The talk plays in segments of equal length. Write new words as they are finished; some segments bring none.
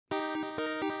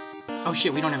Oh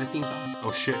shit, we don't have a theme song.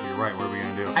 Oh shit, you're right. What are we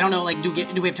gonna do? I don't know, like, do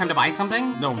we have time to buy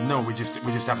something? No, we just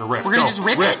have to riff. We're gonna just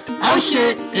riff it? Oh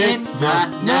shit, it's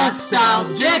the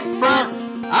Nostalgic Front,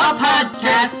 a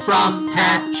podcast from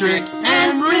Patrick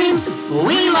and Reem.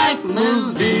 We like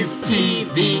movies,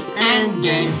 TV, and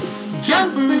games,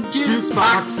 junk food, juice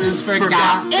boxes,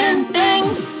 forgotten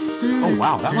things. Oh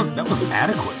wow, that was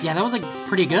adequate. Yeah, that was like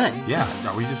pretty good. Yeah,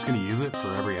 are we just gonna use it for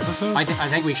every episode? I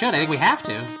think we should. I think we have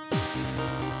to.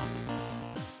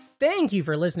 Thank you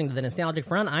for listening to the Nostalgic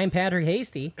Front. I'm Patrick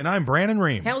Hasty. And I'm Brandon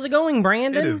Ream. How's it going,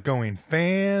 Brandon? It is going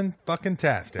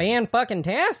fan-fucking-tastic.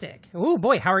 Fan-fucking-tastic. Ooh,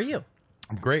 boy, how are you?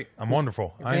 I'm great. I'm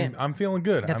wonderful. I'm feeling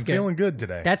good. That's good. Feeling good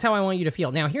today. That's how I want you to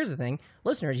feel. Now, here's the thing.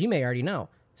 Listeners, you may already know.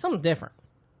 Something's different.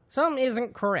 Something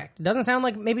isn't correct. It doesn't sound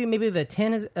like maybe the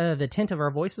tint of our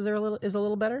voices is a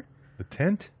little better. The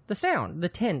tint? The sound. The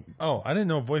tint. Oh, I didn't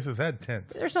know voices had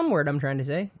tints. There's some word I'm trying to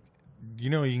say.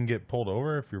 You know you can get pulled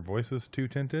over if your voice is too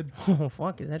tinted? Oh,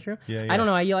 fuck. Is that true? Yeah. I don't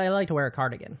know. I like to wear a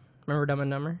cardigan. Remember Dumb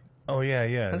and Dumber? Oh,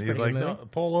 yeah. That's He's like, no,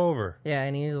 pull over. Yeah,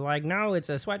 and he's like, no, it's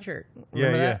a sweatshirt.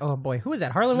 Remember that? Oh, boy. Who is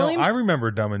that? Harlan Williams? I remember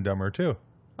Dumb and Dumber, too.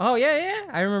 Oh, yeah.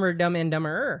 I remember Dumb and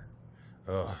Dumber.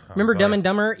 Ugh, remember Dumb and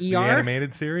Dumber ER? The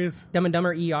animated series? Dumb and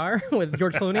Dumber ER with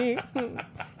George Clooney.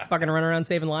 Fucking running around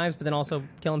saving lives, but then also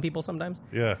killing people sometimes.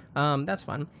 Yeah. That's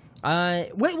fun.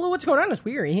 What's going on is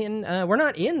we're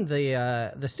not in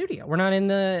the studio. We're not in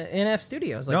the NF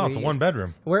studios. No, it's a one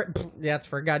bedroom. That's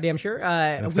for goddamn sure.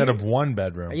 Instead of one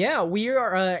bedroom. Yeah, we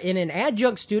are in an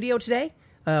adjunct studio today.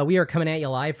 We are coming at you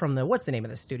live from what's the name of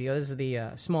the studio? This is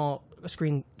the small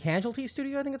screen casualty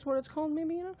studio. I think that's what it's called.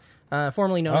 Maybe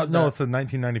formerly known. No, it's the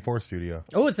 1994 studio.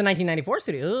 Oh, it's the 1994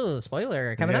 studio. Ooh,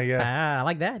 spoiler coming up. Yeah. I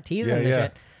like that teasing the Yeah.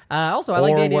 shit. Also, I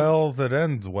like the idea. Orwell's It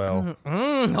Ends Well.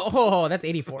 Oh, that's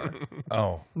 84.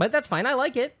 Oh. But that's fine. I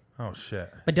like it. Oh, shit.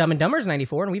 But Dumb and Dumber's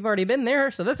 94, and we've already been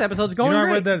there, so this episode's going I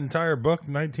great. read that entire book,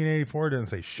 1984, didn't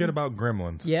say shit about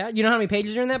gremlins. Yeah, you know how many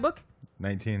pages are in that book?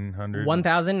 1900.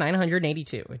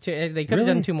 1,982. They could have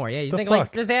done two more. Yeah, you think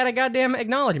like just add a goddamn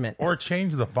acknowledgement. Or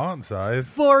change the font size.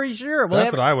 For sure. Well,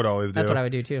 that's what I would always do. That's what I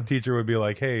would do, too. Teacher would be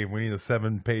like, hey, we need a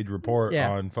 7-page report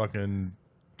on fucking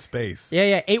space.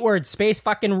 Yeah. 8 words. Space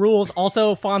fucking rules.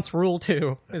 Also, fonts rule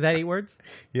too. Is that 8 words?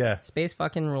 Yeah. Space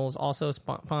fucking rules. Also,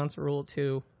 fonts rule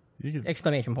too.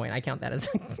 Exclamation point. I count that as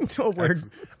a word.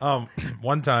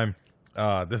 One time,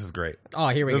 this is great. Oh,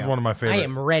 here we go. This is one of my favorite. I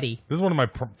am ready. This is one of my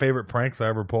favorite pranks I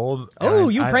ever pulled. Oh,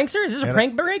 you prankster? Is this a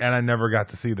prank break? And I never got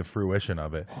to see the fruition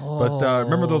of it. Oh. But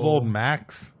remember those old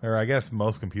Macs? Or I guess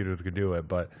most computers could do it,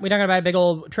 but... We talking about a big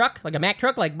old truck? Like a Mac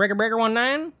truck? Like Breaker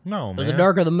 19? No, man. It was the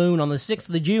dark of the moon on the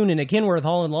 6th of June in a Kenworth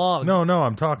hauling logs. No,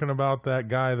 I'm talking about that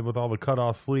guy with all the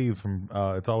cut-off sleeves from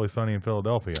It's Always Sunny in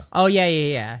Philadelphia. Oh,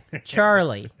 yeah.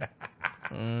 Charlie.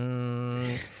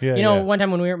 One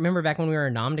time remember back when we were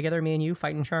in Nam together, me and you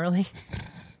fighting Charlie?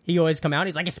 He always come out,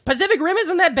 he's like, Pacific Rim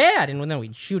isn't that bad. And then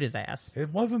we'd shoot his ass.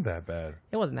 It wasn't that bad.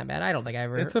 It wasn't that bad. I don't think I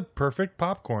ever... It's a perfect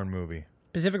popcorn movie.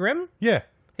 Pacific Rim? Yeah.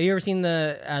 Have you ever seen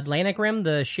the Atlantic Rim,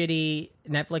 the shitty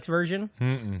Netflix version?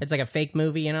 Mm-mm. It's like a fake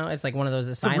movie, you know? It's like one of those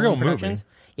asylum real productions.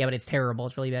 Movie. Yeah, but it's terrible.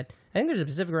 It's really bad. I think there's a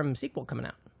Pacific Rim sequel coming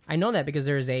out. I know that because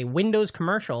there's a Windows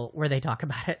commercial where they talk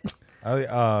about it.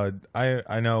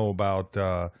 I know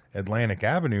about Atlantic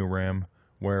Avenue Rim,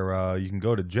 where you can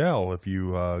go to jail if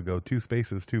you go 2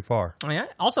 spaces too far. Oh, yeah.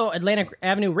 Also, Atlantic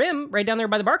Avenue Rim, right down there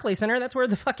by the Barclays Center, that's where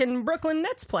the fucking Brooklyn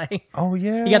Nets play. Oh,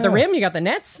 yeah. You got the Rim, you got the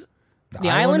Nets, the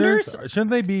Islanders.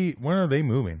 Shouldn't they be... When are they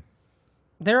moving?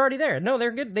 They're already there. No, they're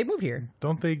good. They moved here.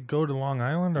 Don't they go to Long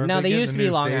Island? Or no, they used to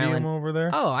be Long Island over there.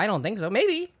 Oh, I don't think so.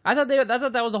 Maybe. I thought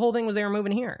that was the whole thing was they were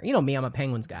moving here. You know me, I'm a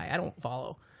Penguins guy. I don't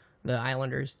follow the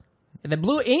Islanders.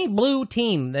 Any blue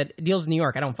team that deals with New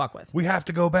York, I don't fuck with. We have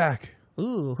to go back.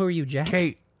 Ooh, who are you, Jack?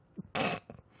 Kate.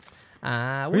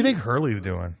 What do you think Hurley's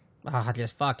doing?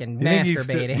 Just fucking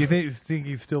masturbating. You think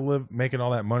he's still making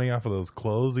all that money off of those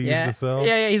clothes he used to sell?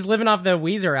 Yeah, he's living off the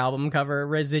Weezer album cover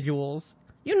residuals.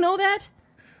 You know that?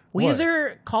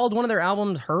 Weezer called one of their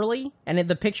albums Hurley, and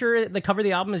the cover of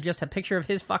the album is just a picture of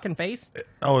his fucking face.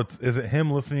 Oh, is it him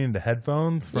listening to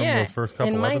headphones from those first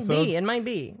couple episodes? It might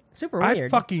be. Super weird. I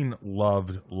fucking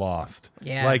loved Lost.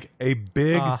 Yeah. Like a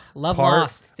big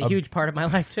Lost. It's a huge part of my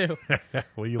life, too.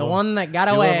 Well, one that got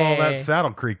away. You love all that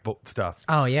Saddle Creek stuff.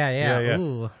 Oh, yeah.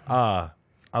 Ooh. I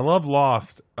love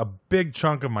Lost. A big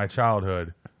chunk of my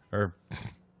childhood, or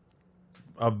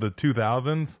of the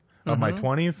 2000s, of my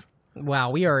 20s. Wow,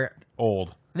 we are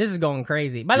old. This is going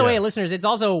crazy. By the way, listeners, it's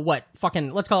also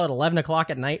let's call it 11 o'clock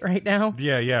at night right now.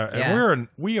 Yeah. And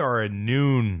we are a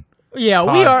noon Yeah,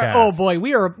 we are. podcast. Oh boy,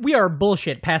 we are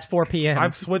bullshit past 4 p.m.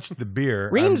 I've switched to beer.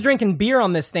 Reem's drinking beer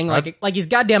on this thing like he's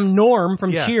goddamn Norm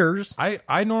from Yeah. Cheers.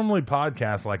 I normally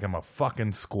podcast like I'm a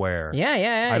fucking square.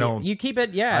 Yeah. I don't. You keep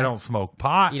it. Yeah. I don't smoke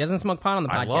pot. He doesn't smoke pot on the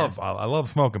podcast. I love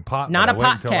smoking pot. It's not but a I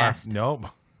wait until podcast. Nope,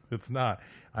 it's not.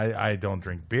 I don't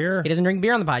drink beer. He doesn't drink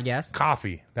beer on the podcast.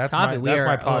 Coffee. That's Coffee.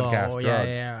 my podcast Oh, drug.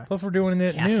 yeah. Plus, we're doing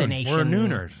it at noon. Caffeination. We're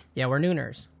nooners. Yeah, we're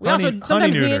nooners. We Honey- also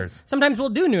sometimes honey nooners. sometimes we'll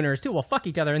do nooners too. We'll fuck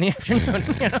each other in the afternoon.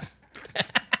 You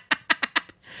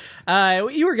know?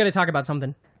 You were going to talk about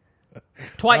something.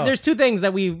 Oh. There's two things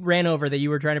that we ran over that you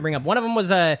were trying to bring up. One of them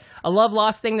was a love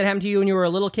lost thing that happened to you when you were a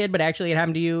little kid, but actually it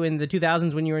happened to you in the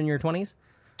 2000s when you were in your 20s.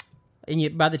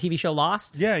 About the TV show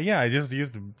Lost. Yeah. I just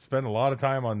used to spend a lot of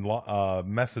time on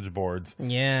message boards.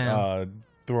 Yeah.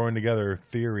 Throwing together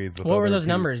theories. With What were other those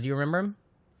people. numbers? Do you remember them?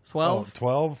 12? Oh,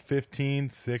 12, 15,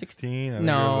 16. I think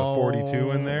No. there's a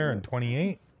 42 in there and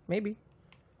 28. Maybe.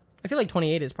 I feel like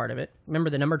 28 is part of it. Remember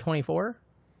the number 24?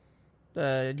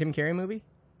 The Jim Carrey movie?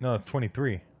 No, it's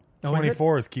 23. Oh, is it?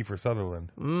 24 is Kiefer Sutherland.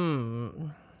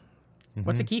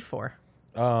 What's a key for?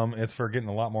 It's for getting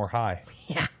a lot more high.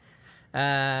 Yeah.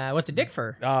 What's a dick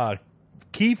for?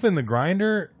 Keef in the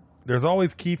Grinder. There's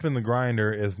always Keef in the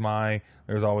Grinder is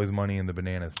there's always money in the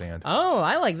banana stand. Oh,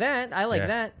 I like that. I like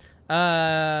Yeah.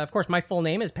 that. Of course, my full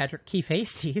name is Patrick Keefe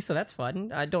Hasty, so that's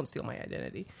fun. Don't steal my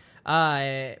identity.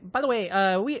 By the way,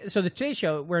 the Today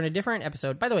Show, we're in a different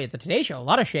episode. By the way, at the Today Show, a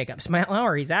lot of shakeups. Matt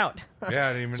Lauer, he's out. Yeah,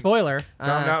 I didn't even Spoiler.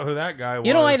 found out who that guy was.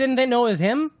 You know, I didn't know it was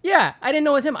him. Yeah, I didn't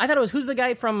know it was him. I thought it was who's the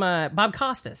guy from Bob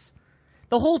Costas.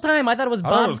 The whole time I thought it was I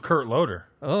Bob. thought it was Kurt Loder.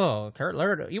 Oh, Kurt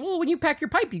Loder. Well, when you pack your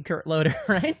pipe, you Kurt Loder,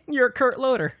 right? You're a Kurt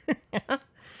Loder.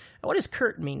 What does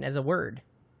Kurt mean as a word?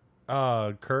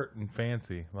 Kurt and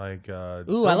fancy. Like,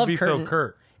 Ooh, I love be Kurt. so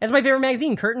Kurt. That's my favorite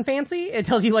magazine, Kurt and Fancy. It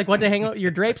tells you like what to hang out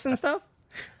your drapes and stuff.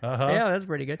 Uh-huh. Yeah, that's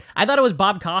pretty good. I thought it was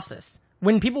Bob Costas.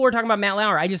 When people were talking about Matt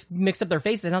Lauer, I just mixed up their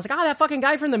faces and I was like, that fucking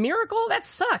guy from The Miracle? That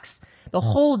sucks. The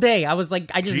whole day I was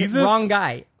like, I just Jesus? wrong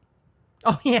guy.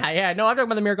 Oh, yeah. No, I'm talking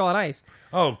about The Miracle on Ice.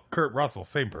 Oh, Kurt Russell,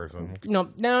 same person.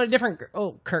 No, different.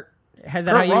 Oh, Kurt. Has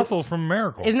that Kurt how you, Russell's from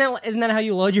Miracle. Isn't that how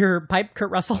you load your pipe, Kurt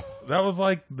Russell? That was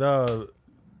like the...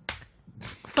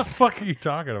 What the fuck are you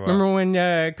talking about? Remember when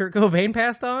Kurt Cobain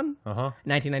passed on? Uh-huh.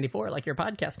 1994, like your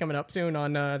podcast coming up soon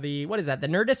on what is that, the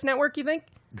Nerdist Network, you think?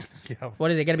 Yeah.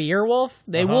 What is it, going to be Earwolf?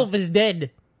 The wolf is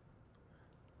dead.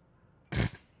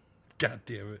 God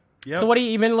damn it. Yep. So what have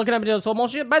you been looking up into? So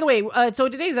bullshit. By the way, so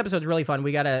today's episode is really fun.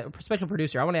 We got a special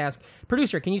producer. I want to ask,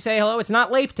 producer, can you say hello? It's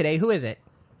not Leif today. Who is it?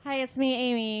 Hi, it's me,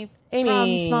 Amy. Amy.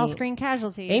 From Small Screen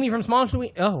Casualties. Amy from Small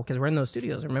Screen. Oh, because we're in those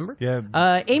studios, remember? Yeah.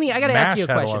 Amy, I got to ask you a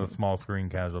MASH had question. a lot of small screen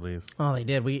casualties. Oh, they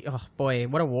did. Oh boy,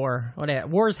 what a war!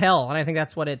 War's hell, and I think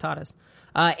that's what it taught us.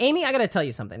 Amy, I got to tell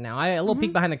you something now. A little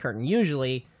peek behind the curtain.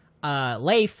 Usually,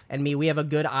 Leif and me, we have a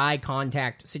good eye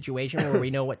contact situation where we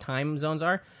know what time zones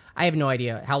are. I have no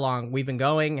idea how long we've been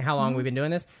going, how long we've been doing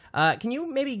this. Can you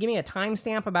maybe give me a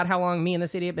timestamp about how long me and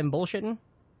this idiot been bullshitting?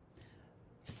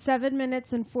 7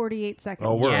 minutes and 48 seconds.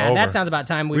 Oh, we're yeah, over. that sounds about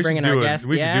time. We bring should in our do guest.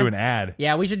 We should do an ad.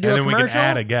 Yeah, we should do and a then commercial. we can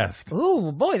add a guest.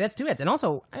 Ooh, boy, that's 2 hits. And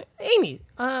also, Amy,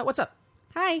 what's up?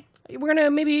 Hi. We're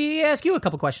gonna maybe ask you a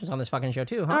couple questions on this fucking show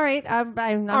too, huh? All right.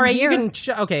 I'm All right, here. you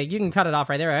can you can cut it off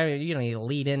right there. You don't need to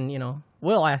lead in.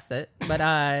 We'll ask that.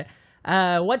 But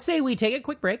what say we take a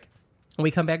quick break and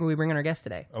we come back and we bring in our guest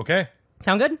today. Okay.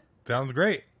 Sound good? Sounds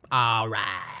great. All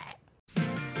right.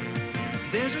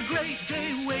 There's a great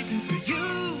day waiting for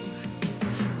you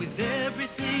with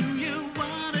everything you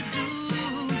want to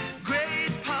do.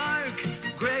 Great park,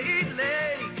 great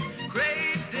lake,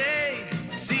 great day.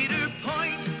 Cedar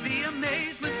Point, the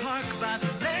amazement park by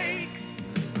the lake.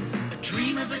 A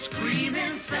dream of a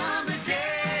screaming summer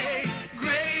day.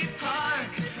 Great park,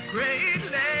 great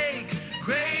lake,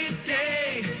 great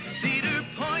day. Cedar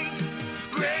Point,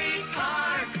 great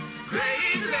park,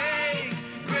 great lake,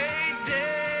 great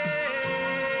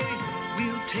day.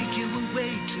 We'll take you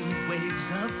away to waves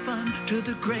of fun, to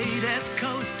the greatest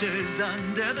coasters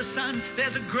under the sun.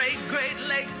 There's a great, great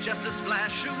lake just a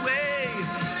splash away.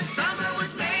 Summer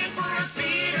was made for a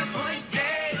Cedar Point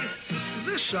day.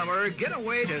 This summer, get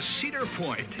away to Cedar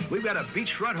Point. We've got a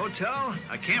beachfront hotel,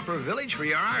 a camper village for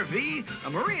your RV, a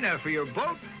marina for your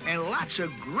boat, and lots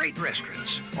of great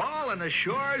restaurants, all on the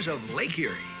shores of Lake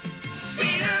Erie.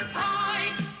 Cedar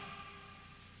Point.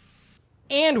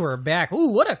 And we're back. Ooh,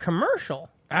 what a commercial!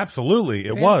 Absolutely,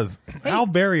 it was. How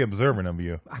very observant of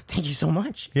you. Thank you so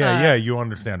much. Yeah, you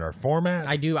understand our format.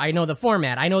 I do. I know the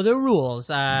format. I know the rules.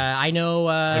 I know.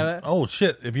 Oh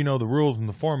shit! If you know the rules and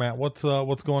the format, what's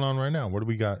going on right now? What do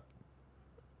we got?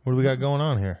 What do we got going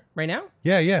on here? Right now?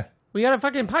 Yeah. We got a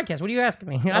fucking podcast. What are you asking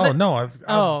me? No, I was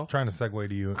trying to segue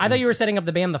to you. I thought you were setting up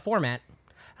the band, The Format.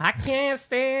 I can't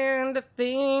stand to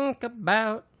think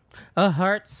about a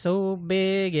heart so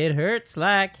big it hurts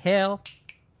like hell.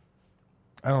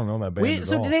 I don't know that band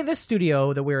at all. Today, this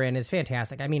studio that we're in is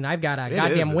fantastic. I mean, I've got a It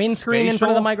goddamn is. windscreen It's in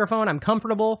front of the spatial. microphone. I'm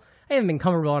comfortable. I haven't been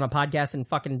comfortable on a podcast in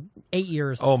fucking 8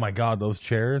 years. Oh my God, those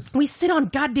chairs! We sit on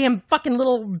goddamn fucking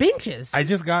little benches. I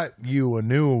just got you a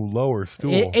new lower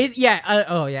stool.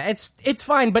 It's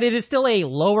fine, but it is still a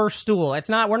lower stool. It's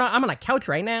not. I'm on a couch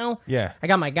right now. Yeah. I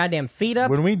got my goddamn feet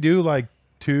up. When we do like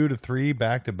 2 to 3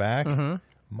 back to back,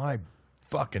 my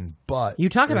fucking butt. You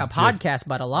talk is about just- podcast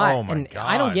butt a lot, Oh my and God.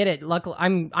 I don't get it. Luckily,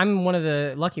 I'm one of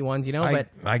the lucky ones, you know.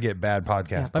 I get bad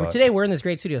podcast But butt. today we're in this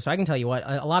great studio, so I can tell you what,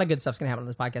 a lot of good stuff's gonna happen on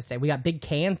this podcast today. We got big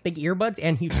cans, big earbuds,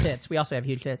 and huge tits. We also have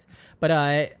huge tits,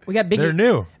 but we got big. They're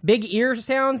new. Big ear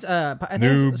sounds. I think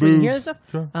New so we can hear boobs. this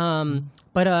stuff.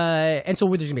 And so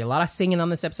there's gonna be a lot of singing on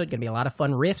this episode. Gonna be a lot of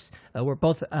fun riffs. We're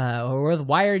both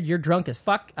wired. You're drunk as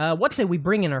fuck. What say we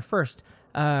bring in our first?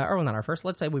 Or not our first.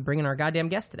 Let's say we bring in our goddamn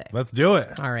guest today. Let's do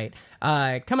it. All right.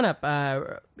 Coming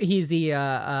up, he's the,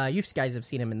 you guys have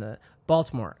seen him in the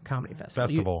Baltimore Comedy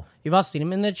Festival. You've also seen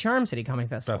him in the Charm City Comedy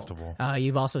Festival.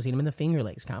 You've also seen him in the Finger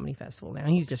Lakes Comedy Festival. Now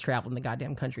he's just traveling the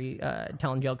goddamn country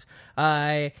telling jokes.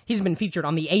 He's been featured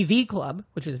on the AV Club,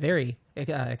 which is very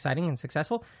exciting and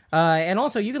successful. And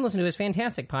also, you can listen to his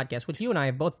fantastic podcast, which you and I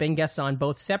have both been guests on,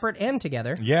 both separate and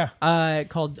together. Yeah.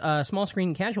 Called Small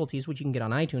Screen Casualties, which you can get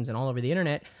on iTunes and all over the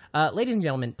internet. Ladies and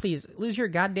gentlemen, please lose your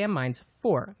goddamn minds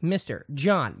for Mr.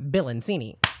 John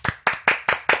Bilancini.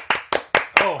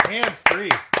 Oh, hands free.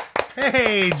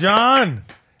 Hey, John.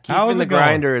 How's Keeping the it going?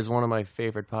 Grinder is one of my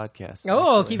favorite podcasts.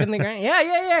 Oh, actually. Keeping the Grind.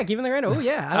 Yeah. Keeping the Grind. Oh,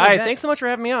 yeah. I All like right, that. thanks so much for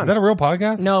having me on. Is that a real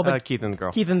podcast? No, but Keith and the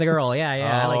Girl. Keith and the Girl. Yeah,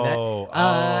 I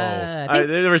like that.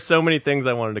 There were so many things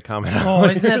I wanted to comment on. Oh,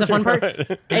 isn't that the fun part?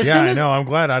 Yeah, I know. I'm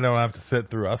glad I don't have to sit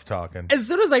through us talking. As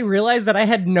soon as I realized that I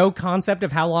had no concept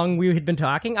of how long we had been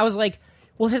talking, I was like,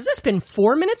 well, has this been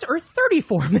 4 minutes or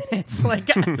 34 minutes? Like,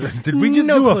 Did we just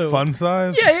no do clue. a fun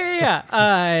size?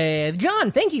 Yeah.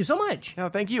 John, thank you so much. No,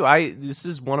 thank you. This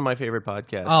is one of my favorite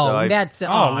podcasts. Oh, so that's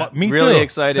me really too.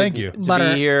 excited Thank you. to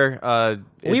Butter. be here.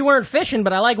 we weren't fishing,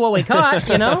 but I like what we caught,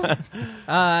 you know?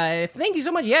 Thank you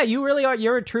so much. Yeah, you really are.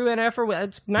 You're a true NFer.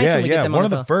 It's nice when we get them one on of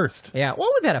the phone. first. Yeah, well,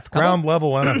 we've had a couple. Ground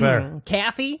level NFR.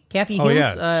 Kathy Oh, Hughes.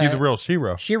 yeah. She's a real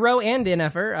Shiro. Shiro and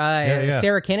NFer. Yeah.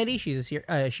 Sarah Kennedy, she's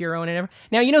a Shiro and NFer.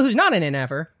 Now, you know who's not an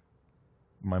NFer?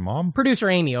 My mom? Producer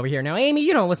Amy over here. Now, Amy,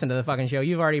 you don't listen to the fucking show.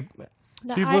 You've already...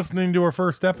 No, She's listening to her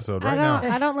first episode right now.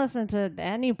 I don't listen to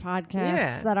any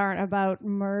podcasts that aren't about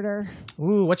murder.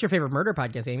 Ooh, what's your favorite murder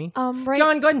podcast, Amy? Right,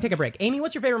 John, go ahead and take a break. Amy,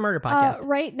 what's your favorite murder podcast?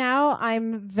 right now,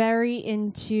 I'm very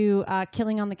into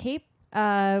Killing on the Cape,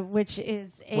 which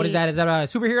is What is that? Is that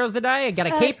superheroes that die? Got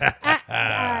a cape?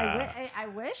 I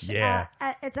wish. Yeah.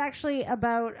 It's actually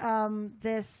about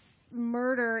this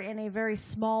murder in a very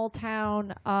small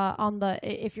town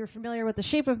if you're familiar with the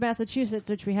shape of Massachusetts,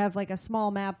 which we have like a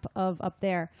small map of up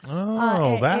there.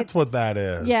 Oh, that's it's- what that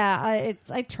is. Yeah,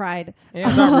 I tried.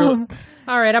 Yeah, not really.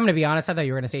 All right, I'm going to be honest. I thought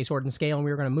you were going to say Sword and Scale and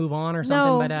we were going to move on or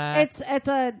something. No, but it's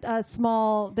a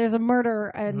small. There's a murder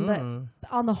and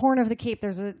on the Horn of the Cape.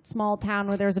 There's a small town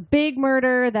where there's a big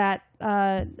murder that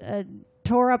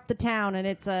tore up the town, and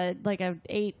it's a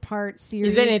 8-part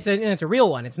series. It's a real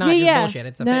one. It's not just bullshit.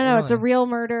 It's a no. It's a real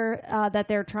murder that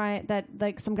they're trying. That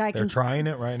some guy They're trying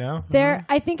it right now?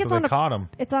 I think it's So on they caught him.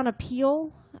 It's on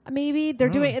appeal. Maybe they're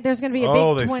doing. There's going to be a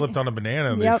Oh, big. they slipped on a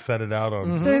banana and Yep. they set it out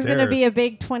on There's going to be a stairs.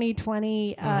 big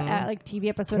 2020 TV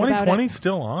episode about it. 2020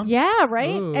 still on? Yeah,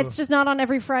 right. Ooh. It's just not on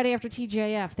every Friday after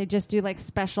TGIF. They just do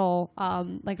special,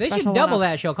 They should double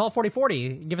that show. Call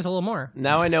 4040. Give us a little more.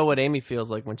 Now I know what Amy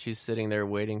feels like when she's sitting there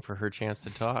waiting for her chance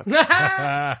to talk.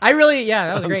 That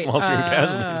was great. Small Screen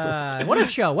Casualties. What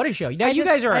a show. Now,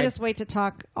 I just wait to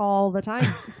talk all the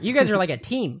time. you guys are like a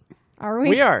team. Are we?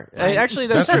 We are. Actually,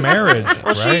 That's marriage,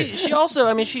 Well, right? she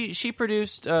also, she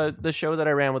produced the show that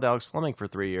I ran with Alex Fleming for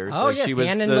 3 years. Oh, yes, she was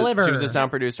Stand and Deliver. She was a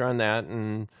sound producer on that,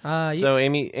 and so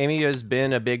Amy has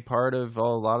been a big part of a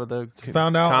lot of the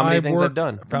comedy things I've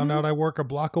done. Found out I work a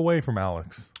block away from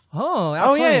Alex. Oh,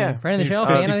 Oh, yeah, fun. yeah. Friend of the He's show,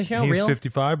 50 fan of the show, He's real.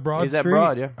 55 Broad He's Street. at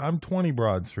Broad, yeah. I'm 20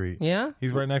 Broad Street. Yeah?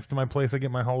 He's right next to my place. I get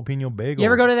my jalapeno bagel. You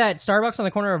ever go to that Starbucks on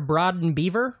the corner of Broad and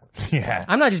Beaver? Yeah.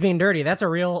 I'm not just being dirty. That's a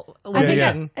real I think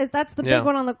Yeah. that's the Yeah. big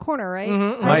one on the corner, right?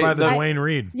 Right by the I- Wayne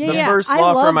Reed. Yeah, The yeah. first I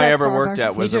law love firm I that ever worked Starbucks.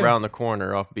 at was Me too. around the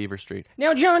corner off Beaver Street.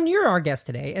 Now, John, you're our guest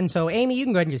today, and so Amy, you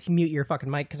can go ahead and just mute your fucking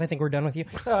mic because I think we're done with you.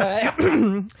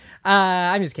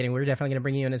 I'm just kidding. We're definitely going to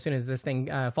bring you in as soon as this thing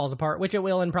falls apart, which it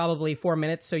will in probably 4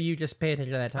 minutes. So you just pay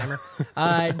attention to that timer.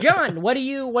 John, what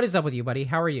is up with you, buddy?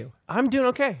 How are you? I'm doing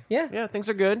okay. Yeah, things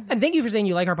are good. And thank you for saying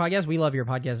you like our podcast. We love your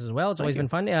podcast as well. It's always been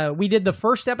fun. We did the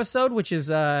first episode, which is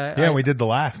we did the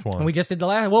last one. We just did the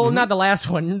last. Well, not the last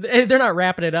one. They're not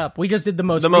wrapping it up. We just did the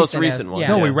most recent one. Yeah.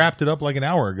 No, we wrapped it up like an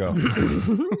hour ago.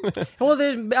 Well,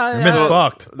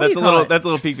 fucked. That's a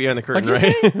little peek behind the curtain,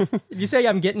 right? Did you say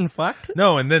I'm getting fucked?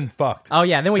 No, and then fucked. Oh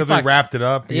yeah, then we fucked. We wrapped it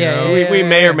up. You know? We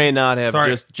may or may not have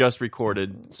just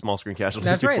recorded small screen casualties.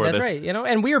 That's right. Before That's this. right. You know,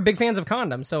 and we are big fans of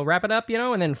condoms, so wrap it up. You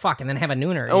know, and then fuck, and then have a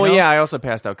nooner. Oh yeah, I also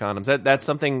passed out condoms. That's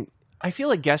something. I feel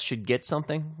like guests should get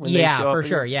something when they show up. For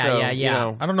sure. Yeah. You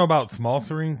know. I don't know about small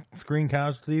screen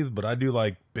casualties, but I do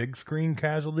like big screen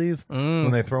casualties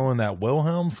when they throw in that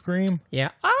Wilhelm scream.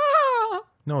 Yeah.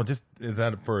 No, is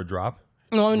that for a drop?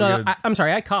 No. I'm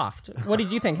sorry. I coughed. What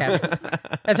did you think happened?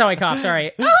 That's how I cough.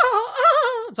 Sorry.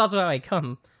 It's also how I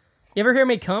come. You ever hear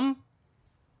me come?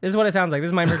 This is what it sounds like. This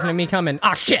is my version of me coming.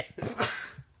 Oh shit.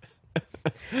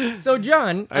 So,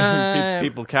 John,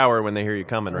 people cower when they hear you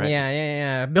coming, right?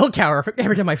 Yeah. Bill cower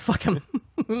every time I fuck him.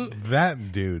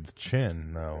 That dude's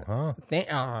chin, though, huh?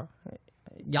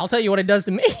 I'll tell you what it does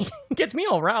to me. It gets me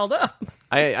all riled up.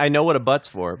 I know what a butt's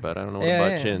for, but I don't know what a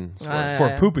butt chin's for.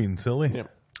 For pooping, silly.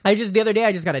 Yeah. The other day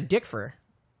I just got a dick fur.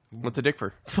 What's a dick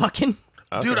fur? Fucking.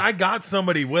 Okay. Dude, I got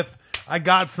somebody with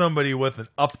an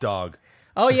up dog.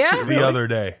 Oh yeah, the other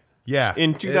day. Yeah,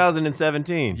 in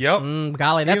 2017. Yep.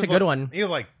 Golly, that's a good one. He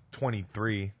was like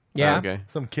 23. Yeah. Okay.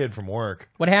 Some kid from work.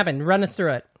 What happened? Run us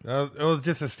through it. It was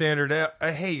just a standard.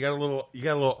 Hey, you got a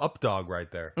little up dog right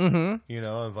there. Mm-hmm. You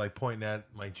know, I was like pointing at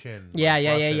my chin. Yeah.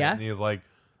 And he was like,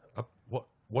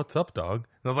 "What's up, dog?"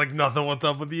 And I was like, "Nothing. What's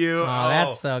up with you?" Oh,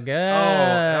 that's so good.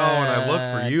 And I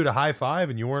looked for you to high five,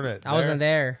 and you weren't. I wasn't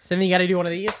there. So then you got to do one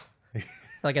of these,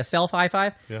 like a self high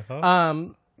five. Yeah.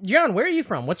 John, where are you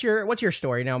from? What's your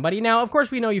story now, buddy? Now, of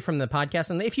course, we know you from the podcast,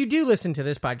 and if you do listen to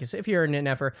this podcast, if you're an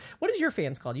NFer, what is your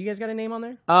fans called? You guys got a name on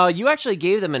there? You actually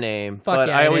gave them a name, Fuck but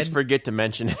yeah, I always did. forget to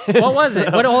mention it. What was it?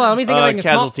 Hold on, let me think of like a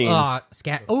Casual small...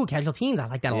 Teens. Casual Teens. I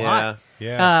like that a lot.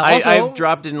 Yeah. I've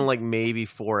dropped in like maybe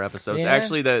 4 episodes. Yeah.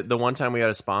 Actually, the one time we had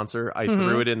a sponsor, I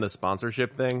threw it in the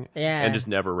sponsorship thing, and just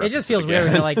never. It just feels weird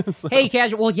when you're like, "Hey,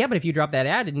 casual." Well, yeah, but if you drop that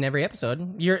ad in every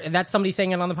episode, that's somebody saying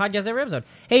it on the podcast every episode.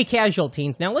 Hey, casual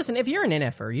teens. Now, listen, if you're an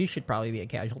NFer, you should probably be a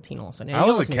casual teen also. I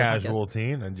was a casual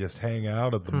teen and just hang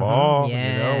out at the mall.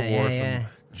 Wore some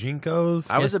Jinkos.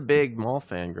 I was a big mall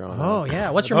fan growing up. Oh yeah,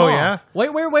 what's your mall? Yeah.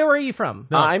 Where were you from?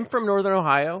 No. I'm from Northern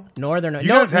Ohio. You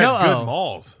guys had good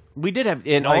malls. We did have,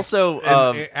 and also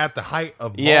at the height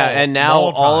of mall, and now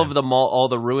all time. of all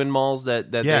the ruined malls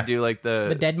that they do, like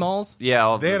the dead malls.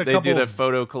 Yeah, they do the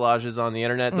photo collages on the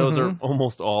internet. Those are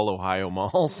almost all Ohio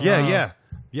malls. Yeah.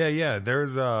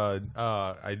 There's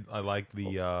I like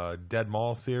the Dead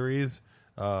Mall series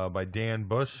by Dan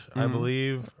Bush, I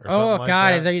believe. Oh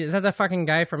God, like is that the fucking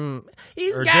guy from?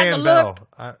 He's or got Dan the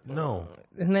look. Bell. No,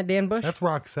 isn't that Dan Bush? that's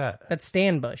Roxette. That's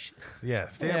Stan Bush. Yeah,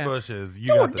 Stan Bush is.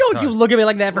 Don't you look at me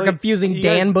like that for confusing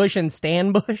Dan Bush and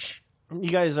Stan Bush. You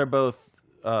guys are both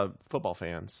football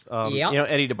fans. Yep. You know,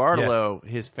 Eddie DeBartolo,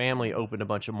 his family opened a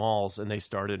bunch of malls, and they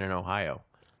started in Ohio.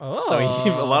 Oh. So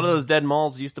a lot of those dead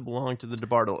malls used to belong to the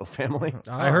DeBartolo family.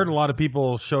 Oh. I heard a lot of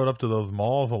people showed up to those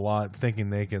malls a lot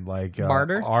thinking they could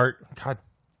barter art. God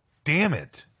damn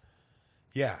it!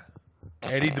 Yeah,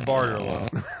 Eddie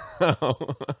DeBartolo.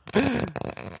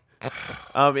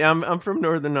 I'm from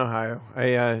Northern Ohio.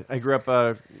 I grew up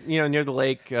near the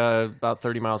lake, about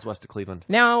 30 miles west of Cleveland.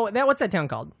 Now, what's that town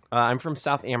called? I'm from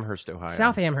South Amherst, Ohio.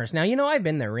 South Amherst. Now, I've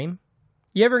been there, Reem.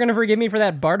 You ever gonna forgive me for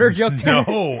that barter joke?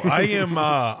 No, I am.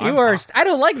 You are. I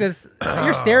don't like this.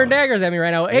 You're staring daggers at me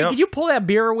right now. Hey, Can you pull that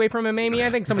beer away from him, Amy? I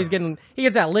think somebody's getting. He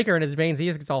gets that liquor in his veins. He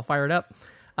just gets all fired up.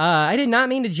 I did not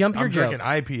mean to jump your joke. Drinking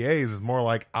IPAs is more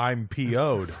like I'm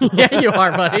PO'd. Yeah, you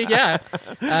are, buddy. Yeah.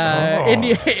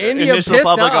 India initial pissed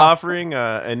public off. offering,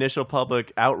 initial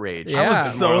public outrage. Yeah. I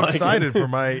was so excited for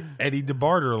my Eddie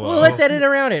DeBartolo. Well, let's edit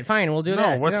around it. Fine, we'll do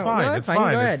that. No, it's fine. No, it's fine.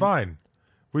 Go It's ahead. fine.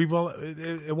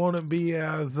 It won't be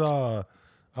as not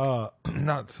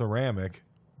ceramic.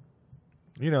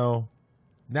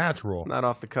 Natural. Not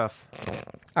off the cuff.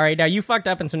 All right, now you fucked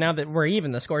up, and so now that we're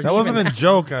even, the score's That even. wasn't a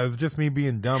joke. It was just me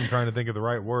being dumb trying to think of the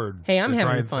right word. Hey, I'm to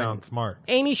having try and fun. sound smart.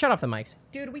 Amy, shut off the mics.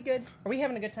 Dude, we good? Are we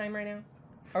having a good time right now?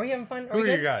 Are we having fun? Who are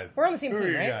you guys? We're on the same Who are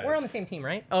team, you right? guys? We're on the same team,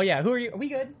 right? Oh, yeah. Who are you? Are we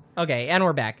good? Okay, and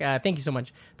we're back. Thank you so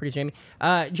much, producer Jamie.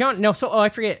 John, no, I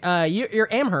forget.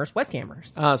 You're Amherst, West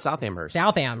Amherst. South Amherst.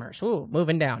 South Amherst. Ooh,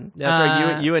 moving down. That's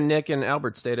right. You and Nick and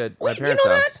Albert stayed at my parents' you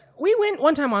know house. That? We went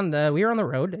one time we were on the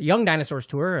road, Young Dinosaurs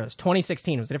tour. It was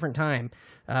 2016. It was a different time.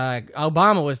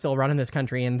 Obama was still running this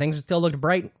country, and things still looked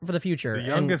bright for the future. The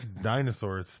youngest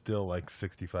dinosaur is still like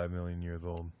 65 million years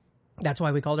old. That's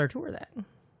why we called our tour that.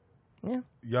 Yeah.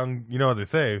 Young, you know what they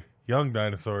say? Young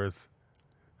dinosaurs.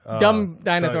 Dumb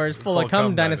dinosaurs, full of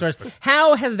cum dinosaurs.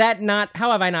 How have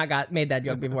I not made that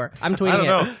joke before? I'm tweeting it. I don't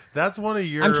know. That's one of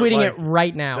your. I'm tweeting it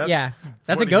right now.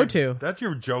 That's a go-to. That's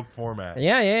your joke format.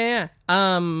 Yeah.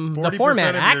 The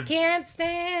format. I can't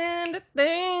stand to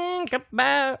think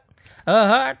about a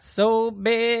heart so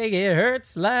big it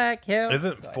hurts like hell.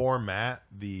 Isn't format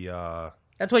the?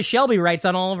 That's what Shelby writes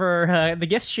on all of her the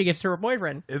gifts she gives to her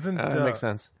boyfriend. That makes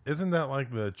sense. Isn't that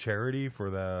like the charity for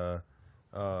the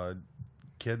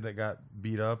kid that got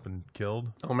beat up and killed?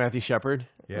 Oh, Matthew Shepard.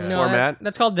 Yeah. No, Format.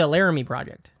 that's called the Laramie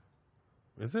Project.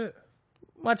 Is it?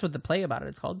 Well, that's what the play about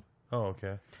it's called. Oh,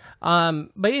 okay.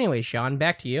 But anyway, Sean,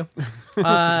 back to you.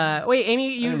 Wait,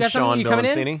 Amy, you got something? You coming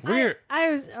in? Weird.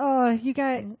 You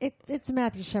guys, it's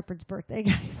Matthew Shepard's birthday,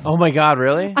 guys. Oh my God,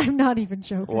 really? I'm not even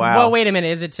joking. Wow. Well, wait a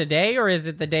minute. Is it today or is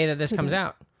it the day that this comes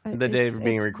out? The day of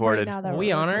being recorded. Right now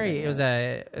We honor. It was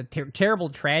a terrible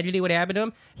tragedy what happened to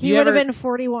him. He would have been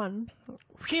 41.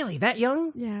 Really that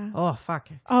young? Yeah. Oh fuck.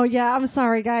 Oh yeah. I'm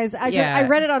sorry, guys. I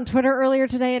read it on Twitter earlier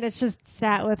today, and it's just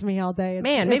sat with me all day.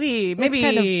 Maybe it's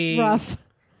kind of rough.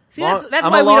 See, that's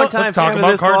I'm why a we don't long-time talk fan about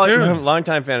of this cartoons.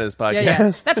 Long-time fan of this podcast. Yeah.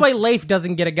 That's why Leif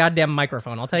doesn't get a goddamn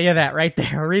microphone. I'll tell you that right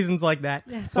there. Reasons like that.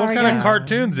 Yeah, sorry, what kind of guys.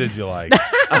 cartoons did you like?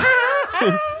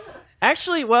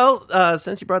 Actually, well,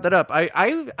 since you brought that up,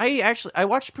 I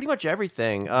watched pretty much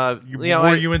everything.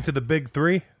 Were you into the big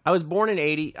three? I was born in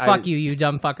 80. Fuck you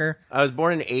dumb fucker. I was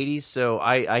born in 80s, so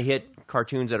I hit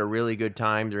cartoons at a really good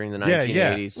time during the 1980s.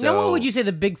 Yeah. So Now, what would you say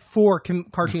the big four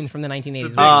cartoons from the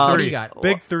 1980s? What do you got?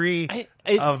 Big three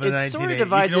of the 1980s. It sort of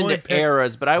divides into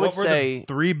eras, but I would say the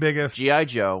three biggest. G.I.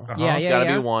 Joe. Yeah, It's got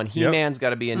to be one. He-Man's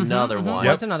got to be another one.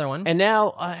 What's another one? And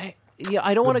now, I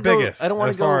don't want to The go. biggest, I don't want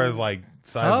to as go far as like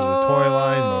size of the toy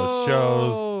line, most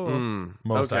shows,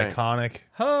 most okay. iconic.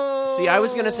 See, I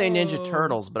was going to say Ninja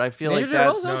Turtles, but I feel Ninja like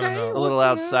Turtles? that's Okay. a little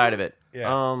outside of it.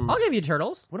 Yeah. I'll give you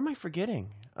Turtles. What am I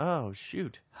forgetting? Oh,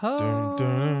 shoot. Dun,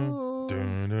 dun,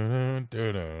 dun, dun,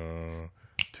 dun, dun.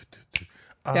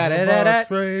 Da-da-da-da. Autobots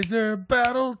raise their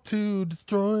battle to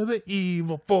destroy the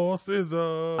evil forces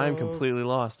of... I'm completely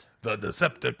lost. The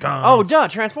Decepticons. Oh, duh,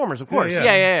 Transformers, of course.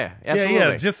 Yeah. Absolutely.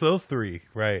 Yeah, just those three,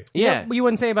 right. Yeah. You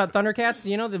wouldn't say about Thundercats?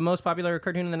 You know, the most popular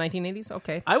cartoon in the 1980s?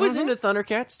 Okay. I was into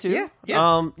Thundercats, too. Yeah.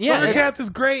 Thundercats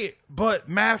is great, but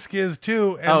Mask is,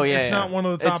 too, and it's not one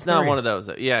of the top It's not three. one of those.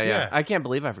 Yeah. Yeah. I can't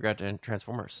believe I forgot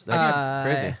Transformers. That's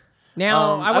crazy.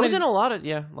 Now, I was in a lot of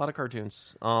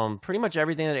cartoons. Pretty much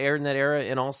everything that aired in that era,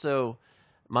 and also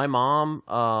my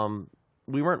mom.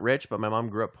 We weren't rich, but my mom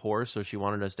grew up poor, so she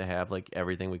wanted us to have like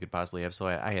everything we could possibly have. So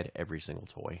I had every single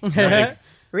toy.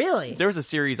 Really? There was a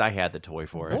series I had the toy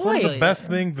for. It's one of the best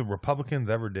things the Republicans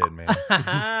ever did, man.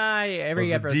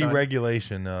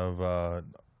 Deregulation of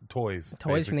toys from the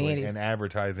basically, 80s. and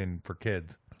advertising for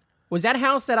kids. Was that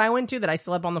house that I went to that I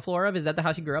slept on the floor of? Is that the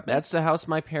house you grew up in? That's the house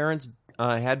my parents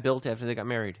had built after they got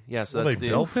married. Yeah, so that's They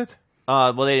built it?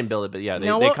 Well, they didn't build it, but yeah,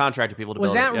 they contracted people to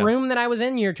build it. Was that room that I was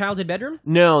in your childhood bedroom?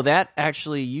 No, that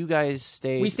actually, you guys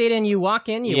stayed. We stayed in. You walk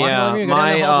in, you walk in the living room, you go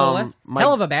down the hall to the left.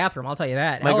 Hell of a bathroom, I'll tell you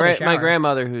that. My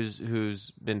grandmother,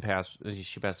 who's been passed,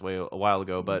 she passed away a while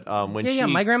ago, but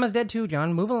when my grandma's dead too,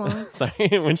 John. Move along.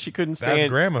 Sorry, when she couldn't stay. That's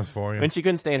grandma's for you. When she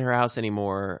couldn't stay in her house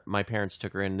anymore, my parents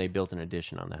took her in and they built an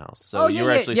addition on the house. So you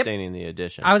were actually staying in the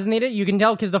addition. I was in the addition. You can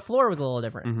tell because the floor was a little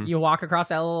different. You walk across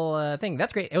that little thing.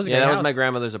 That's great. It was a great that house. was my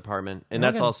grandmother's apartment, and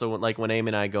that's also like when Amy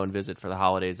and I go and visit for the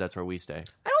holidays. That's where we stay.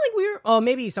 I don't think we were. Oh,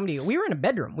 maybe somebody. We were in a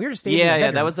bedroom. We were just staying. in a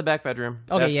bedroom. That was the back bedroom.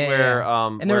 Okay, that's where.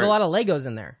 And there was a lot of Legos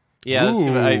in there. Yeah,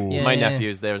 Ooh. my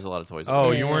nephews. There was a lot of toys.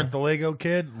 You weren't the Lego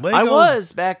kid? Legos, I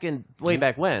was way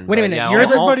back when. Wait a minute,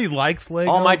 everybody likes Legos.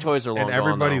 All my toys are long and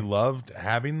everybody gone, loved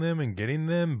having them and getting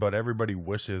them, but everybody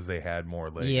wishes they had more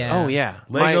Legos. Yeah. Oh yeah,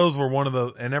 Legos were one of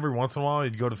the, and every once in a while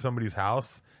you'd go to somebody's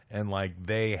house and like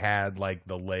they had like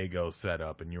the Lego set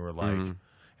up, and you were like,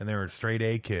 and they were a straight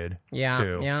A kid,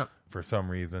 too, for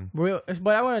some reason.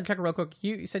 But I want to check real quick.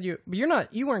 You said you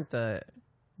weren't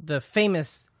the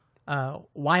famous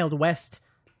Wild West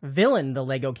villain, the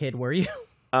Lego kid, were you?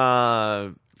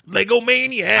 Lego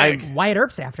maniac. Wyatt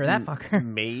Earp's after that fucker.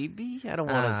 Maybe I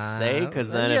don't want to say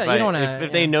because then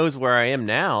if they knows where I am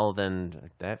now,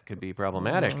 then that could be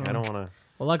problematic. I don't want to.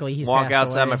 Well, luckily he's walk passed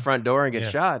outside away. my front door and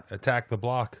get shot. Attack the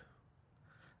Block.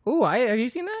 Ooh, have you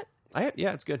seen that?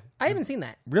 Yeah, it's good. I haven't seen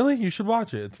that. Really? You should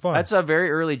watch it. It's fun. That's a very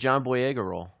early John Boyega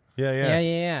role.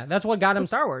 Yeah. That's what got him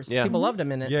Star Wars. Yeah. People loved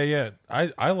him in it. Yeah.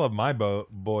 I love my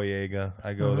Boyega.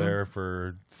 I go there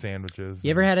for sandwiches.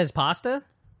 You ever had his pasta?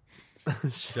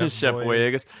 Chef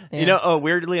Boyega's. Yeah.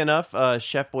 Weirdly enough,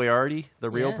 Chef Boyardee, the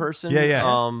real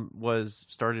person, was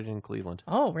started in Cleveland.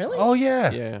 Oh, really? Oh,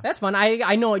 yeah. That's fun.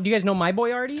 I know. Do you guys know my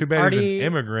Boyardee? Too bad he's an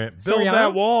immigrant. Build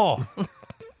that wall.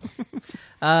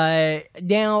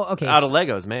 Now, okay. Out of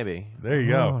Legos, maybe. There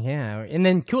you go. Oh, yeah. And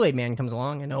then Kool-Aid Man comes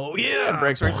along and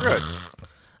breaks right through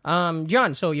it.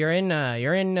 John, so you're in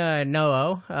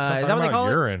NoO. Is that what they call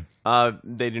urine. it?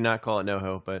 They do not call it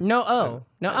NoHo, but NoO.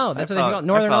 That's what they call it.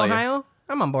 Northern Ohio.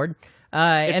 I'm on board.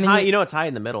 It's high. It's high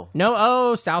in the middle.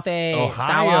 NoO, South A,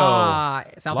 Ohio.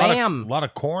 South Am. A lot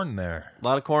of corn there. A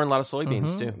lot of corn, a lot of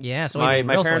soybeans too. Yeah, my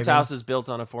parents' house is built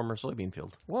on a former soybean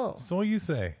field. Whoa. So you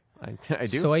say. I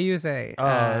do. So you say.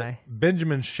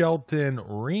 Benjamin Shelton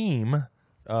Ream,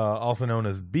 also known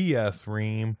as B.S.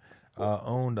 Ream,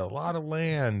 owned a lot of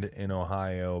land in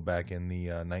Ohio back in the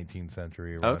 19th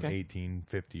century, around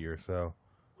 1850 or so.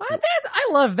 I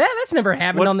love that. That's never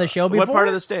happened on the show before. What part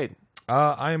of the state?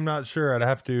 I am not sure. I'd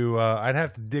have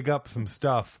to dig up some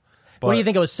stuff. But what do you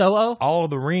think it was? Soho? All of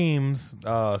the Reams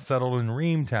settled in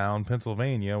Reamtown,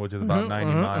 Pennsylvania, which is about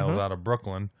 90 miles out of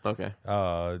Brooklyn. Okay.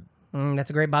 That's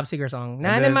a great Bob Seger song.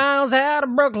 90 miles out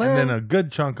of Brooklyn. And then a good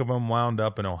chunk of them wound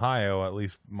up in Ohio, at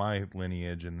least my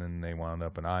lineage, and then they wound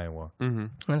up in Iowa. Mm-hmm.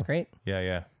 That's great.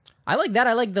 Yeah. I like that.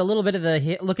 I like the little bit of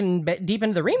the looking deep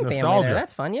into the Ream family there.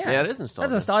 That's fun, yeah. Yeah, it is nostalgic.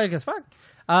 That's nostalgic as fuck.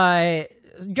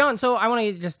 John, so I want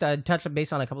to just touch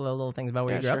base on a couple of little things about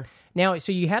where you grew up. Now,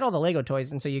 so you had all the Lego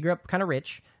toys, and so you grew up kind of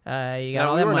rich. You got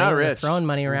all that money. Not rich. Throwing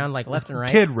money around like left and right.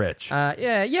 Kid rich. Kid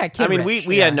rich. I mean,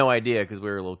 we had no idea because we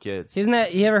were little kids. Isn't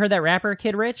that, you ever heard that rapper,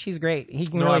 Kid Rich? He's great. He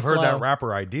can really I've heard flow. that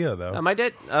rapper idea, though. My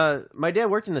dad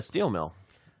worked in the steel mill.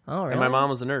 Oh, really? And my mom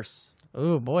was a nurse.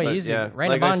 Oh, boy. He's right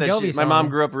like Bon I said, Jovi my mom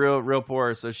grew up real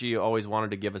poor, so she always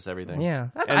wanted to give us everything. Yeah.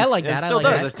 I like that. And still I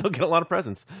like does. that. I still get a lot of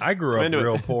presents. I grew up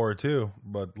real poor, too,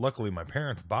 but luckily my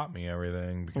parents bought me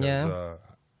everything because, I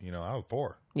was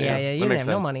poor. Yeah, you didn't have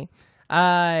no money.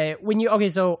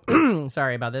 So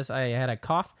sorry about this. I had a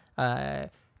cough. Can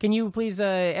you please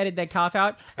edit that cough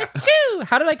out?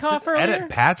 How did I cough earlier? Edit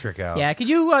Patrick out. Yeah, could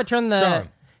you turn the... John.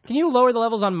 Can you lower the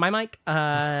levels on my mic?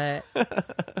 So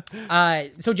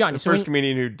John, first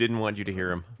comedian who didn't want you to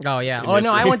hear him. Oh yeah. Oh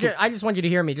no, I just want you to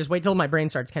hear me. Just wait till my brain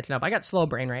starts catching up. I got slow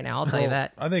brain right now. I'll tell you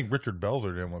that. I think Richard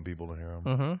Belzer didn't want people to hear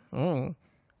him. Mm-hmm.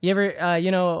 You ever,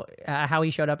 how he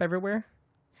showed up everywhere?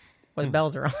 Was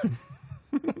Belzer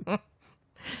on?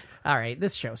 All right,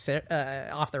 this show's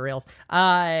off the rails.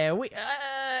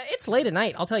 It's late at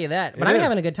night. I'll tell you that. But I'm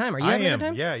having a good time. Are you having a good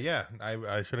time? Yeah.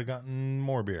 I should have gotten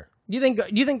more beer. Do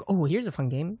you think? Oh, here's a fun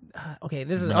game. Okay,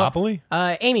 this is Monopoly.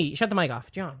 Amy, shut the mic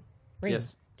off. John,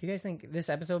 yes. Do you guys think this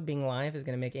episode being live is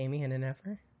going to make Amy an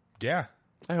NFer? Yeah,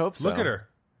 I hope so. Look at her.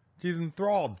 She's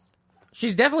enthralled.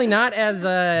 She's definitely not as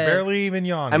barely even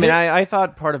yawning. I mean, I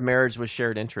thought part of marriage was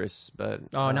shared interests, but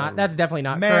that's definitely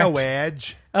not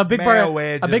marriage. A big part.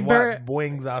 A big part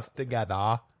brings us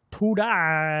together.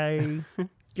 Today,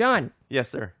 John. Yes,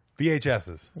 sir.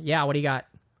 VHSs. Yeah. What do you got?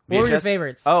 What were your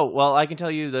favorites? Oh, well, I can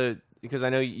tell you because I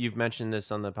know you've mentioned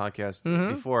this on the podcast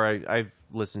before. I've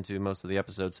listened to most of the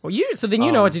episodes. Well, then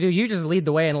you know what to do. You just lead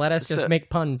the way and let us just make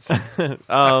puns.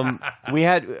 We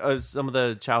had some of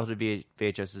the childhood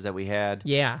VHSs that we had.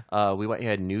 Yeah. We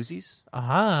had Newsies.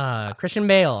 Christian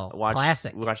Bale.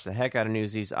 Classic. We watched the heck out of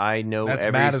Newsies. I know That's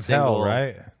every mad as single hell,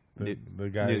 right? The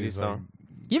guy Newsies song.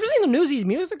 You ever seen the Newsies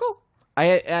musical?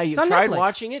 I tried Netflix.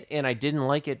 watching it and I didn't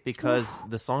like it because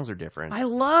the songs are different. I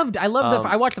loved I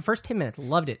watched the first 10 minutes,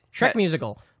 loved it. Shrek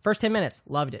musical, first 10 minutes,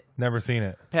 loved it. Never seen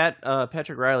it.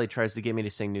 Patrick Riley tries to get me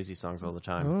to sing Newsies songs all the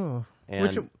time. Ooh.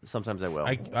 And sometimes I will.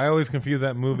 I always confuse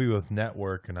that movie with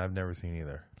Network, and I've never seen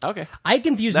either. Okay. I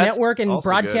confuse Network and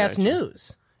broadcast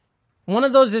news. One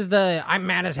of those is I'm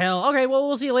mad as hell. Okay, well,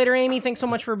 we'll see you later, Amy. Thanks so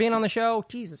much for being on the show.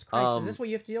 Jesus Christ, is this what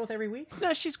you have to deal with every week?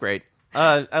 No, she's great.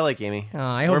 I like Amy.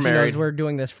 I hope she knows we're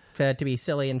doing this to be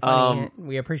silly and funny.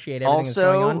 We appreciate everything that's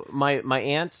going on. Also, my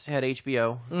aunt had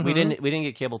HBO. Mm-hmm. We didn't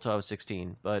get cable till I was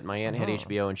 16, but my aunt had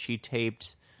HBO, and she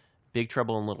taped Big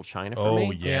Trouble in Little China for me.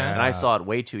 Oh yeah, and I saw it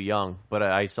way too young, but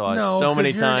I saw it so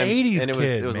many times, an 80s and it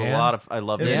was kid, a lot of. I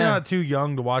loved it. You're not too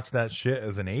young to watch that shit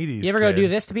as an 80s. You ever go do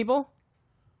this to people?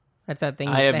 That's that thing.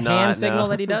 I have the not, hand signal no.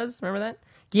 that he does. Remember that?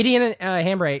 Gideon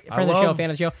Hambright, friend of the show, fan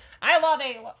of the show. I love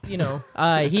it. You know,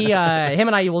 him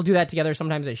and I will do that together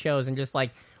sometimes at shows, and just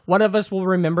like one of us will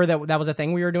remember that was a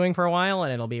thing we were doing for a while,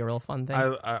 and it'll be a real fun thing.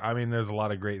 I mean, there's a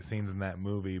lot of great scenes in that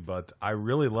movie, but I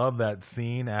really love that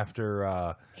scene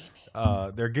after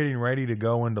they're getting ready to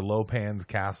go into Lopan's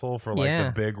castle for like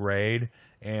the big raid,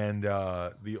 and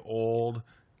the old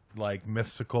like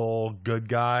mystical good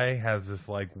guy has this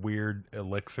like weird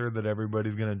elixir that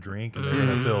everybody's gonna drink, and they're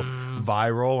gonna feel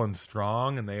viral and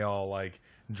strong, and they all like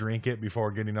drink it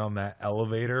before getting on that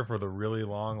elevator for the really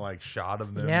long like shot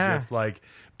of them just like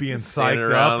being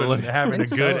psyched up and having a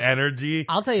good energy.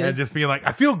 I'll tell you, and just being like,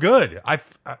 I feel good.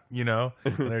 You know,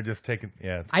 and they're just taking.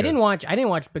 Yeah, I didn't watch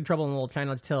Big Trouble in Little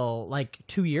China until like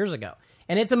 2 years ago.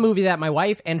 And it's a movie that my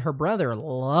wife and her brother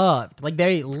loved. Like,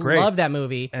 they loved that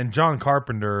movie. And John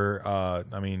Carpenter,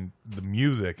 I mean, the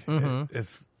music,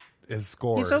 his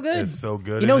score he's so good. is so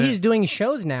good. You know, he's doing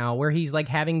shows now where he's, like,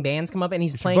 having bands come up and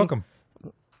he's playing. Book him.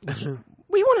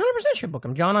 We 100% should book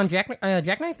him. John on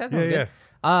Jackknife? That sounds good.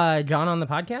 John on the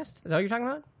podcast? Is that what you're talking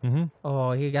about? Mm-hmm.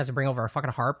 Oh, he has to bring over a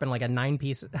fucking harp and like a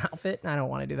 9-piece outfit. I don't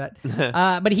want to do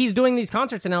that. But he's doing these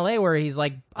concerts in LA where he's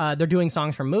like, they're doing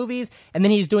songs from movies, and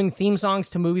then he's doing theme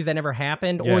songs to movies that never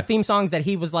happened, or theme songs that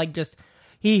he was like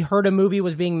he heard a movie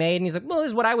was being made, and he's like, well, this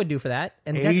is what I would do for that.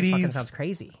 And that just fucking sounds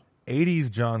crazy. 80s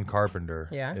John Carpenter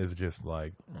is just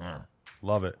like,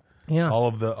 love it. Yeah.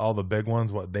 All the big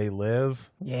ones, what They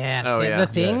Live. Yeah. The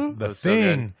Thing. The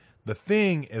Thing. The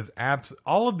Thing is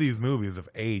all of these movies have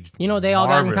aged. You know, they all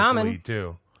got in common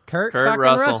too. Kurt fucking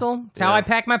Russell. It's how I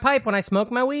pack my pipe when I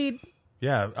smoke my weed.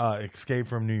 Yeah, Escape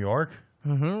from New York.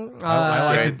 Mm-hmm.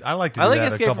 I like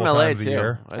Escape from LA too.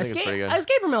 Year. I think it's pretty good.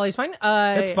 Escape from LA is fine.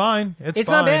 It's fine. It's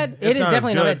not bad. It is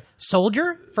definitely not bad.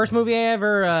 Soldier, first movie I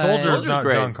ever. Soldier's not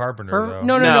great. John Carpenter though.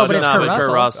 No, but it's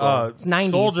Kurt Russell. It's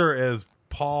 90s. Soldier is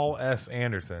Paul S.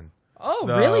 Anderson. Oh,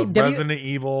 really? Resident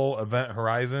Evil Event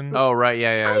Horizon. Oh, right,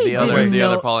 yeah. The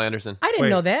other Paul Anderson. I didn't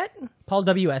know that. Paul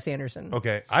W.S. Anderson.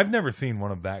 Okay, I've never seen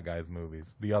one of that guy's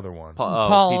movies. The other one.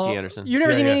 Paul P.T. Anderson. You've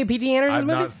never seen any P.T. Anderson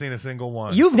movies? I've not seen a single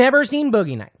one. You've never seen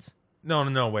Boogie Nights?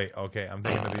 No, wait. Okay, I'm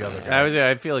thinking of the other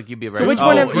guy. I feel like you'd be right. So which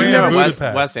one have you never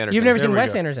seen? Wes Anderson. You've never seen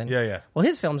Wes Anderson? Yeah. Well,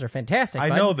 his films are fantastic. I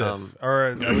know this, or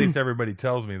at least everybody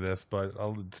tells me this, but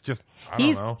it's just I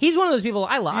don't know. He's one of those people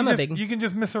I love. You can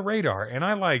just miss a radar, and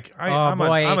I'm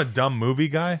a dumb movie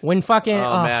guy. When fucking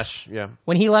MASH,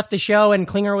 when he left the show and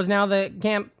Klinger was now the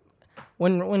camp.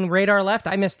 When Radar left,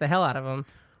 I missed the hell out of him.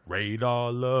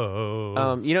 Radar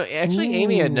love. Actually,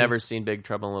 Amy had never seen Big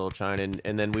Trouble in Little China,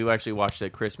 and then we actually watched it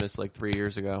at Christmas like 3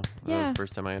 years ago. That was the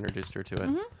first time I introduced her to it.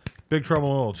 Mm-hmm. Big Trouble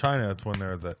in Little China. It's when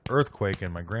there was an earthquake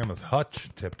and my grandma's hutch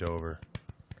tipped over.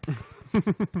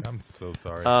 I'm so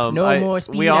sorry. More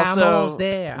speed. We also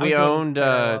there. We owned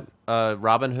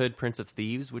Robin Hood, Prince of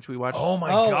Thieves, which we watched. Oh my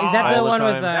god! Is that the one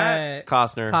with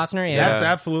Costner? Costner, yeah. That's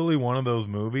absolutely one of those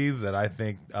movies that I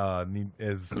think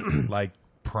is like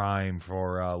prime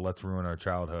for Let's Ruin Our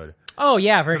Childhood. Oh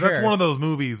yeah, for sure. That's one of those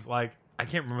movies. Like I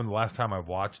can't remember the last time I've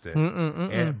watched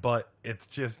it, but it's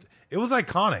just it was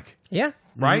iconic. Yeah.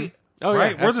 Right. Mm-hmm. Oh,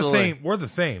 right, yeah, absolutely. we're the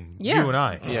same. Yeah. You and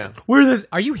I. Yeah, we're this.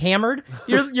 Are you hammered?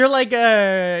 You're like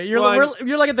you're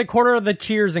like at the corner of the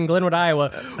Cheers in Glenwood,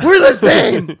 Iowa. We're the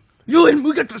same.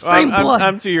 We got the same blood.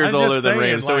 I'm 2 years older than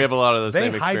Raym, so we have a lot of the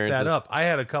same experiences. They hyped that up. I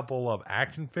had a couple of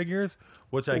action figures,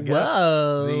 which I guess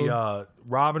Whoa. the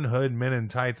Robin Hood Men in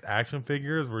Tights action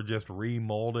figures were just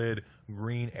remolded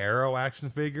Green Arrow action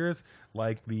figures,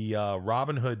 like the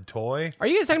Robin Hood toy. Are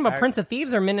you guys talking about Prince of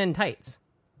Thieves or Men in Tights?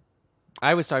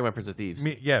 I was talking about Prince of Thieves.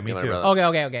 Me too.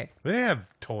 Okay. They didn't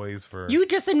have toys for. You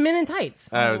just said Men in Tights.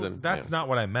 That's not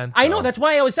what I meant. I know. That's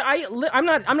why I was. I'm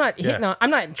not hitting.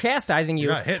 I'm not chastising you.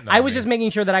 You're not hitting on I was me. just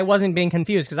making sure that I wasn't being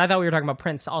confused because I thought we were talking about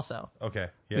Prince also. Okay.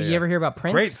 Yeah, Did you ever hear about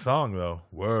Prince? Great song though.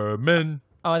 We're men.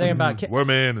 Oh, they're about. We're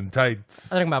men in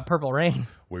tights. I'm talking about Purple Rain.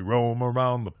 We roam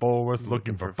around the forest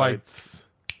looking for fights.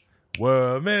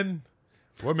 We're men.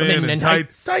 We're men in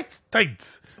tights.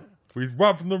 Tights. We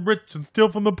rob from the rich and steal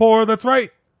from the poor. That's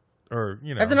right. Or,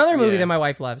 that's another movie that my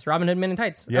wife loves, Robin Hood Men in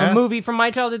Tights. Yeah? A movie from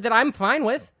my childhood that I'm fine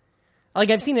with. Like,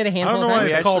 I've seen it a handful of times. I don't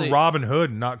know why it's called Robin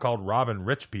Hood and not called Robin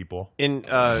Rich People.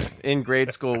 In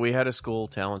grade school, we had a school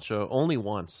talent show only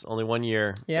 1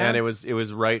 year. Yeah. And it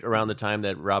was right around the time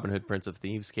that Robin Hood, Prince of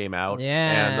Thieves came out. Yeah.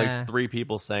 And like 3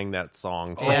 people sang that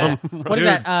song. Yeah. What is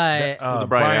that? It's a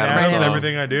Brian Adams song.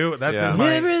 Everything I Do. That's in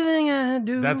my, Everything I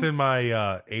Do. That's in my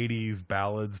 80s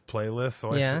ballads playlist.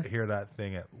 So I hear that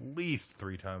thing at least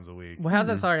 3 times a week. Well, how's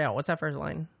that start out? What's that first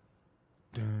line?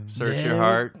 Search your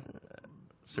heart.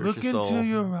 Look into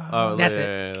your eyes. Oh, that's it.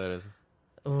 Yeah, that is.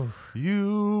 Oof.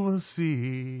 You will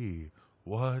see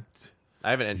what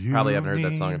I probably haven't heard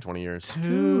that song in 20 years. To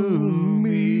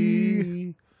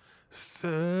me,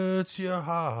 search your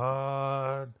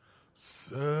heart,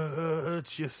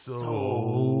 search your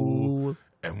soul,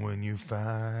 and when you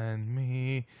find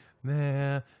me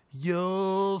there,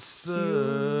 you'll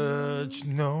search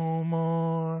no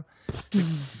more.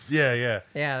 Yeah,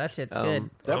 that shit's good.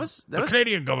 The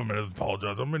Canadian government has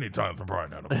apologized many times for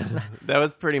Brian Adams. That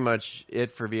was pretty much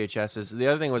it for VHSs. The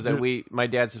other thing was that my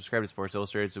dad subscribed to Sports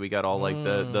Illustrated, so we got all like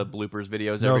the bloopers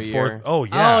videos every year. Oh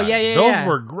yeah, yeah. Those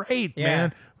were great,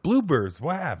 man. Bloopers.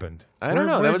 What happened? I don't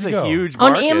know. That was a huge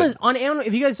on market. Amazon.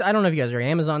 If you guys, I don't know if you guys are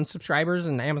Amazon subscribers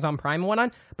and Amazon Prime and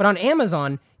whatnot, but on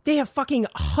Amazon they have fucking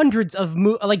hundreds of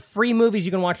free movies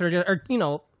you can watch, or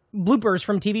bloopers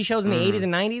from TV shows in the 80s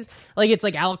and 90s. Like, it's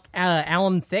like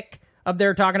Alan Thicke up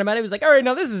there talking about it. He was like, all right,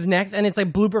 no, this is next. And it's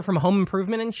like blooper from Home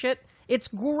Improvement and shit. It's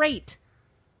great.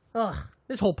 Ugh.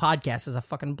 This whole podcast is a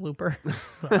fucking blooper.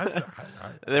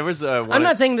 There was I'm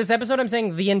not saying this episode. I'm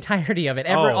saying the entirety of it.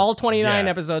 All 29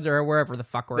 episodes or wherever the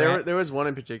fuck we're at. There was one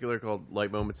in particular called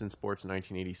Light Moments in Sports in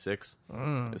 1986,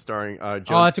 starring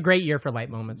Joe. Oh, it's a great year for Light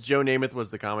Moments. Joe Namath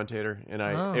was the commentator, and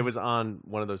it was on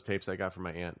one of those tapes I got from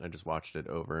my aunt. I just watched it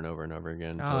over and over and over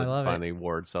again until it finally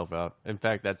wore itself out. In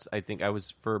fact, I think I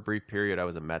was, for a brief period, I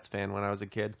was a Mets fan when I was a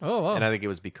kid. Oh. And I think it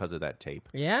was because of that tape.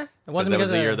 Yeah? It wasn't because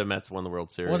of the year the Mets won the World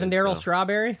Series. Wasn't Darryl Strawberry?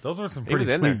 Those were some pretty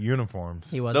sweet uniforms.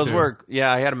 He was. Those were,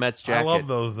 I had a Mets jacket. I love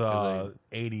those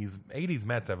 80s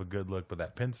Mets have a good look, but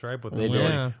that pinstripe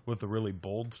with the really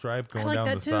bold stripe going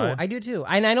down the side. I do too.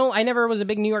 And I never was a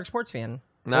big New York sports fan.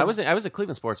 No, I was a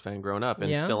Cleveland sports fan growing up,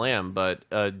 and still am. But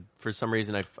for some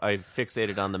reason, I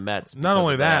fixated on the Mets. Not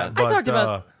only that, but I talked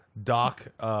about Doc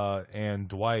and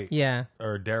Dwight,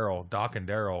 or Daryl. Doc and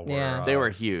Daryl were they were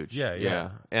huge. Yeah.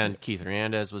 And Keith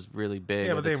Hernandez was really big.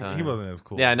 Yeah, but he wasn't as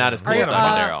cool. Yeah, not as cool as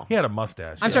Daryl. He had a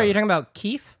mustache. I'm sorry, you're talking about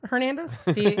Keith Hernandez?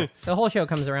 See, the whole show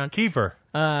comes around. Kiefer.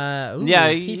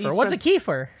 Kiefer. What's a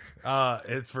Kiefer?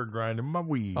 It's for grinding my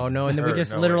weed. Oh no, and then we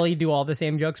just literally do all the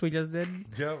same jokes we just did.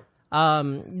 Joke.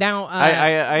 Now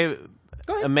I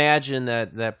imagine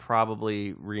that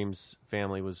probably Reem's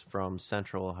family was from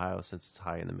Central Ohio, since it's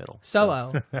high in the middle.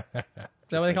 Soho. Is that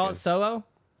what they call it? Soho?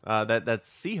 That's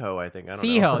Seho, I think. I don't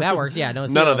Seho, know. that works. Yeah, no.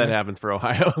 None of that happens for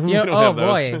Ohio. Oh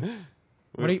boy.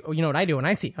 You know what I do when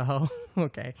I see? Oh,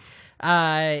 okay.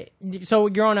 So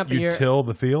growing up, you till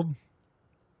the field.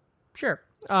 Sure.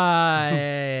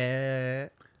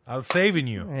 I was saving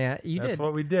you. Yeah, you did. That's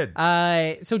what we did.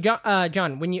 So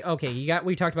John, when we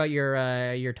talked about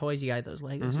your toys. You got those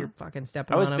Legos. You're fucking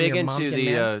stepping on them. I was big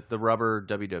into the rubber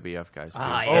WWF guys too.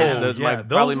 Those are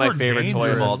probably my favorite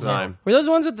toy of all time. Were those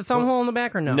the ones with the thumb hole in the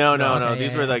back or no? No.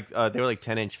 These were like they were like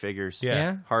 10-inch figures.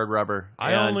 Yeah. Hard rubber.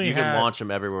 You could launch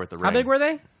them everywhere with the ring. How big were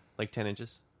they? Like 10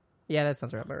 inches. Yeah, that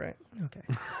sounds about right. Okay.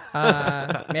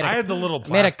 I had the little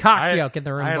plastic. Made a cock joke in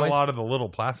the room. I had boys. a lot of the little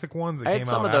plastic ones that came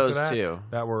some out of those after too.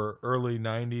 That were early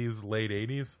 90s, late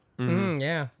 80s.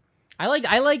 Yeah. I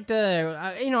liked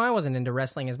I wasn't into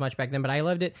wrestling as much back then, but I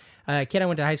loved it. Kid I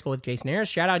went to high school with, Jason Ayers.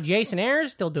 Shout out Jason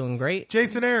Ayers, still doing great.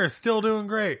 Jason Ayers, still doing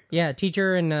great. Yeah,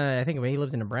 teacher, and I think he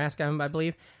lives in Nebraska, I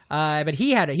believe. But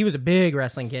he was a big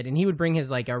wrestling kid, and he would bring his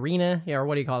like arena, or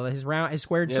what do you call it, his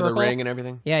squared circle, the ring and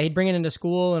everything. Yeah, he'd bring it into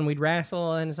school, and we'd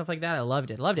wrestle and stuff like that. I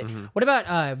loved it. What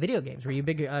about video games? Were you a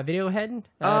big video head?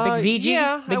 Big VG?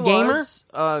 Yeah, big I gamer?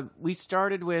 Was. We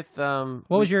started with What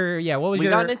was your? We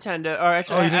got Nintendo. Or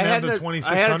actually, you didn't have the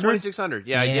 2600. I had a 2600.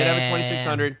 Yeah, I did have a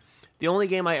 2600. The only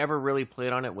game I ever really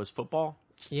played on it was football.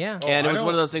 Yeah, and it was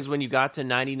one of those things when you got to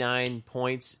 99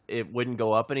 points, it wouldn't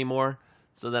go up anymore.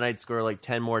 So then I'd score like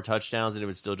 10 more touchdowns, and it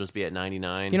would still just be at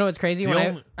 99. You know what's crazy?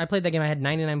 When I played that game, I had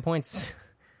 99 points.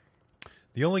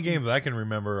 The only games I can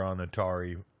remember on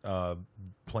Atari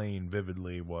playing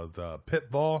vividly was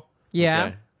Pitfall. Yeah.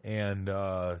 Okay. And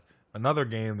another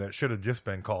game that should have just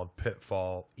been called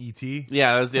Pitfall E.T.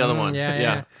 Yeah, that was the other one.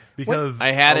 Yeah. Because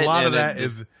I had a lot of that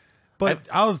is... But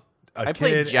I was a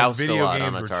kid, and video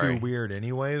games were too weird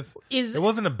anyways. It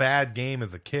wasn't a bad game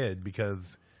as a kid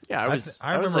because... Yeah,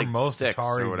 I remember like most 6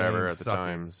 Atari or whatever games at the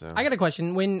time. So. I got a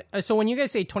question. When you guys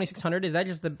say 2600, is that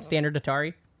just the standard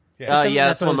Atari? Yeah,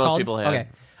 that's what most people had. Okay,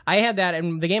 I had that,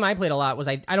 and the game I played a lot was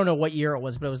I don't know what year it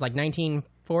was, but it was like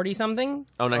 1940 something.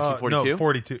 Oh, 1942. No,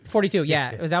 42. 42.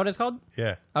 Yeah, was that what it's called?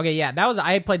 Yeah. Okay, yeah,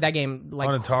 I played that game like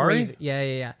on Atari. Crazy.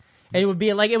 Yeah. It would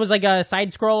be like a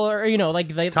side scroller,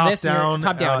 like top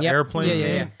down yep. airplane.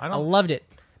 Yeah. I loved it.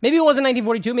 Maybe it wasn't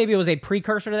 1942. Maybe it was a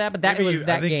precursor to that, but that Maybe was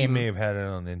that I think game. You may have had it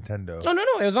on Nintendo. No.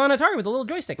 It was on Atari with a little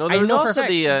joystick. No, I there was know for a also fact,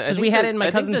 the because we had it in my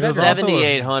cousin's the bedroom.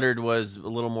 7800 was a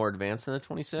little more advanced than the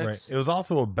 26. Right. It was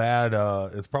also a bad.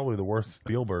 It's probably the worst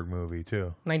Spielberg movie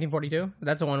too. 1942.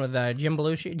 That's the one with John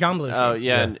Belushi. Oh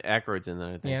yeah, and Aykroyd's in there.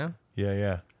 I think. Yeah.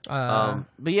 Yeah.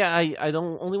 But yeah, I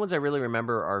don't. Only ones I really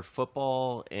remember are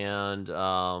football and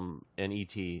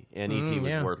E.T. And E.T.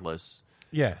 was worthless.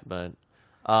 Yeah. But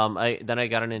I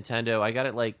got a Nintendo. I got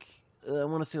it I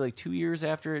want to say 2 years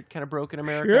after it kind of broke in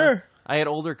America. Sure. I had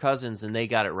older cousins and they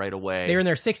got it right away. They were in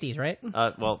their 60s, right?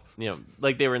 Well,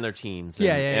 they were in their teens.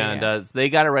 And, And they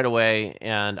got it right away,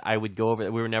 and I would go over.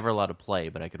 We were never allowed to play,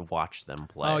 but I could watch them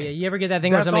play. Oh yeah, you ever get that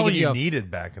thing That's where somebody all gives you you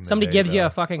needed back in the somebody day, gives you though. a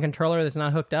fucking controller that's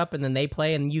not hooked up, and then they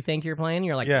play, and you think you're playing.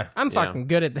 You're like, Yeah. I'm fucking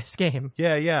good at this game.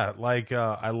 Yeah. Like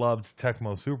I loved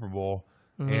Tecmo Super Bowl,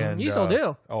 and You still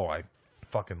do. Oh, I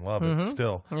fucking love it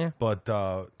still. Yeah. But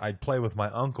I'd play with my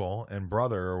uncle and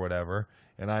brother or whatever,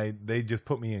 and they just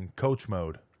put me in coach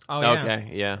mode. Oh yeah. Okay,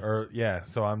 yeah. Or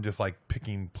so I'm just like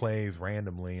picking plays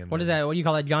randomly. And What is that? What do you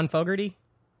call that? John Fogerty?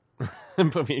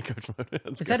 Put me in coach mode.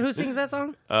 Is that who sings that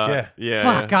song? Yeah. Yeah.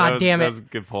 Fuck, God damn it. That was a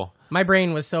good pull. My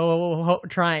brain was so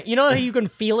trying. You know how you can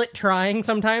feel it trying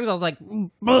sometimes? I was like,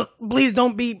 please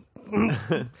don't be.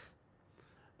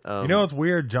 You know what's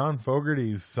weird? John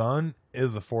Fogerty's son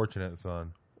is a fortunate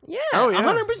son. Yeah, Oh, yeah.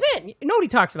 100%. Nobody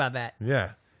talks about that.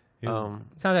 Yeah. Sounds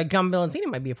like Gum Bilancini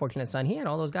might be a fortunate son. He had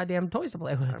all those goddamn toys to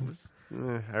play with.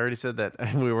 I already said that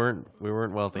we weren't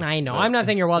wealthy. I know. But I'm not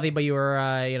saying you're wealthy, but you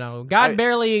were, God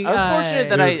barely. I was fortunate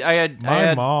that I had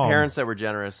mom- parents that were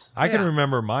generous. I can Yeah.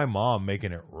 remember my mom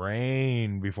making it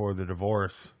rain before the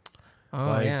divorce.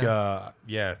 Oh, yeah.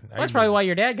 Yeah. That's probably why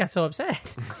your dad got so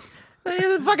upset.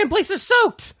 The fucking place is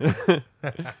soaked.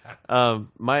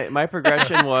 My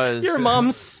progression was Your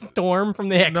mom's Storm from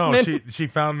the X-Men.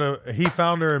 No, he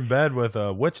found her in bed with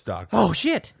a witch doctor. Oh,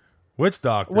 shit. Witch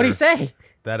doctor. What'd he say?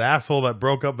 That asshole that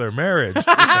broke up their marriage.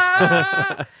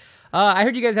 I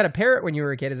heard you guys had a parrot when you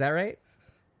were a kid. Is that right?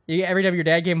 Every time your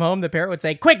dad came home, the parrot would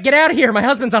say, "Quick, get out of here! My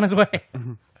husband's on his way."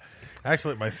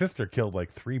 Actually, my sister killed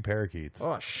 3 parakeets.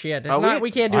 Oh shit! we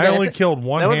can't do I that. only killed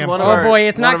one That was hamster. one of Oh our- boy,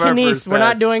 it's one not of our Kines. first We're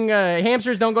not pets. doing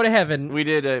hamsters. Don't go to heaven. we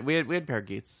had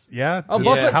parakeets. Yeah. Oh, Did-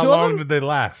 both How two of long them? did they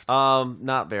last?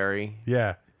 Not very.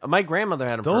 Yeah. My grandmother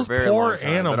had them Those for a very poor long time,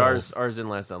 animals. but ours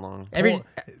didn't last that long.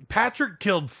 Patrick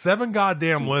killed 7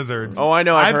 goddamn lizards. Oh, I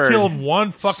know, I've heard. killed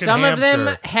one fucking Some hamster. of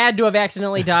them had to have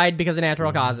accidentally died because of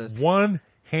natural causes. One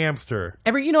hamster.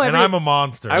 Every and I'm a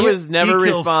monster. I was never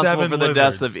He kills responsible 7 for the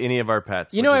deaths lizards. of any of our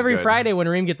pets. You know, which is every good. Friday when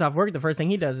Reem gets off work, the first thing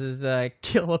he does is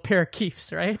kill a pair of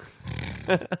keefs, right?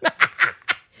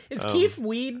 Is keef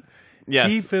weed? Yes.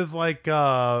 Keef is like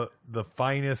the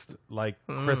finest,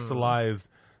 crystallized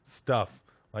stuff.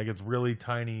 Like it's really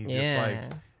tiny. Yeah.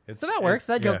 It's, So that works.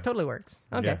 That joke yeah. totally works.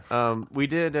 Okay. Yeah. We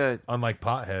did. Unlike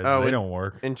potheads, Oh, they don't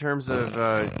work. In terms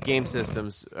of game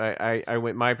systems, I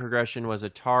went. My progression was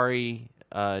Atari,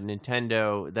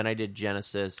 Nintendo. Then I did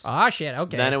Genesis. Ah, shit.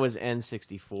 Okay. Then it was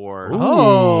N64.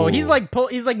 Oh, Ooh. he's like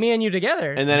me and you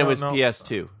together. And then it was No.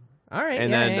 PS2. All right.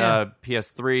 And yeah, then yeah.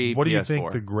 PS3. What do you PS4.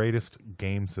 think the greatest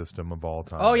game system of all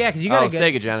time? Oh yeah, because you got Oh, to get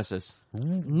Sega Genesis.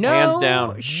 no Hands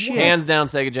down. Shit. Hands down,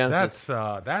 Sega Genesis.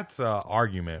 That's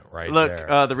argument right Look,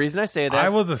 there. the reason I say that I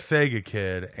was a Sega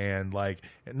kid, and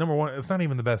number one, it's not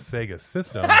even the best Sega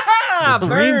system. Ah, the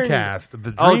burned. Dreamcast.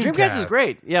 The Dreamcast is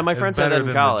great. Yeah, my is friends had better that in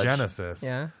than college. the Genesis.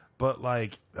 Yeah. But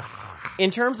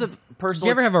In terms of personal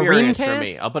you ever have a experience for Reamcast?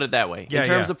 me, I'll put it that way. Yeah, in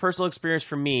terms yeah. of personal experience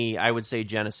for me, I would say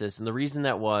Genesis, and the reason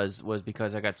that was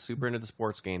because I got super into the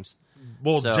sports games.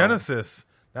 well, So- Genesis,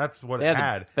 that's what They it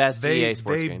had the had. best EA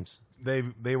sports games.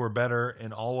 They were better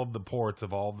in all of the ports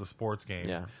of all of the sports games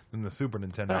Yeah. than the Super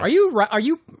Nintendo. Are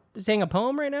you saying a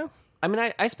poem right now? I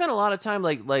mean, I spent a lot of time,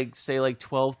 like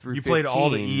 12 through You 15. played all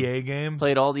the EA games?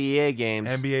 Played all the EA games.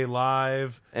 NBA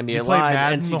Live? NBA You played Live,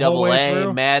 Madden the whole way NCAA,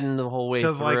 through? Madden the whole way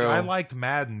through. Because I liked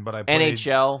Madden, but I played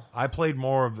NHL. I played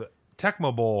more of the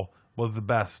Tecmo Bowl was the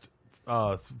best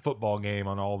football game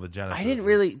on all the Genesis. I didn't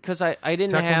really, because I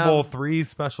didn't Tecmo have... Bowl 3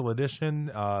 Special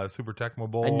Edition, Super Tecmo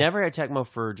Bowl. I never had Tecmo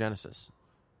for Genesis.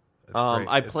 It's great.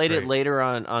 I It's played great. it later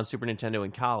on Super Nintendo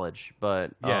in college,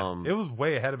 but... Yeah, it was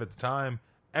way ahead of its time.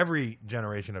 Every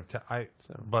generation of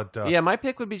yeah, my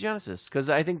pick would be Genesis because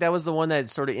I think that was the one that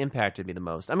sort of impacted me the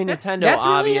most. I mean, Nintendo, That's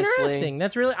really obviously. interesting.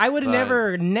 That's really. I would have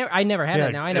but- never. I never had yeah,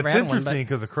 it. Now I never it's had one. interesting But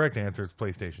because the correct answer is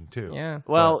PlayStation 2. yeah.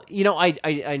 Well, I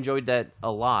enjoyed that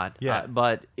a lot. Yeah.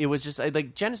 But it was just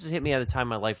like Genesis hit me at a time in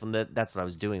my life when that's what I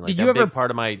was doing. Like Did that you ever- big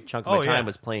part of my chunk of my Oh, yeah. time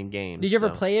was playing games. Did you ever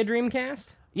so. play a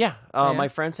Dreamcast? Yeah, Yeah. my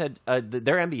friends had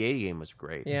their NBA game was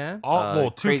great. Yeah.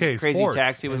 Well, 2K Crazy Sports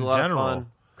Taxi was in a lot general. of fun.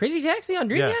 Crazy Taxi on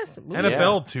Yeah. Dreamcast. Ooh.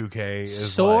 NFL 2K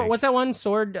is Sword. like, What's that one?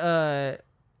 Sword.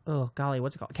 Oh golly,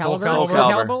 what's it called? Soul Calibur.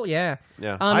 Calibur. Calibur? Yeah.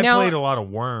 Yeah. I now, played a lot of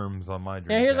Worms on my Dreamcast.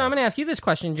 Yeah, I'm going to ask you this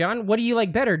question, John. What do you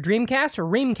like better, Dreamcast or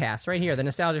Reamcast? Right here, the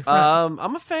nostalgia front.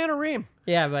 I'm a fan of Ream.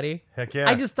 Yeah, buddy. Heck yeah.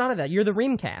 I just thought of that. You're the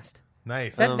Reamcast.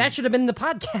 Nice. That should have been the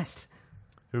podcast.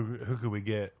 Who could we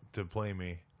get to play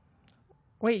me?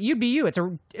 Wait, you'd be you. It's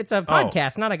a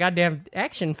podcast, not a goddamn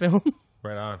action film.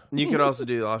 Right on. You could also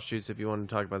do offshoots if you wanted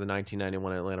to talk about the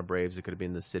 1991 Atlanta Braves. It could have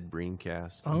been the Sid Breen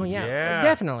cast. Oh yeah, Yeah.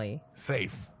 definitely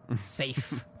Safe.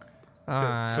 safe.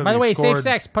 'Cause By the he way, safe scored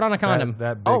sex. Put on a condom.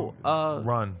 That big Oh,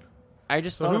 run. I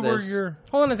just So thought who of were this. your...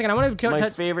 Hold on a second. I want to My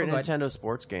favorite go ahead. Nintendo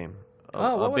sports game.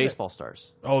 Oh, what was Baseball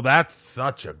Stars. Oh, that's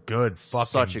such a good fucking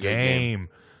Such a good game.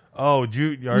 Oh,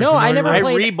 do you? Are you No, I familiar never with I it?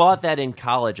 played- rebought that in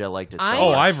college. I liked it so Oh,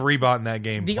 much. I've rebought that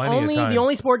game The plenty of times.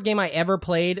 only sport game I ever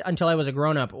played until I was a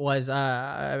grown up was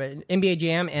NBA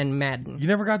Jam and Madden. You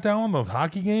never got down on those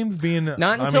hockey games? Being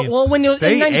Not I until mean, when it was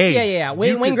they in 90, aged. yeah. You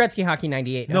Wayne could- Gretzky hockey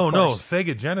 98. No, of no, course.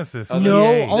 Sega Genesis.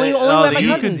 No, EA. only the with my EA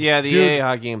cousins. Yeah, the Dude, EA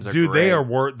hockey games are Dude, great. they are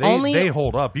Only- they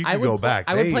hold up. You I can would go pl- back.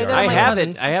 I would They play that are- with I my have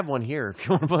cousins. it. I have one here. If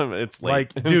you want to play it, it's late.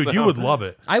 Like, dude, So- you would love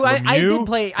it. I did Lemieux-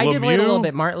 play it a little Lemieux?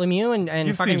 bit. Mart Lemieux and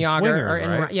You've fucking seen Yager,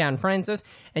 Swingers, right? and Francis,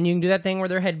 and you can do that thing where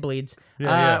their head bleeds.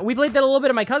 Yeah. We played that a little bit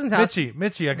at my cousin's house.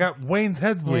 Mitchie, I got Wayne's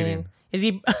head's bleeding. Is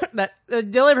he that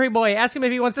delivery boy? Ask him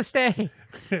if he wants to stay.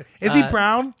 Is he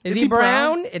brown? Is he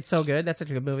brown? It's so good. That's such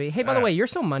a good movie. Hey, by the way, you're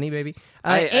so money, baby.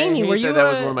 Amy, I were hate you? that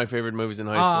was one of my favorite movies in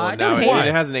high school. don't Now hate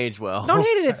it hasn't aged well. Don't hate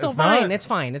it. It's still It's fine. not. It's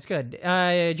fine. It's good.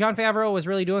 John Favreau was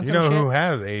really doing You some know shit. who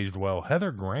has aged well?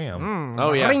 Heather Graham.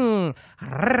 Oh yeah. Ring.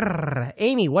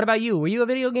 Amy, what about you? Were you a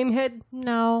video game head?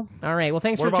 No. All right. Well,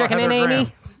 thanks What for about checking in, Heather Amy.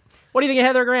 Graham? What do you think of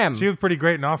Heather Graham? She was pretty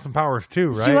great in Austin Powers too,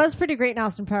 right? She was pretty great in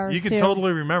Austin Powers, You can too.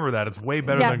 totally remember that. It's way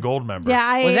better Yeah. than Goldmember.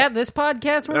 Yeah, was that this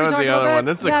podcast where That we was talked the about other that? one.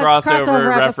 This is a Yeah, it's crossover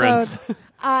reference. episode.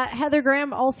 Heather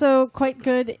Graham, also quite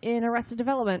good in Arrested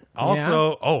Development.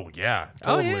 Also, oh yeah,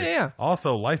 Oh, totally. yeah.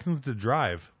 Also, Licensed to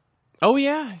Drive. Oh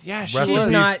yeah, yeah. She Rest was. in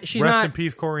peace- not- she's rest not- in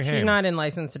peace, Corey She's Haim. not in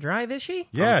License to Drive, is she?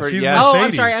 Yeah, pretty- she's yeah. Oh, I'm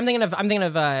Mercedes. sorry. I'm thinking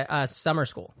of Summer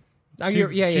School. Oh, She's, you're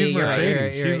she's right.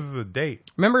 Mercedes. You're right. She's a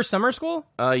date. Remember Summer School?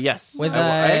 Yes. With, I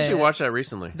actually watched that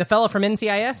recently. The fella from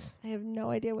NCIS? I have no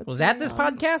idea what's Was that this going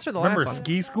on. podcast or the Remember last one?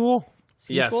 Ski School?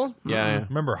 Ski Yes. School? Yeah.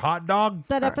 Remember Hot Dog?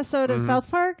 That episode of South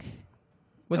Park?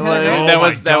 With Well, Heather Graham? Oh that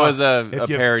my was God. a If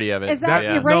you- parody of it. Is that-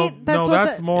 yeah. you're right? That's no, what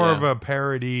that's the- more Yeah. of a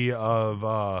parody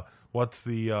of what's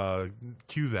the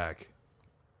Cusack?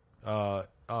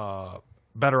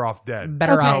 Better Off Dead.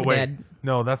 Better Okay. Off Oh, wait. Dead.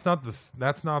 No, that's not the.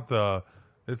 That's not the.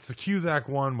 It's the Cusack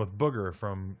one with Booger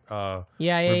from.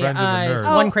 Yeah. Revenge of the Nerds.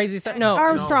 Oh, One Crazy Star. No.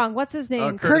 Armstrong. What's his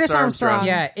name? Curtis Armstrong.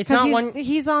 Yeah, it's 'Cause not he's, one.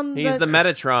 He's on He's the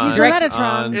Metatron. He's the Metatron.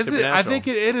 on Is it? I Supernatural. think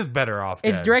it is Better Off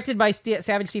Dead. It's directed by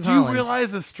Savage Steve Do you Holland.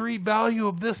 realize the street value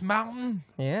of this mountain?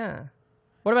 Yeah.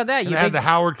 What about that? And You it had big, the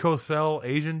Howard Cosell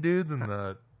Asian dudes and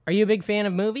the. are you a big fan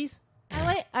of movies?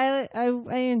 I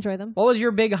enjoy them. What was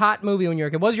your big hot movie when you were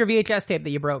a kid? What was your VHS tape that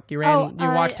you broke? You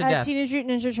watched to death. Teenage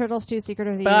Mutant Ninja Turtles 2: Secret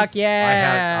of Thieves. Fuck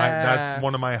yeah! That's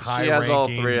one of my high She has ranking. all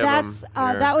three of That's them.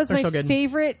 here. that was They're my so good.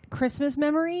 favorite Christmas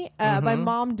memory. My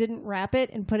mom didn't wrap it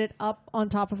and put it up on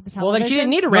top of the television. Well, then she didn't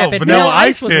need to wrap No, it. Vanilla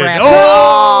Ice was did. wrapped.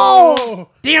 Oh!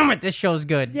 Damn it! This show's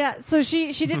good. Yeah, so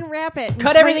she didn't wrap it.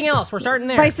 Cut everything else. We're starting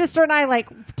there. My sister and I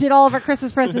did all of our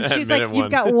Christmas presents. At She's like, minute "You've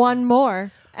one. got one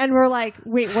more," and we're like,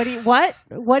 "Wait, what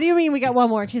do you mean we got one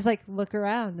more?" And she's like, "Look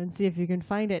around and see if you can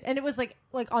find it." And it was like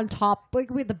on top, like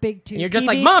with the big tube. And you're just TV.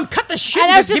 like, Mom, cut the shit.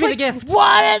 And I was Just just give me like, the gift.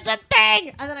 "What is the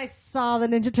thing?" And then I saw the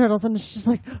Ninja Turtles, and it's just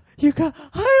like, "You got,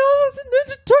 I know it's a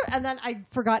Ninja Turtle." And then I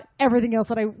forgot everything else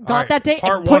that I got All right, that day.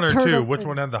 Part and one put or two. Turtles Which in.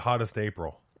 one had the hottest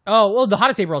April? Oh, well, the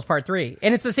hottest April is part 3,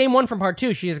 and it's the same one from part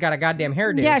 2. She just got a goddamn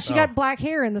hairdo. Yeah, she got black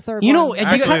hair in the third You know, one. and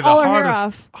They you Actually, cut all the her hair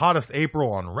off. hottest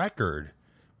April on record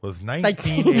was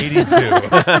 1982.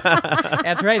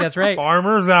 That's right. That's right.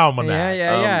 Farmer's Almanac.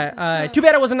 Yeah. Too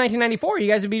bad it wasn't 1994.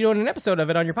 You guys would be doing an episode of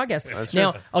it on your podcast.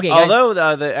 Now, okay, guys.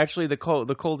 Although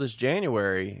the coldest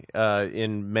January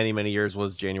in many years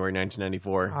was January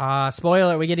 1994.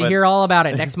 Spoiler, we get to hear all about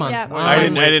it next month. Yeah. I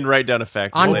didn't write down a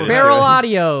fact. On related to Feral it.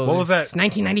 Audio. What was that?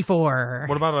 1994.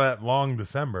 What about that long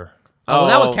December? Oh, well,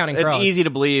 that was Counting It's Crows. easy to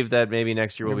believe that maybe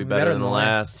next year will be better than the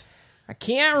last. I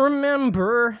can't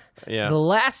remember Yeah. the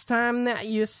last time that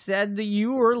you said that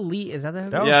you were Is that the?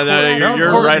 That was Yeah, cool.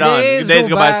 you're right on. Days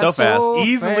go by so fast.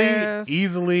 fast.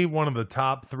 Easily one of the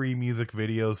top 3 music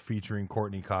videos featuring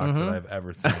Courtney Cox that I've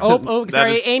ever seen. Oh,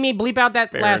 sorry, is Amy, bleep out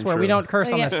that fair last and word. We true. don't curse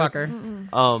on Yeah. this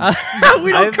fucker. We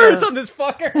We don't curse on this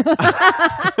fucker.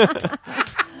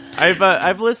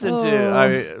 I've listened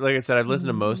to like I said, I've listened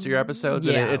to most of your episodes,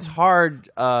 and Yeah. it's hard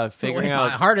figuring It's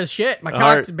out. hard as shit. My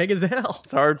Hard- cock's big as hell.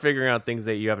 It's hard figuring out things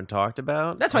that you haven't talked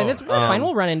about. That's fine. That's fine.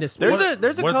 We'll run into. There's a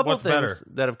couple what's things better?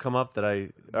 that have come up that I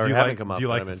or Do you haven't like, come up. do you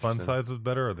that like I'm the fun interested in. sizes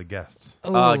better or the guests?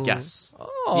 Ooh. Guess.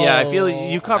 Oh, Yeah, I feel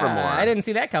you cover more. I didn't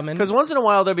see that coming. Because once in a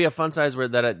while there'll be a fun size where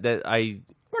that I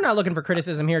We're not looking for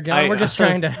criticism here, John. We're just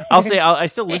trying to. I'll say I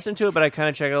still listen to it, but I kind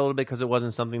of check it a little bit because it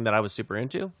wasn't something that I was super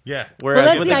into. Yeah. Whereas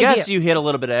that's with the the guests, idea. you hit a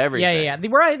little bit of everything. Yeah.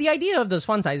 The idea of those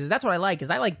fun sizes, that's what I like, is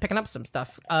I like picking up some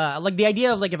stuff. Like the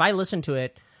idea of, like, if I listen to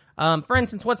it, for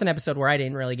instance, what's an episode where I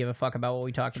didn't really give a fuck about what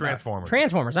we talked about?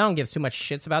 Transformers. I don't give too much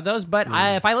shits about those, but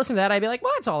if I listen to that, I'd be like,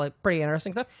 well, it's all pretty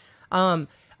interesting stuff.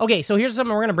 Okay, so here's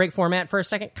something we're going to break format for a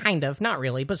second. Kind of. Not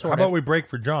really, but sort How of. about we break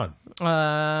for John?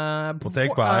 We'll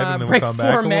take 5 and then break we'll come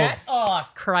back. Format. Oh,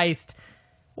 Christ.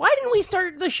 Why didn't we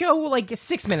start the show like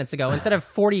 6 minutes ago instead of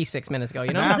 46 minutes ago?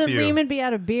 You know, Doesn't Matthew. Reeman be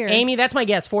out of beer? Amy, that's my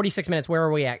guess. 46 minutes. Where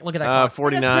are we at? Look at that. clock. That's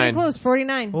pretty 49. close.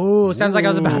 49. Ooh, sounds like I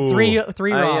was about three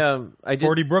off. I did.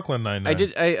 40 Brooklyn 99. I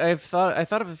did. I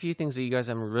thought of a few things that you guys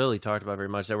haven't really talked about very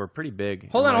much that were pretty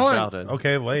big. Hold in on, my hold on. childhood.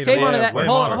 Okay, later. Save on to Yeah, that. way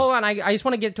Hold more. on. I just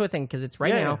want to get to a thing because it's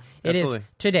right Yeah, now. yeah, It is absolutely.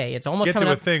 today. It's almost Get coming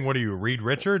to a up. thing. What are you, Reed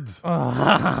Richards?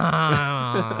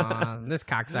 This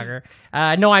cocksucker.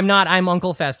 No, I'm not. I'm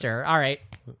Uncle Fester. All right.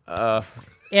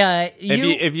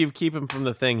 If you keep him from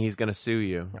the thing, he's gonna sue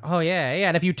you. Oh yeah.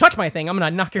 And if you touch my thing, I'm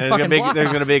gonna knock your And fucking block there's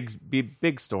off. gonna be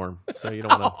big storm, so you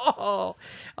don't want to. Oh,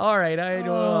 all right.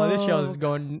 This show is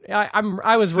going.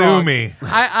 I was Sue wrong. me.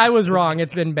 I was wrong.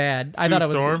 It's been bad. I thought it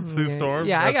was Storm? Sue Storm?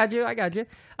 Yeah, I That's- got you.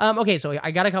 Okay, so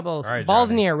I got a couple of right, balls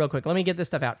in Johnny. the air real quick. Let me get this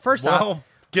stuff out. First off, Well,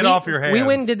 get off your hands. We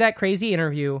went and did that crazy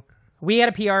interview. We had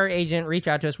a PR agent reach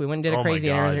out to us. We went and did a Oh my crazy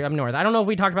God. interview up north. I don't know if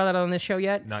we talked about that on this show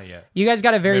yet. Not yet. You guys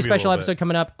got a very Maybe a special little episode bit.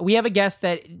 coming up. We have a guest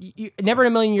that never in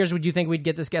a million years would you think we'd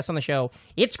get this guest on the show.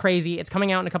 It's crazy. It's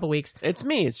coming out in a couple weeks. It's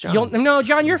me. It's John. No,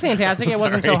 John, you're fantastic. It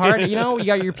wasn't so hard. You know, you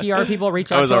got your PR people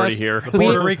reach out I was to already us. here.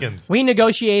 Puerto Ricans. We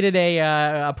negotiated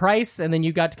a price, and then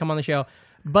you got to come on the show.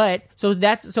 But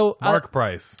Mark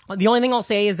Price. the only thing I'll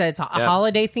say is that it's a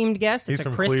holiday themed guest. It's He's a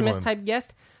from Christmas Cleveland. type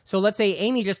guest. So let's say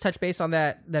Amy just touched base on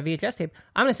that VHS tape.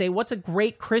 I'm gonna say, what's a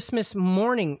great Christmas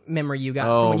morning memory you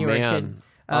got when you were a kid?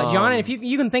 John, and if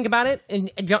you can think about it,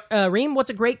 and Reem, what's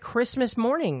a great Christmas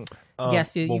morning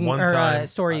guest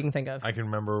story you can think of? I can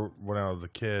remember when I was a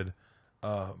kid,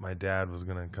 my dad was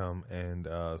going to come and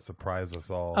surprise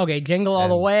us all. Okay, Jingle All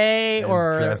the Way, and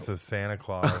or dress as Santa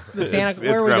Claus. the Santa. It's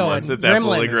Where are we Gremlins. going? It's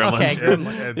absolutely Okay, Gremlins.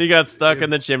 Gremlins. He got stuck in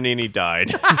the chimney and he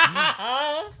died.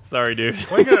 Sorry, dude.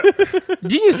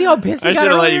 Did you see how pissed he I got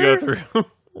should have let you earlier? go through.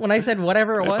 When I said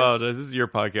whatever it I was? apologize. This is your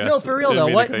podcast. No, for real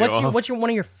Didn't though. mean to cut you off. What's one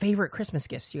of your favorite Christmas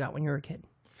gifts you got when you were a kid?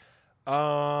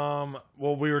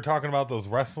 Well, we were talking about those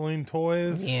wrestling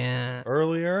toys Yeah.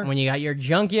 earlier. When you got your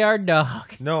junkyard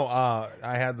dog. No, I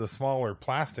had the smaller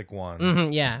plastic ones.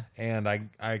 Mhm, yeah. And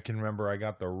I can remember I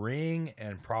got the ring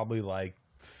and probably like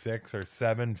 6 or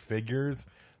 7 figures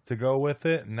to go with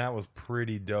it, and that was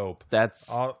pretty dope.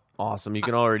 That's awesome. You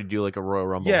can already do like a Royal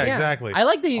Rumble. Yeah, exactly. I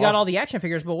like that you got all the action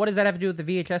figures, but what does that have to do with the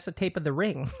VHS tape of the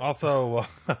ring? Also,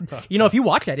 You know, if you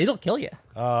watch that, it'll kill you.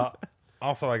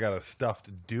 I got a stuffed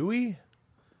Dewey.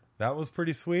 That was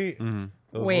pretty sweet. Mm-hmm.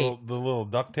 Those Wait. the little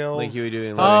DuckTales. Like Huey, Dewey,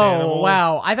 and stuffed Oh, animals.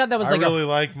 wow. I thought that was I like really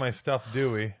like my stuffed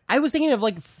Dewey. I was thinking of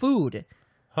like food.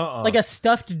 Like a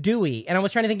stuffed Dewey. And I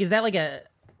was trying to think, is that like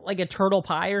a turtle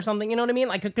pie or something? You know what I mean?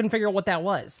 Like, I couldn't figure out what that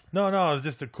was. No, it was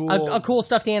just a cool... A cool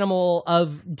stuffed animal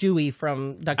of Dewey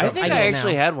from DuckTales. I think I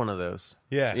actually had one of those.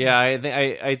 Yeah. Yeah,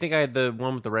 I think I had the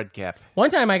one with the red cap.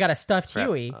 One time I got a stuffed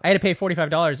Huey. I had to pay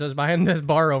 $45. I was behind this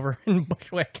bar over in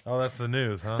Bushwick. Oh, that's the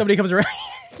news, huh? Somebody comes around,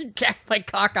 jacks my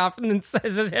cock off, and then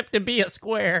says it's hip to be a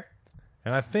square.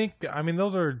 And I think,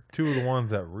 those are two of the ones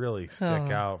that really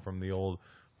stick out from the old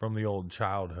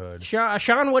childhood.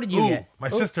 Sean, what did you get? My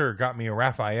sister got me a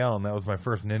Raphael, and that was my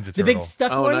first Ninja The Turtle. big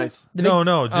stuffed Oh, one? nice. The big,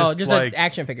 No, just like an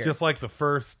action figure. just like the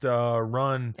first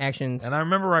run. Actions. And I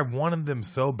remember I wanted them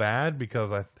so bad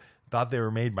because I thought they were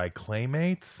made by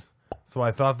Claymates. So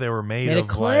I thought they were made Made of of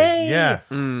clay? yeah.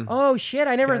 Oh, shit,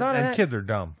 I never thought of And that. kids are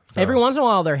dumb. So. Every once in a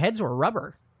while, their heads were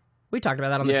rubber. We talked about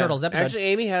that on the Turtles episode. Actually,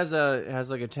 Amy has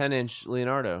like a 10-inch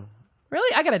Leonardo.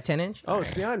 Really? I got a 10-inch. Oh,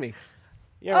 it's behind me.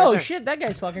 Yeah, right Oh there. shit, that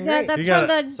guy's fucking Yeah, great. that's You from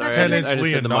got the Sorry, that's, Ten from I inch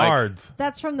just said the mic. Leonards.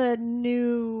 that's from the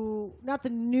new, not the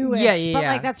newest, Yeah, yeah, but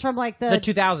yeah. like that's from like the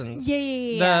 2000s.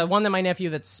 Yeah. The one that my nephew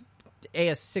that's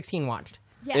AS16 watched.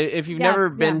 Yes. If you've Yeah, never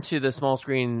yeah. been to the small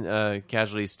screen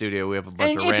Casualty Studio, we have a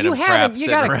bunch And of if random you crap haven't, you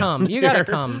sitting gotta around come. You gotta there.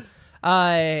 come.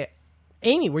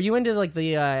 Amy, were you into like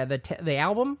the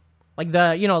album, like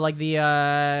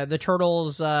the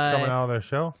Turtles Coming out of their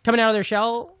show. coming out of their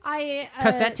shell I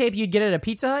cassette tape you'd get at a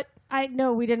Pizza Hut? I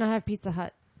no, we did not have Pizza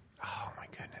Hut. Oh my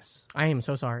goodness. I am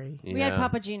so sorry. We had Yeah.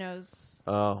 Papa Gino's.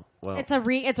 Oh well. It's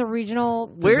a regional.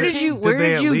 Where did thing. you Did where they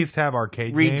did at you least have arcade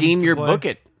games redeem to your play? book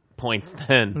it points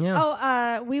then?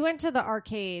 Yeah. Oh, we went to the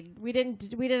arcade. We didn't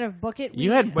have Book It.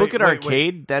 You had Wait, Book It wait,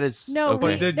 Arcade? That is No,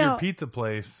 okay. we- Did No. your pizza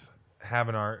place have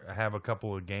a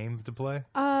couple of games to play?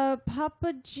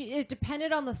 It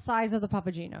depended on the size of the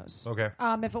Papa Gino's. Okay.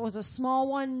 If it was a small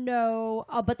one, no.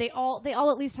 But they all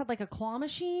at least had like a claw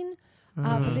machine.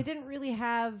 But they didn't really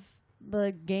have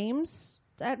the games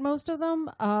at most of them.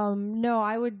 No,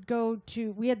 I would go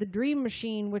to. We had the Dream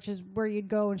Machine, which is where you'd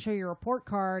go and show your report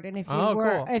card, and if you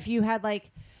cool. if you had like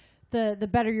the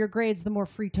better your grades, the more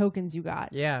free tokens you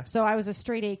got. Yeah. So I was a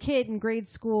straight A kid in grade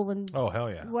school, and Oh hell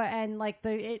yeah! and like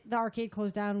the arcade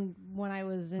closed down when I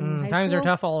was in high Times school. are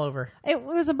tough all over. It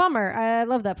was a bummer. I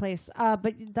love that place. But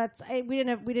we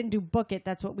didn't do Book It.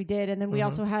 That's what we did, and then we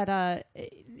also had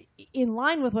in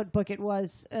line with what Book It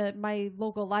was. My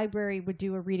local library would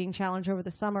do a reading challenge over the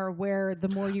summer, where the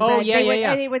more you read,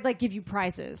 they would like give you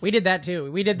prizes. We did that too.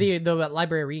 We did the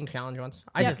library reading challenge once.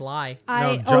 I just lie.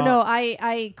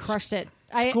 I crushed it.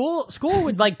 School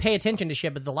would like pay attention to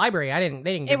shit, but the library, they didn't.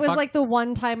 Give It a was fuck. like the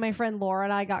one time my friend Laura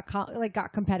and I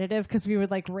got competitive because we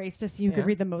would like race to see who could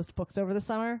read the most books over the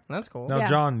summer. That's cool. Now, Yeah.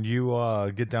 John,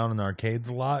 you get down in the arcades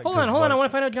a lot. Hold on. I want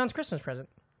to find out John's Christmas present.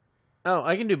 Oh,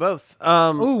 I can do both.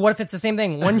 Ooh, what if it's the same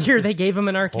thing? One year they gave him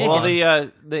an arcade. Well, Hold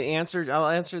I'll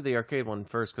answer the arcade one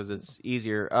first because it's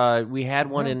easier. We had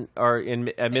one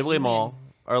at Midway Mall,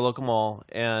 our local mall,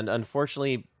 and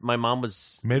unfortunately, my mom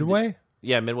was Midway.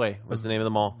 Yeah, Midway was the name of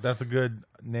the mall. That's a good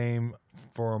name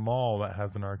for a mall that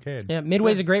has an arcade. Yeah,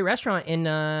 Midway's a great restaurant in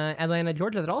Atlanta,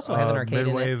 Georgia that also has an arcade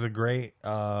Midway in it. is a great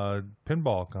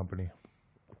pinball company.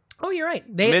 Oh, you're right.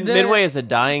 Midway is a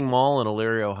dying mall in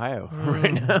Elyria, Ohio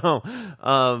right now.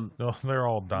 No, they're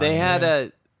all dying. They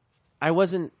had I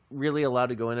wasn't really allowed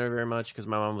to go in there very much because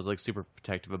my mom was like super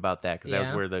protective about that because that was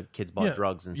Yeah. where the kids bought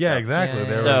drugs and Yeah, stuff. exactly. Yeah,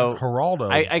 There So, was Geraldo.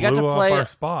 I got to blew play up our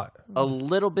spot. A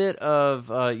little bit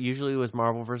of usually it was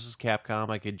Marvel versus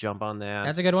Capcom. I could jump on that.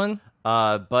 That's a good one.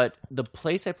 But the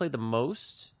place I played the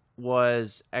most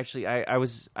was actually I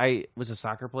was a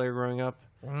soccer player growing up,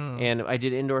 and I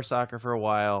did indoor soccer for a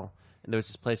while. And there was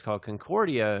this place called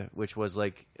Concordia, which was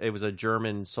like it was a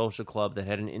German social club that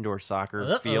had an indoor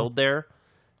soccer field there.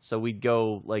 So we'd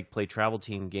go like play travel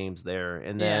team games there,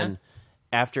 and then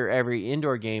after every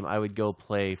indoor game, I would go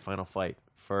play Final Fight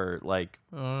for like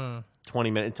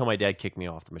 20 minutes until my dad kicked me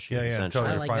off the machine. Yeah, essentially.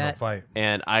 until your like final that. fight.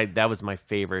 And that was my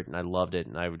favorite, and I loved it.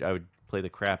 And I would play the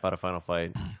crap out of Final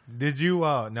Fight. Did you?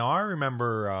 Now I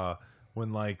remember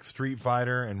when like Street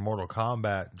Fighter and Mortal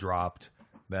Kombat dropped.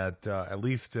 That at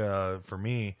least for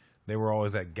me, they were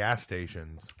always at gas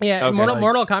stations. Yeah, Okay.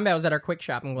 Mortal Kombat was at our quick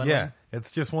shop in Glenwood. Yeah,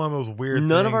 it's just one of those weird.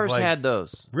 None of things, ours like, had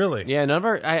those. Really. Yeah, none of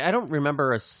our. I don't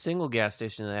remember a single gas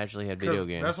station that actually had 'Cause video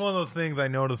games. That's one of those things I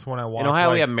noticed when I watched. In Ohio,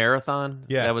 we like, have Marathon.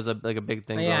 Yeah. That was a big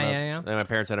thing. Yeah, growing up. yeah. And my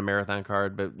parents had a Marathon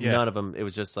card, but Yeah. none of them. It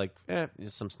was just like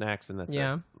just some snacks and that's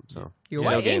Yeah. it. So You're no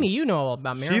right. Amy, games. you know all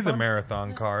about Marathon. She's a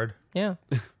marathon card. Yeah.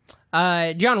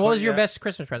 John, what was your best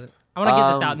Christmas present? I want to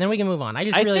get this out, and then we can move on. I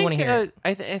just really want to hear it.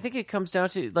 I think it comes down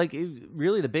to like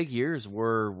really the big years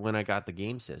were when I got the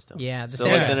game system. Yeah, the so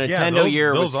like the Sega. Nintendo those-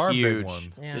 year those was are big huge.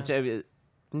 ones. Yeah.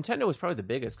 Nintendo was probably the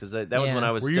biggest because that was Yeah. when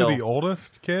I was Were still. you the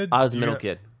oldest kid? I was the You middle got-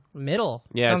 kid. Middle.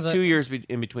 Yeah, Sounds it's like 2 years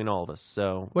in between all of us.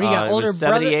 So What do you got, it older was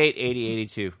brother? 78, 80,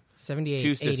 82. 78, Two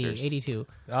 80, sisters. 82.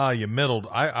 You middled.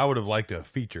 I would have liked to have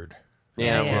featured. Yeah,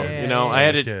 Yeah, well, yeah, you know, yeah, I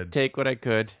had yeah. to Kid. take what I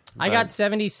could. I but- got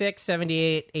 76,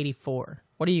 78, 84.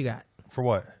 What do you got? For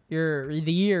what?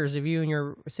 The years of you and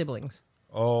your siblings.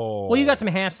 Oh. Well, you got some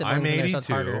half siblings I'm in there, 82. so it's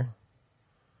harder.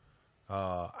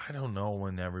 I don't know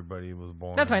when everybody was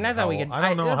born. That's fine. I thought we How- could- I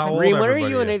don't know that's how fine. old Reem, when are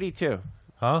everybody you in is. 82?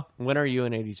 Huh? When are you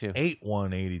in 82?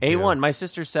 8182. 81. My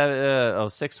sister's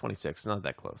 626. Not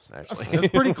that close, actually. That's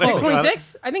pretty close.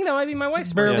 26? I think that might be my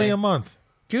wife's Barely birthday. a month.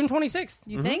 June 26th.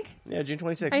 You think? Yeah, June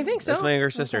 26th. I think so. That's my younger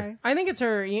sister. Okay. I think it's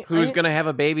her. Who's going to have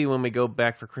a baby when we go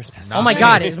back for Christmas? Oh my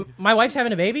God! Is my wife's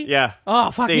having a baby? Yeah.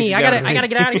 Oh fuck Stacey's me! I having a gotta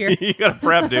get out of here. you got to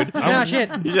prep, dude. No shit.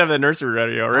 You should have the nursery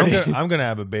ready I'm already. gonna, I'm gonna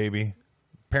have a baby.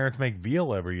 parents make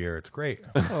veal every year. It's great.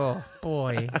 Oh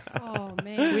boy, Oh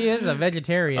man. we is a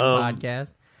vegetarian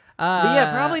podcast. But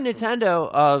yeah, probably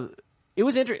Nintendo. It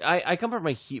was interesting. I come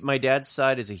from my dad's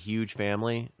side is a huge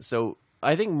family, so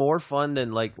I think more fun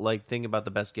than like thinking about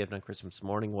the best gift on Christmas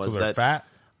morning was So they're that fat.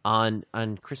 on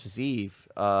Christmas Eve,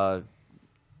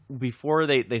 before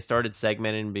they started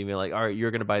segmenting and being like, all right,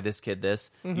 you're going to buy this kid this.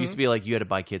 It used to be like you had to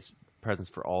buy kids presents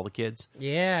for all the kids.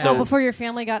 Yeah. So Before your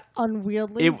family got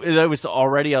unwieldy. it was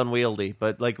already unwieldy,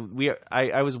 but like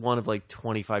I was one of like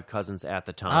 25 cousins at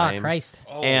the time. Christ.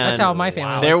 And That's how my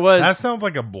family there was That sounds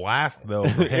like a blast, though.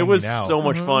 For it was hanging out. so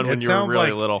much fun when It you were sounds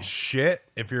really like little. shit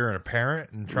if you're a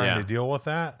parent and trying Yeah. to deal with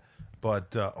that.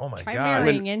 But oh my Try god,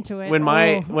 marrying into it. When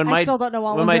my I still don't know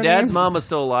all when of my their dad's names. mom was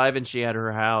still alive and she had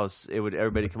her house,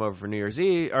 everybody come over for New Year's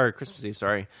Eve or Christmas Eve,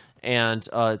 sorry, and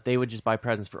they would just buy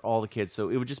presents for all the kids. So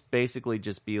it would just basically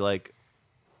just be like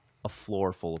a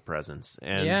floor full of presents,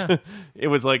 and Yeah. it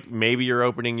was like maybe you're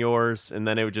opening yours, and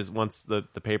then it would just once the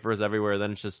paper is everywhere,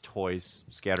 then it's just toys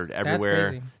scattered everywhere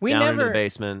crazy. We down into never- the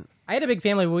basement. I had a big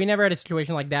family, but we never had a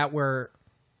situation like that where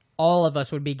all of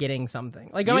us would be getting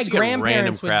something. Like You my used to get random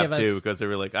grandparents would crap give us. too because they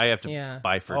were like, I have to Yeah.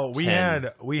 buy for. oh, we 10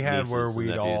 had nieces where and we'd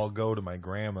nephews. all go to my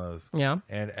grandma's. Yeah.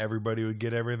 and everybody would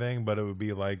get everything, but it would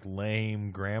be like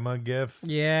lame grandma gifts.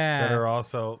 Yeah. that are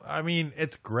also. I mean,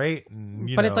 it's great, and,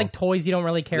 you But know, it's like toys you don't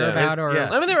really care Yeah. about, or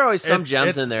yeah. I mean, there were always some It's- gems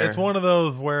it's- in there. It's one of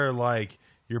those where like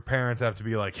your parents have to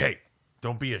be like, hey,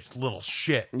 don't be a little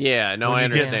shit. Yeah, no, when I you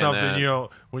understand get something, that. you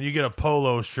know, when you get a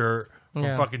polo shirt from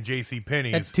Yeah. fucking J.C.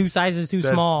 Penney's, that's 2 sizes too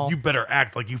small. You better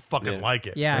act like you fucking Yeah. like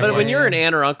it. Yeah. But Yeah, when you're an yeah.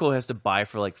 aunt or uncle who has to buy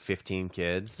for like 15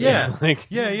 kids, Yeah. it's like,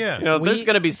 yeah. you know, there's We-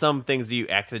 going to be some things that you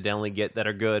accidentally get that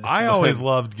are good. I always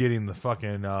loved getting the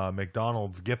fucking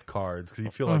McDonald's gift cards because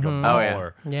you feel like a Oh, yeah.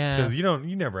 baller. Yeah. because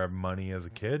you never have money as a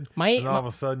kid. and all of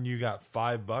a sudden you got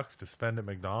 $5 to spend at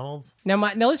McDonald's. Now,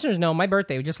 now, listeners know my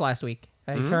birthday was just last week.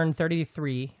 I Mm-hmm. turned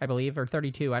 33, I believe, or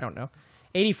 32. I don't know.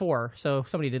 84. So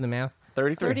somebody did the math.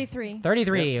 33. 33.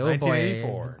 33. Yep, Oh boy.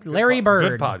 1984. Larry Good Bird.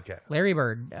 Good podcast. Larry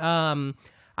Bird.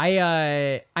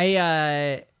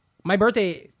 My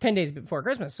birthday 10 days before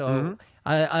Christmas. So,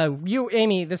 you,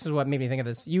 Amy, this is what made me think of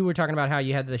this. You were talking about how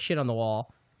you had the shit on the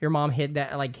wall. Your mom hid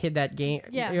that game,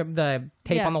 Yeah. the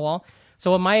tape Yeah. on the wall. So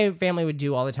what my family would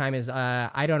do all the time is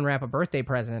I'd unwrap a birthday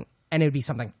present, and it would be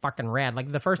something fucking rad. Like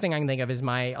the first thing I can think of is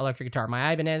my electric guitar,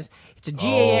 my Ibanez. It's a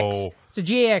GAX. Oh. It's a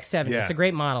GAX 70. Yeah. It's a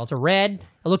great model. It's a red.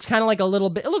 It looks kind of like a little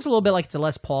bit. It looks a little bit like it's a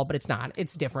Les Paul, but it's not.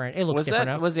 It's different. It looks Was different.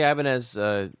 that was the Ibanez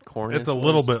corn? It's a influence?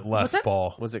 little bit less that?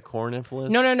 ball. Was it corn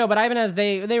influence? No. But Ibanez,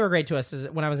 they were great to us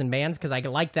when I was in bands because I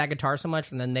liked that guitar so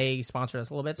much, and then they sponsored us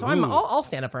a little bit. So I'll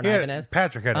stand up for an Yeah, Ibanez.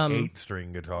 Patrick had an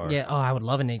 8-string guitar. Yeah. Oh, I would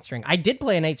love an 8-string. I did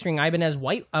play an 8-string Ibanez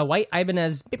white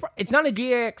Ibanez. It's not a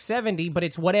GX 70, but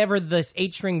it's whatever this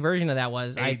 8-string version of that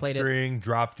was. I played it. 8-string,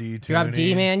 drop D, Drop D,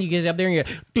 tuning. man. You get up there and you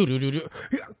do do do do.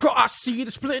 I see the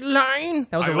split line.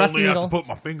 That was I a rusty only have needle. to put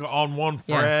my finger on one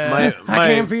Yeah. fret. I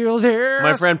can feel this.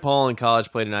 My friend Paul in college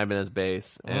played an Ibanez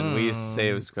bass, and we used to say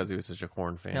it was because he was such a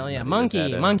corn fan. Hell yeah, that he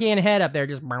just had monkey and head up there,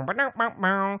 just.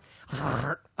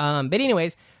 But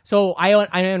anyways, so I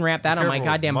unwrapped that on my Careful,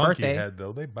 goddamn monkey birthday. head,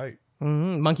 though, they bite.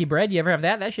 Monkey bread, you ever have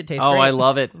that? That shit tastes Oh, great. I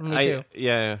love it. Me too.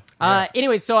 Yeah.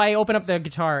 Anyway, so I open up the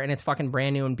guitar and it's fucking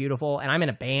brand new and beautiful, and I'm in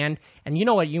a band, and you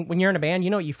know what? When you're in a band, you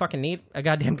know what you fucking need? A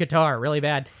goddamn guitar, really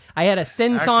bad. I had a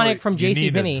Sinsonic Actually, from you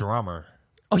need JCPenney. a drummer.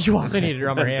 Oh, you also need a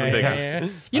drummer. That's Yeah, the yeah,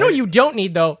 biggest. yeah. You know what you don't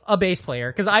need though? A bass player,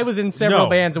 because I was in several No,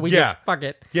 bands and we yeah. just fuck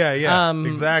it. Yeah,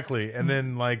 exactly. And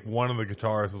then like one of the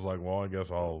guitarists is like, "Well, I guess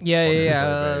I'll." Yeah, fucking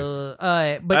yeah.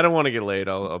 play bass." But I don't want to get laid.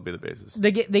 I'll be the bassist.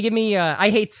 they give me. I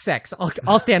hate sex.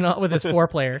 I'll stand up with this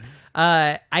 4-player.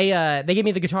 They give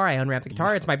me the guitar. I unwrap the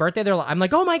guitar. It's my birthday. I'm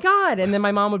like, oh my god! And then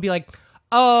my mom would be like,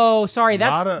 oh, sorry,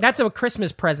 that's a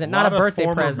Christmas present, not a birthday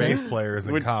former present. bass players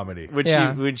in comedy.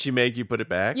 Would she make you put it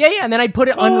back? Yeah, and then I'd put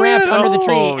it unwrapped yeah. under the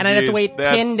tree, Oh, and I'd have to geez, wait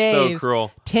that's 10 days. so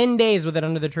cruel. 10 days with it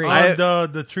under the tree. Under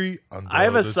the tree. I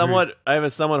have a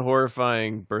somewhat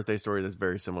horrifying birthday story that's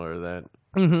very similar to that.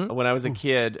 Mm-hmm. When I was a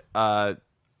kid, And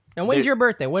when's your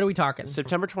birthday? What are we talking?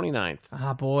 September 29th.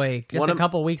 Oh boy, just One a of-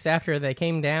 couple weeks after they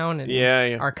came down, and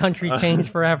Yeah. our country changed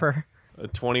forever.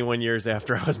 21 years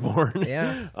after I was born.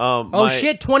 Yeah. Oh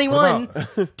Shit, 21.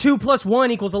 2 plus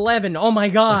 1 equals 11. Oh my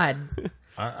god.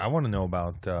 I want to know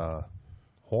about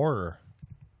horror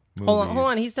movies. Hold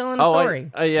on. He's telling a story.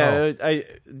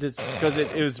 Because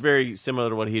it was very similar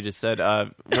to what he just said.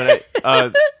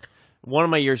 One of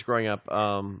my years growing up,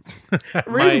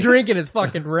 Reading drinking is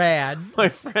fucking rad. my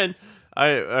friend,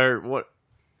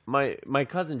 my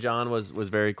cousin John was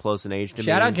very close in age to me.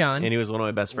 Shout out, John. And he was one of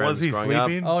my best friends Was he growing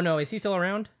sleeping? up. Oh no, is he still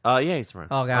around? Yeah, he's around.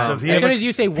 Oh god. Does he As have soon a- as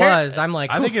you say was, I'm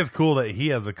like, I think "Oof." it's cool that he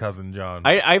has a cousin John.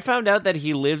 I found out that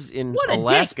he lives in What a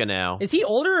Alaska dick. now. Is he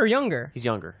older or younger? He's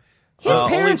younger. His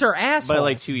Only parents are assholes. by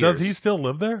like 2 years. Does he still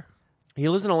live there? He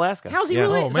lives in Alaska. How's he yeah.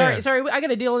 related? Oh, man. Sorry, I got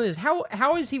to deal with this.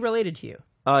 How is he related to you?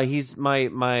 He's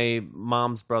my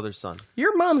mom's brother's son.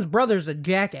 Your mom's brother's a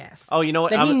jackass. Oh, you know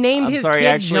what? That he named I'm his sorry, kid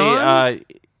actually, John?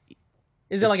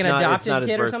 Is it like it's an not- it's adopted not his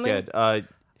kid or birth something? kid.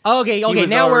 Okay. He was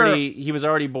Now he was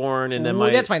already born, and then Well,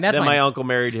 my that's fine, that's then fine. my uncle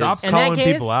married Stop his. In that calling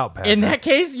case, people out, Pat. in that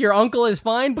case, your uncle is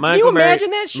fine. But My can you uncle imagine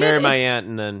that shit? Married If my aunt,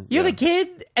 and then you have a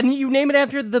kid and you name it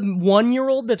after the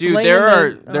 1-year-old that's Dude, laying there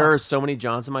in the, are so many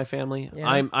Johns in my family. Yeah.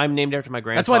 I'm named after my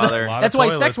That's why grandfather. lot of that's why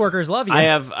toilets. sex workers love you.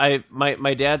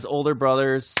 My dad's older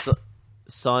brother's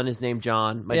son is named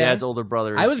John. My Yeah. dad's older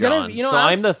brother is I was gonna- John. you know, so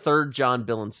I was- I'm the third John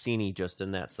Bilancini just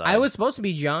in that side. I was supposed to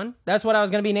be John. That's what I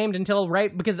was going to be named until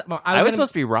because I was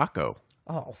supposed to be Rocco.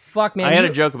 Oh fuck, man! I had a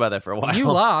joke about that for a while.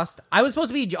 You lost. I was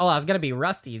supposed to be. Oh, I was going to be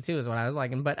Rusty too, is what I was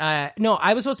liking. But no,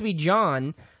 I was supposed to be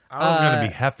John. I was going to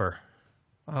be Heifer.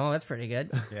 Oh, that's pretty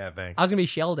good. Yeah, thanks. I was going to be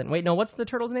Sheldon. Wait, no, what's the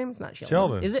turtle's name? It's not Sheldon.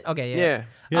 Sheldon. Is it? Okay, yeah. Yeah.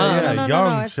 yeah, no,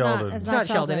 young it's Sheldon. Not, It's not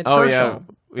Sheldon. It's Oh Herschel.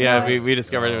 yeah. No, We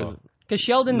discovered it was. Because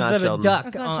Sheldon's Not the Sheldon. duck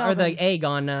It's not or the Sheldon. egg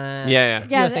on. Yeah.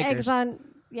 Yeah, US the Acres. eggs on.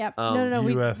 Yep. No.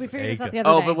 We US figured this out the Acres.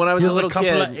 other Oh, day. but when I was You a have a little couple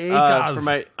kid, of for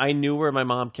acres. I knew where my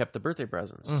mom kept the birthday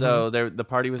presents. Mm-hmm. So the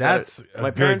party was That's at a my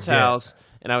good parents' get. house,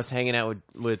 and I was hanging out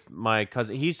with my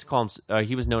cousin. He used to call him.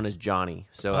 He was known as Johnny.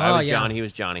 So I Oh, was yeah. Johnny. He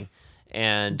was Johnny.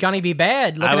 And Johnny B.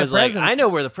 Bad. Looking I was at like, presents. I know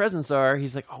where the presents are.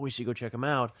 He's like, oh, we should go check them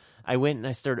out. I went and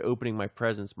I started opening my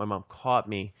presents. My mom caught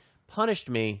me, punished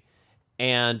me,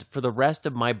 and for the rest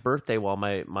of my birthday, while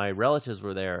my relatives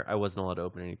were there, I wasn't allowed to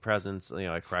open any presents. You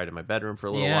know, I cried in my bedroom for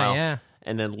a little while. Yeah.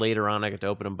 And then later on, I got to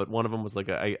open them. But one of them was like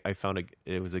I found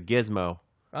it was a gizmo,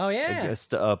 Oh yeah.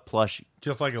 a plush.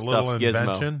 Just like a Stuffed little gizmo.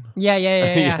 invention.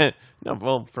 Yeah. No,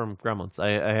 well, from Gremlins,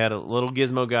 I had a little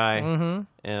gizmo guy, Mm-hmm.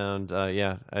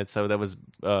 and so that was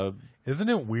Isn't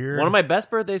it weird? one of my best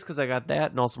birthdays because I got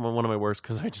that, and also one of my worst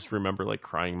because I just remember like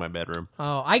crying in my bedroom.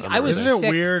 Oh, I was Isn't sick. it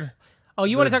weird? Oh,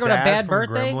 you want to The talk about a dad bad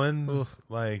from birthday? Gremlins,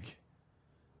 like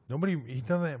he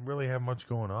doesn't really have much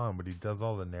going on, but he does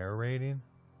all the narrating.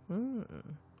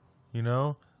 You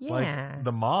know, Yeah. like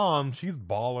the mom, she's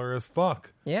baller as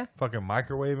fuck. Yeah. Fucking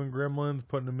microwaving Gremlins,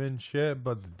 putting them in shit.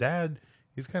 But the dad,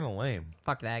 he's kind of lame.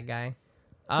 Fuck that guy.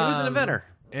 He was an inventor.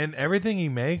 And everything he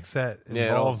makes that Yeah, it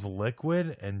involves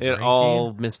liquid and It drinking,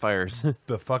 all misfires.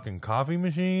 the fucking coffee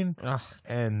machine, Ugh,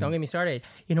 and don't get me started.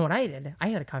 You know what I did? I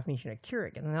had a coffee machine at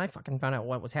Keurig, and then I fucking found out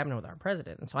what was happening with our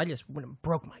president, and so I just went and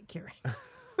broke my Keurig.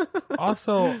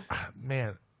 also,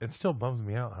 man, it still bums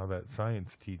me out how that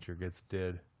science teacher gets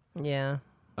dead. Yeah.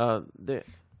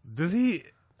 Does he?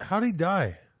 How'd he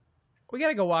die? We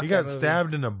gotta go watch He that got movie.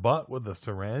 stabbed in the butt with a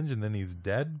syringe, and then he's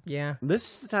dead. Yeah. This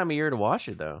is the time of year to watch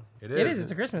it, though. It is.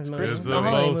 It's a Christmas movie. It's It's the a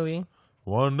holiday most movie.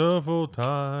 wonderful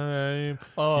time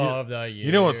Of the year.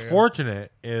 You know what's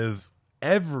fortunate is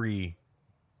every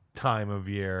time of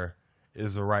year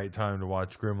is the right time to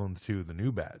watch Gremlins 2, the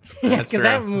new batch. Yeah, That's because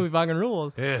that true. movie fucking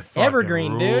rules. It fucking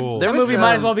Evergreen, rules. dude. Their was, movie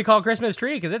might as um, well be called Christmas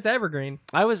Tree because it's evergreen.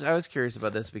 I was curious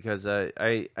about this because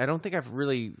I don't think I've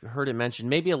really heard it mentioned.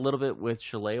 Maybe a little bit with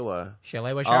Shalewa.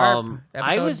 Shalewa Sharp.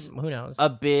 I Episode, was who knows? a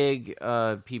big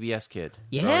PBS kid.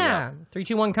 Yeah.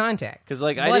 3-2-1 Contact. Because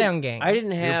like Bloodhound Gang. I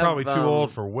didn't have. You're probably too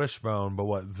old for Wishbone, but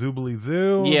what, Zoobly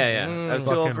Zoo? Yeah. I was too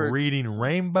old Fucking for Reading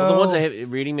Rainbow. well, the ones I had,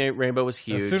 reading Rainbow was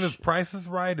huge. As soon as Price is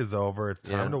Right is over, it's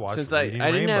time to watch Since Reading I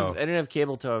didn't Rainbow. have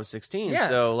cable till I was 16, Yeah.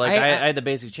 so like I I had the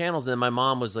basic channels, and then my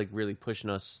mom was like really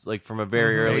pushing us like from a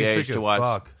very early Basic age to as watch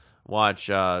fuck.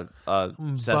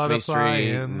 Sesame Butterfly Street.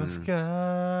 in the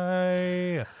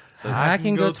sky. I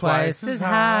can go twice as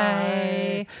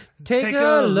high. Take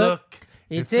a look.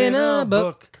 It's in a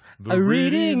book. A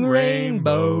reading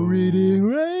rainbow. Reading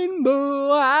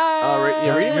rainbow. Reading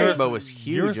You were- Rainbow was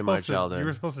you were huge in my supposed to- childhood. You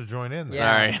were supposed to join in.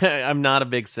 Yeah. Sorry, I'm not a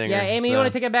big singer. Yeah, Amy, you so-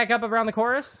 want to take it back up around the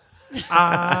chorus?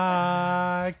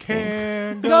 I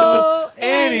can Go go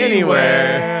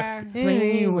anywhere,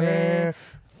 anywhere.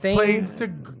 place to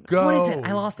go. What is it?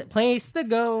 I lost it. Place to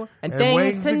go and, And things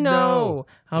ways to to know.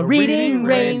 go. A reading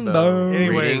rainbow.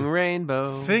 Anyways, Reading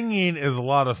Rainbow. Singing is a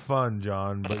lot of fun,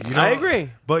 John. But you don't, I agree.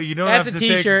 But you don't That's have a to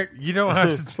take- t-shirt. You don't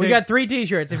have to. Take, We got 3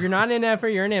 T-shirts. If you're not an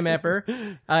MFer, you're an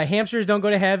MFer. Hamsters don't go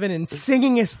to heaven, and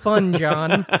singing is fun,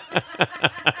 John.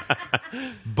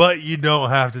 But you don't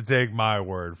have to take my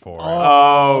word for it.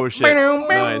 Oh shit! Bow,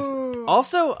 bow. Nice.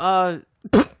 Also,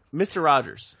 Mr.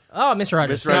 Rogers. Oh, Mr. Rogers. Mr.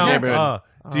 Rogers' Fantastic. Neighborhood.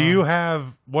 Do you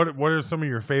have what? What are some of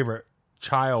your favorite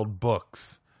child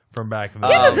books from back in the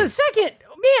Give day. us a second,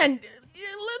 man.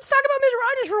 Let's talk about Mr.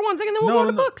 Rogers for 1 second, then we'll go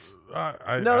to books.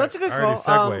 No, that's a good I already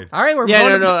call. segued. All right, we're Yeah,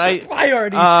 going no, I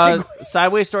already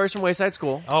Sideways Stories from Wayside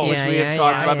School, Oh, which Yeah, we have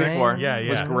talked about before. yeah.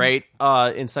 Was great.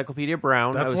 Encyclopedia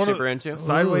Brown, I was one super of, into.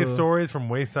 Sideways Stories from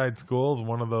Wayside School is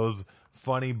one of those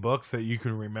funny books that you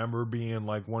can remember being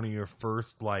like one of your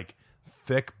first like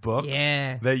thick books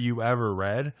that you ever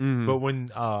read. But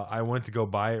when I went to go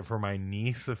buy it for my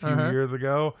niece a few years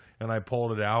ago and I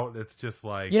pulled it out, it's just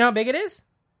like... You know how big it is?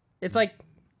 It's like...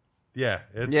 Yeah.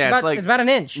 It's like it's about an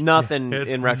inch. Nothing It's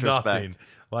in retrospect. nothing.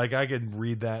 Like, I could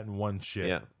read that in one shit.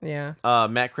 Yeah. Yeah.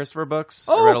 Matt Christopher books.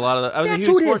 Oh, I read a lot of the. I was a that's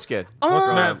huge who it sports is. kid. What's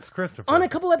Matt's Christopher? On a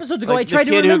couple episodes ago, Like I tried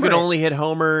the to kid remember who could it. only hit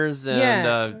homers,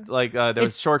 and there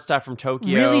was short stuff from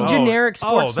Tokyo. Really generic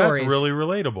sports that's stories. really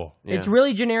relatable. Yeah. It's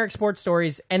really generic sports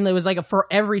stories, and there was like for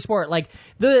every sport. Like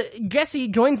Jesse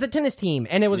joins the tennis team,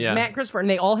 and it was Matt Christopher, and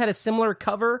they all had a similar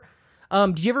cover.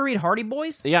 Did you ever read Hardy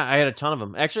Boys? Yeah, I had a ton of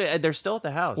them. Actually, they're still at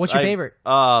the house. What's your favorite?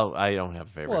 I don't have a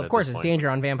favorite. Well, of course, at this it's point. Danger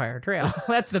on Vampire Trail.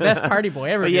 That's the best Hardy Boy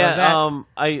ever. But You know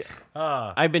yeah,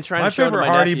 that. I've been trying my to show them to favorite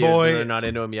my Hardy nephews, Boy- and they're not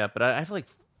into them yet. But I have like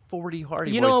 40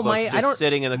 Hardy You Boys know, books I just don't-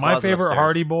 sitting in the My closet favorite upstairs.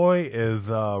 Hardy Boy is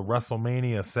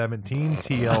WrestleMania 17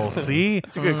 TLC.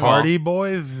 It's a good call. Hardy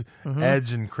Boys,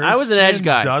 Edge and Christian. I was an Edge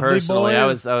guy Dudley personally.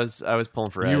 Boys. I was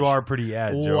pulling for Edge. You are pretty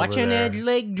Edge. Watch over an there. edge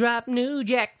leg drop New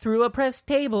Jack through a press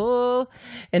table,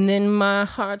 and then my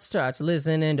heart starts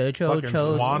listening to Fucking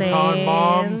Cho-Cho swanton Sands.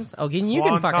 bombs. Oh, you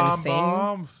can fucking Swanton sing.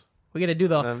 bombs. We gotta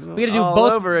do all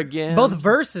both over again. both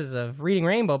verses of Reading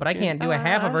Rainbow, but I can't do a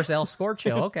half a verse of El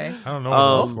Scorcho. Okay, I don't know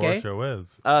what the Okay. Scorcho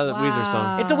is. The Weezer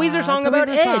song. it's a Weezer song It's a about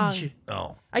Weezer Edge.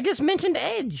 song. Oh. I just mentioned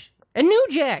Edge and New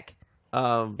Jack.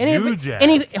 New Jack.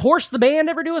 Any Horse the band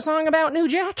ever do a song about New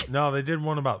Jack? No, they did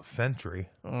one about Century.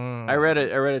 I read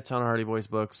a ton of Hardy Boys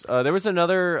books. There was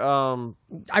another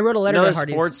I wrote a letter another to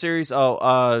Hardy's. sports series.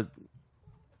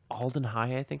 Alden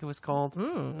High, I think it was called. I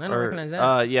don't recognize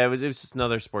that. Yeah, it was just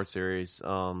another sports series.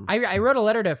 I wrote a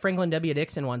letter to Franklin W.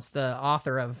 Dixon once, the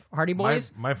author of Hardy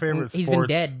Boys. My favorite He's sports,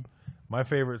 been dead. My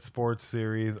favorite sports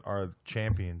series are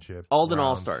championship. Alden rounds.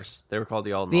 All Stars. They were called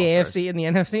the Alden The All Stars. AFC and the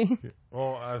NFC?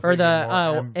 Well, I was Or the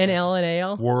thinking more NL and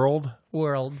AL? World.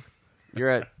 World. You're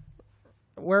at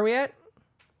Where are we at?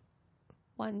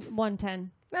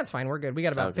 110. That's fine. We're good. We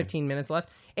got about Okay. 15 minutes left.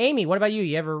 Amy, what about you?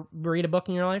 You ever read a book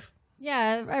in your life?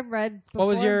 Yeah, I've read. What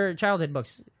was before. your childhood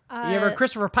books? you ever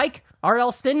Christopher Pike?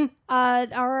 R.L. Stin?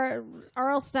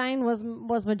 R.L. Stein was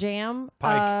my jam.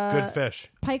 Pike, good fish.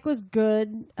 Pike was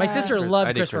good. My sister I loved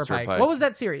did Christopher Christopher Pike. Pike. What was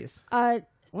that series?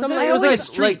 Wasn't I it was like a always-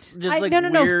 street.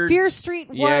 No. weird. Fear Street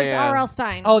was Yeah. R.L.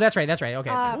 Stein. Oh, that's right. Okay.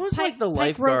 What was Pike- like the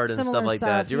Pike wrote lifeguard and stuff similar like stuff.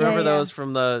 that? Do you remember Yeah, yeah. those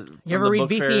from the? You ever read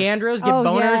V.C. Andrews, get Oh,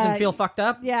 boners, yeah. and feel fucked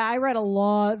up? Yeah, I read a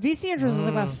lot. V.C. Andrews was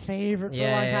like my favorite for a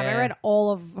long time. I read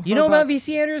all of. You her know about books.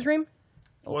 V.C. Andrews, Reem?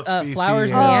 What's Flowers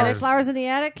in the Oh, Attic? Flowers in the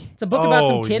Attic. It's a book about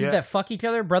some Oh, kids yeah. that fuck each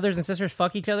other, brothers and sisters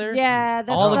fuck each other. Yeah, that's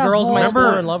All the girls in my whole- school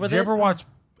are in love with Did you it. ever watch?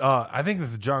 I think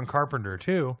this is John Carpenter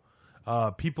too.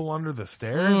 People Under the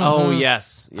Stairs. Oh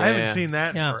yes, I haven't seen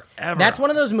that Yeah. in forever. That's one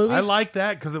of those movies. I like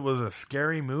that because it was a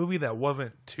scary movie that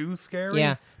wasn't too scary.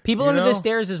 Yeah, People You Under know? the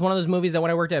Stairs is one of those movies that when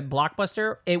I worked at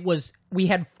Blockbuster, it was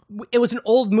an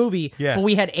old movie, Yeah. but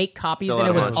we had 8 copies Still and it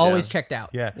at was once, always yeah. checked out.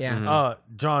 Yeah. Yeah.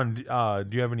 John, do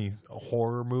you have any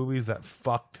horror movies that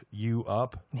fucked you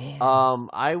up?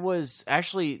 I was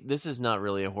actually. This is not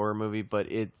really a horror movie,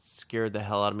 but it scared the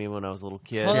hell out of me when I was a little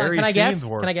kid. Hold on, Scary can I guess? Scenes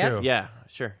work, Can I guess? too. Yeah,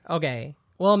 sure. Okay.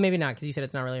 Well, maybe not because you said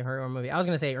it's not really a horror movie. I was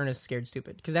going to say Ernest Scared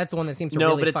Stupid because that's the one that seems to No,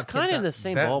 really but it's fuck kind kids of in the up.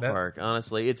 same That- ballpark.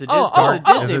 Honestly, it's a, Oh, it's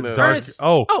a Disney Is it movie. dark? Ernest-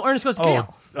 Oh, Ernest Goes to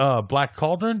Jail. Black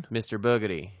Cauldron. Mr.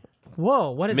 Boogedy.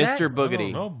 Whoa, what is that? Mr.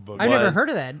 Boogedy. I've never was- heard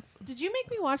of that. Did you make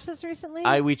me watch this recently?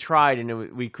 We tried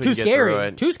and we couldn't Too get scary. through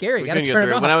it. Too scary. We Gotta couldn't get turn it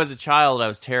through off. When I was a child, I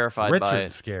was terrified by Richard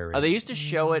it. Scary. They used to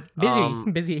show it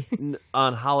Busy.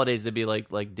 on holidays. They'd be like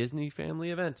Disney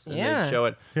family events. And Yeah. they'd show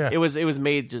it. Yeah. It was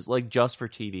made just for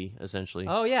TV essentially.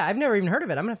 Oh, yeah. I've never even heard of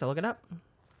it. I'm going to have to look it up.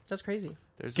 That's crazy.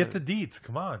 There's Get a, the deets.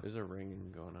 Come on. There's a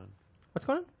ringing going on. What's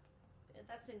going on?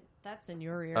 That's in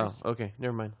your ears. Oh, okay,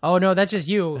 never mind. Oh, no, that's just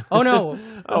you. Oh, no.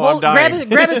 Oh, Well, I'm dying.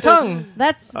 grab his tongue.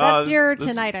 That's your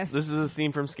This- tinnitus. This is a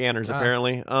scene from Scanners,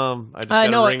 apparently. I just got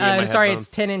No, a ringing in my sorry, headphones.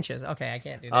 it's 10 inches. Okay, I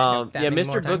can't do that. that Yeah, many Mr.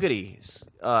 more times. Boogedy.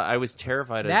 I was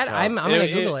terrified of That- the child. I'm gonna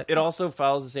Google it. It also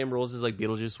follows the same rules as like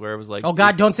Beetlejuice, where it was like, Oh,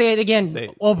 God, don't say it again.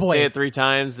 Oh, boy. say it 3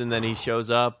 times, and then he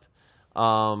shows up.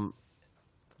 I'm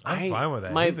fine with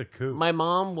that. He's a kook. My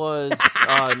mom was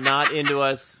not into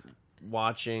us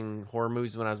watching horror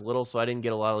movies when I was little, so I didn't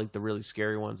get a lot of like the really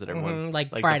scary ones that everyone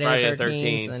Like the Friday the 13th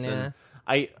Friday the 13th. and, yeah.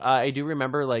 I do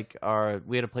remember like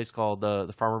we had a place called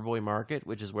the Farmer Boy Market,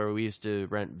 which is where we used to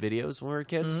rent videos when we were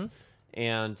kids.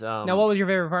 And Now, what was your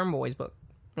favorite Farm Boys book?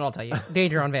 I'll tell you.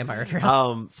 Danger on Vampire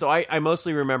Trail. So I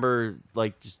mostly remember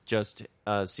like just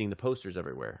seeing the posters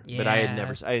everywhere, but I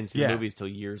didn't see the movies till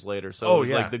years later. So it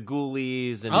was like the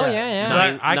Ghoulies and I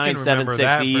can remember 976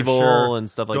 that Evil for sure,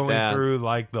 and stuff like going that. through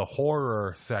like the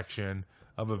horror section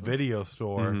of a video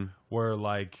store where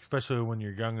like, especially when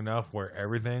you're young enough, where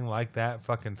everything like that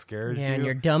fucking scares you. And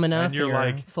you're dumb enough, and you're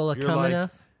like full of cum like,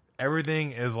 enough.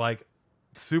 Everything is like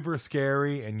super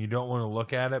scary, and you don't want to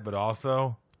look at it, but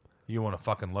also you want to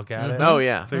fucking look at it. Oh,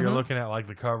 yeah. So you're looking at like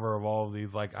the cover of all of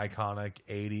these like iconic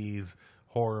 80s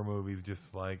horror movies,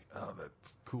 just like, oh,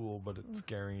 that's cool, but it's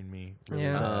scaring me really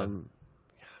bad.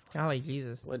 Golly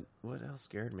Jesus. What else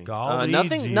scared me? Golly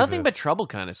nothing Jesus. But Trouble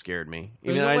kind of scared me.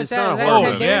 Even What's it's not a that? horror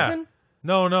Ted movie. Danson?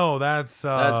 No, that's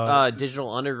Digital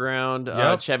Underground,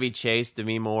 Yep. Chevy Chase,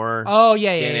 Demi Moore. Oh,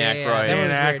 yeah. Dan Aykroyd. That Dan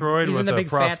one's weird. Aykroyd He's in with the a big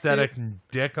fat prosthetic suit.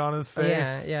 dick on his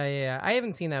face. Yeah. I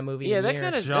haven't seen that movie. Yeah, in that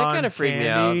years. kind of freaked me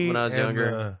out when I was and,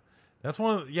 younger. that's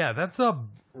that's a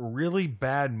really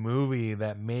bad movie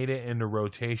that made it into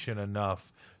rotation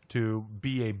enough to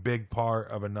be a big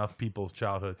part of enough people's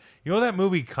childhood. You know what that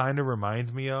movie kind of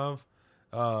reminds me of?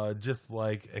 Just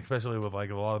like, especially with like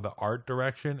a lot of the art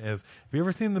direction, is, have you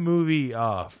ever seen the movie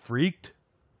Freaked?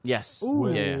 Yes.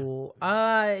 Ooh.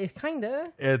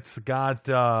 Kinda. It's got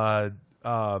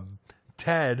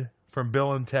Ted from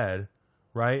Bill and Ted,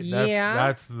 right?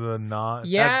 That's the not.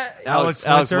 Yeah. Alex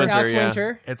Winter. Winter. Alex Yeah.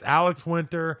 Winter. It's Alex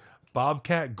Winter.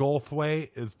 Bobcat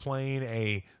Goldthwait is playing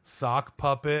a sock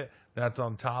puppet that's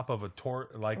on top of an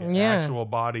actual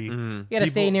body. You gotta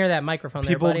stay near that microphone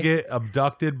there, People buddy. get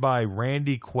abducted by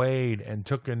Randy Quaid and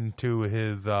took into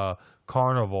his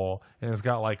carnival, and it's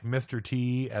got like Mr.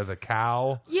 T as a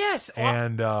cow. Yes.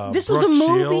 And This was Brooke a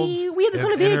movie. Shields We had this is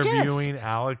on a VHS. interviewing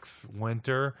Alex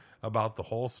Winter about the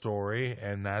whole story,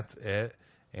 and that's it.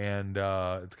 And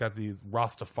it's got these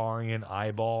Rastafarian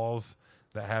eyeballs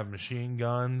that have machine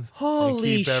guns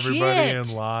Holy and keep everybody shit.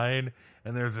 in line.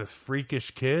 And there's this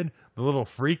freakish kid, the little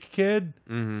freak kid.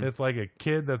 It's like a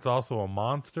kid that's also a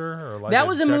monster. Or like That a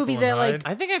was a Jekyll movie and that, like, Hyde.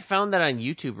 I think I found that on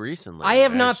YouTube recently. I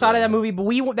have not actually. thought of that movie,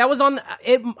 but that was on.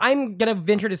 I'm gonna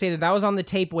venture to say that was on the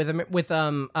tape with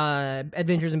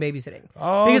Adventures in Babysitting,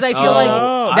 because I feel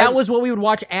like that was what we would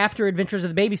watch after Adventures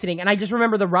of the Babysitting, and I just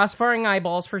remember the Rastafarian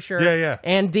eyeballs for sure. Yeah.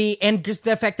 and just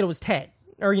the fact that it was Ted.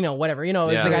 Or whatever, it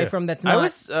was the guy from that's not. I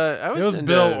was It was into,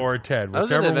 Bill or Ted, I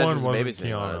was into whichever one Adventures in wasn't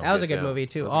Babysitting when I Keanu. that was a kid, good movie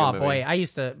too. It was a good Oh movie. boy, I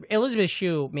used to Elizabeth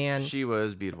Shue, man. She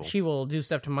was beautiful. She will do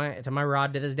stuff to my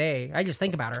rod to this day. I just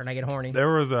think about her and I get horny.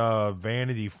 There was a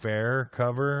Vanity Fair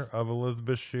cover of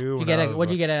Elizabeth Shue. What'd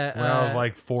you get when I was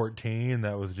like 14,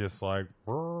 that was just like...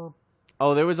 Oh,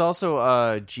 there was also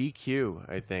GQ,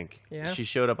 I think. Yeah. She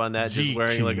showed up on that just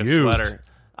wearing like a GQ. sweater.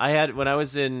 I had, when I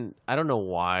was in, I don't know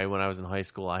why, when I was in high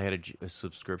school, I had a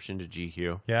subscription to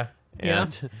GQ. Yeah.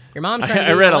 And Your mom's trying to I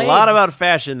get read a laid. lot about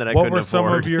fashion that I What couldn't were some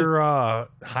afford. of your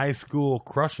high school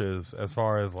crushes as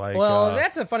far as like Well,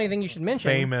 that's a funny thing you should mention.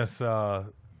 famous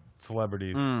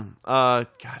celebrities? God,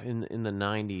 in the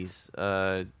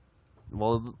 90s.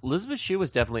 Well, Elizabeth Shue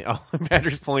was definitely... Oh,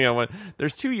 Patrick's pulling out one.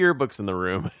 There's 2 yearbooks in the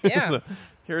room. Yeah. So,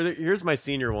 here's my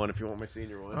senior one, if you want my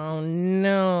senior one. Oh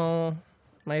no,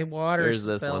 my water's Here's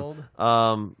this spilled.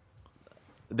 one.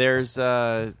 There's...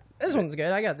 This one's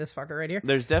good. I got this fucker right here.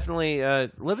 There's definitely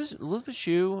Elizabeth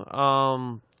Shue.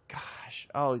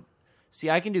 See,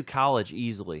 I can do college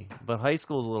easily, but high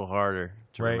school is a little harder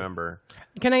to Right. remember.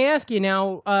 Can I ask you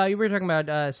now? You were talking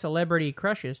about celebrity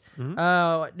crushes.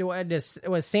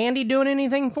 Was Sandy doing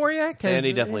anything for you?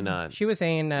 Sandy, definitely not. She was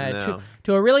saying No.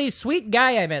 to a really sweet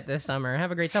guy I met this summer.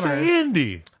 Have a great summer.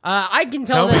 Sandy. I can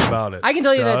tell Tell me that, about it, I can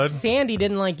tell you that stud. Sandy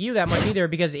didn't like you that much either,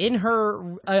 because in her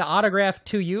autograph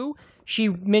to you, she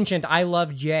mentioned "I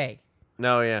love Jay."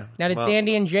 No, yeah. Now, did Well,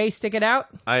 Sandy and Jay stick it out?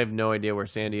 I have no idea where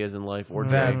Sandy is in life, or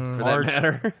That Jay, for art-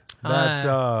 that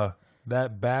matter.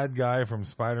 That bad guy from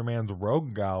Spider-Man's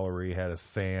Rogue Gallery had a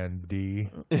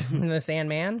Sandy. The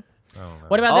Sandman. I don't know.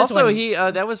 What about this Also, one? he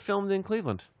that was filmed in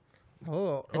Cleveland. I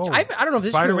don't know if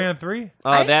this Spider-Man is 3?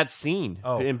 That scene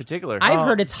Oh. in particular. true. I've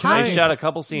heard it's hot. They shot a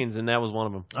couple scenes, and that was one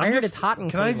of them. I heard it's hot in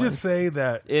Can I Cleveland. just say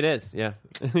that? It is, yeah.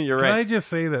 You're Can I right. just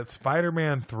say that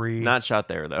Spider-Man 3, Not shot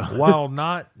there, though. while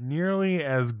not nearly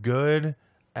as good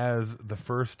as the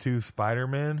first 2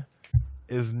 Spider-Men,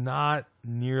 is not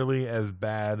nearly as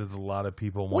bad as a lot of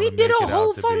people want We to did make a it whole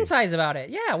out to fun be. size about it.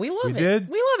 Yeah, we love We it. did?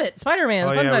 We love it. Spider-Man,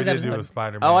 Oh fun yeah, size we did do a episode.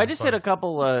 Spider-Man. Oh, I just fun. hit a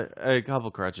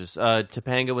couple crutches.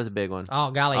 Topanga was a big one.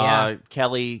 Oh, golly, yeah.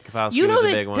 Kelly Kapowski You know was a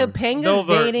that big one. Topanga's Those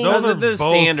are dating... both the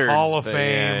standards, Hall of but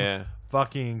Fame yeah.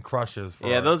 fucking crushes for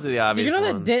Yeah, her. those are the obvious Did you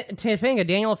know ones. that Topanga,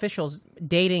 Daniel Official's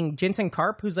dating Jensen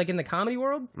Karp, who's like in the comedy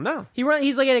world? No.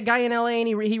 He's like a guy in LA, and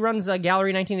he runs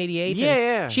Gallery 1988. Yeah, and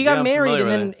yeah. She got Yeah, I'm married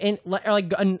familiar and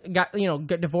then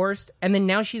got divorced, and then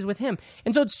now she's with him.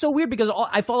 And so it's so weird because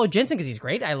I follow Jensen because he's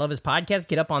great. I love his podcast.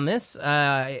 Get Up on This.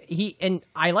 And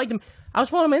I liked him. I was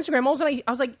following him on Instagram. All of a sudden,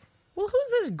 I was like, well, who's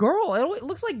this girl? It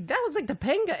looks like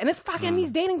Topanga, and it's fucking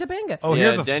he's dating Topanga. Oh, Yeah,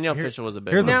 here's a, Daniel here- Fishel was a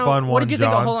big Here's one. a fun what one, did you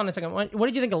think? John. Hold on a second. What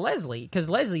did you think of Leslie? Because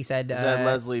Leslie said, Is that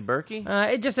Leslie Berkey?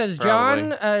 it just says, Probably.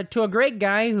 John, to a great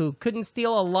guy who couldn't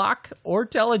steal a lock or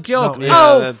tell a joke. No, yeah,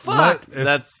 oh, that's- fuck.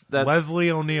 It's That's- Leslie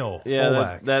O'Neill. Yeah,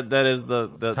 fullback. that is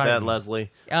that Titans.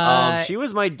 Leslie. Uh, She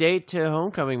was my date to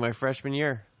homecoming my freshman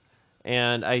year,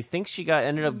 and I think she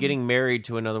ended up getting married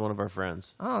to another one of our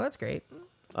friends. Oh, that's great.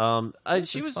 She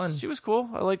is was fun. she was cool.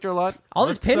 I liked her a lot. All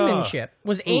this Let's, penmanship.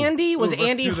 Was Andy let's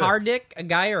Andy do this. Hardick a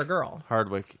guy or a girl?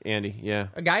 Hardwick, Andy, yeah,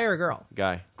 A guy or a girl?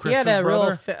 guy. He had Chris's a real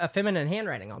brother? feminine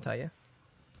handwriting, I'll tell you.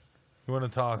 You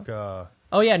want to talk?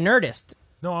 Oh, yeah, Nerdist.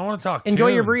 No, I want to talk. Enjoy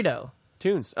your tunes. burrito.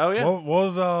 Tunes. Oh yeah. What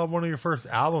was one of your first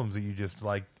albums that you just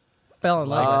like? Fell in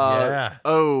love with. Yeah.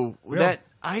 Oh, We that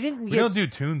I didn't We get. don't do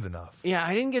tunes enough. Yeah,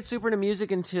 I didn't get super into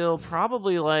music until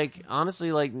probably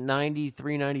honestly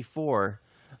 93, 94.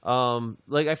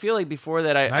 I feel like before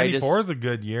that I just 94 is a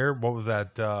good year. What was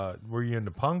that? Were you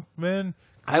into punk then?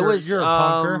 You're a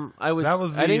punker. I was. That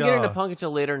was I didn't get into the, punk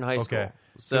until later in high school. Okay.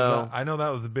 So I know that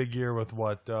was a big year with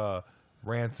what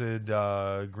Rancid,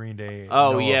 Green Day.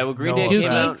 Oh Noah- yeah, well Green Day Noah came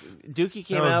Fett. out. Dookie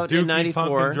came That was out Dookie, in '94.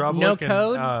 Punk and Drublick No and,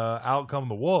 Code? Out Come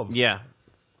the Wolves. Yeah,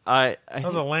 I That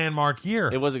was a landmark year.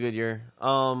 it was a good year.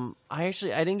 I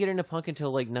didn't get into punk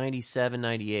until 97,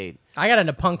 98. I got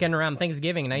into punk in around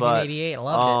Thanksgiving in 1988. I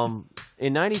loved it.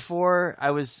 In '94,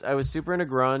 I was super into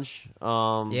grunge.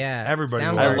 Yeah. everybody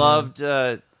Soundgarden. was. I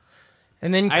loved.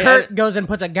 And then I- Kurt I- goes and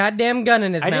puts a goddamn gun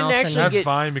in his I didn't mouth. actually That's get-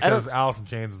 fine I because don't- Alice in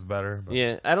Chains is better. But.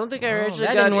 Yeah, I don't think I actually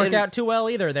that got didn't work in- out too well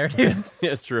either there, dude.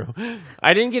 That's true.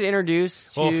 I didn't get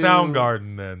introduced to Well,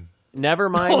 Soundgarden then.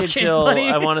 Nevermind Bullshit, until buddy.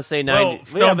 I want to say Well, 90.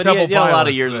 Stone yeah, but Temple he had a lot of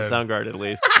Pilots years of then. Soundgarden at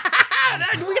least.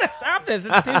 We gotta stop this.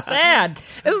 It's too sad.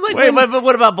 This is like Wait, when, but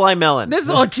what about Blind Melon? this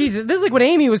is Jesus. This is like what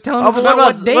Amy was telling Oh, us but about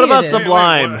what day what about it is.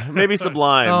 Sublime? Wait, what? Maybe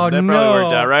Sublime. Oh, that probably no.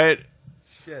 worked out, right?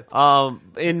 Shit.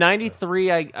 In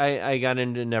 '93, I got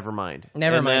into Nevermind.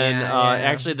 Nevermind, And then, yeah.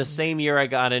 actually, the same year I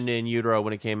got into In Utero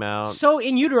when it came out. So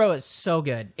In Utero is so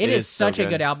good. It is is so such a good.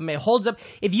 good album. It holds up.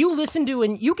 If you listen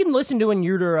to you can listen to In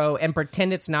Utero and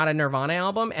pretend it's not a Nirvana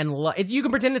album, and you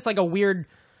can pretend it's like a weird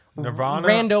Nirvana.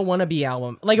 rando wannabe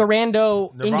album, like a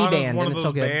rando indie Nirvana's band, one and of it's those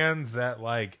so good. bands that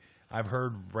I've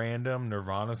heard random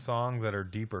Nirvana songs that are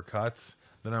deeper cuts.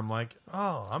 Then I'm like,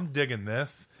 oh, I'm digging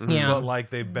this. Yeah. But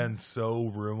they've been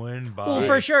so ruined by Well,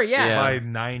 for sure, yeah. by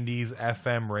 '90s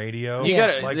FM radio. You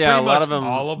gotta- Like, yeah, pretty a lot much of them-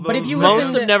 all of those. But if you Most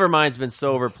listen of to- Nevermind's been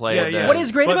so overplayed. yeah, that- yeah. What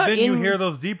is great but about then you In- hear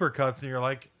those deeper cuts and you're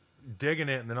like digging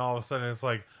it, and then all of a sudden it's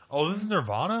like, oh, this is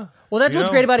Nirvana. Well, that's You what's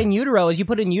know? great about In Utero is you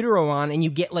put In Utero on and you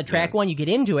get track one, you get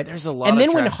into it. There's a lot and of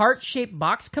then when tracks. Heart Shaped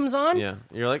Box comes on, Yeah,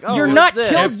 you're like, oh, you're what's not this?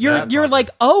 killed. It's You're that you're fucking- like,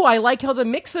 oh, I like how the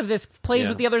mix of this plays Yeah.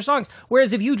 with the other songs.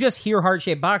 Whereas if you just hear Heart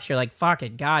Shaped Box, you're like, fuck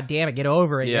it, god damn it, get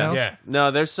over it. Yeah. You know? Yeah.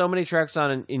 No, there's so many tracks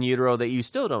on In Utero that you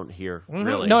still don't hear.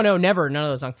 Really. No, never. None of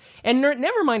those songs. And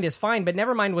Nevermind is fine, but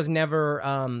Nevermind was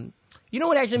never. You know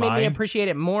what actually made me Mine? appreciate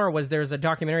it more was there's a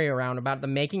documentary around about the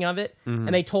making of it, Mm-hmm.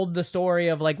 and they told the story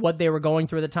of what they were going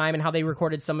through at the time and how they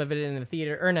recorded some of it in a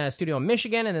theater or in a studio in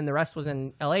Michigan, and then the rest was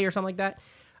in L.A. or something like that.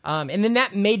 And then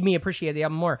that made me appreciate the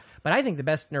album more. But I think the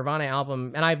best Nirvana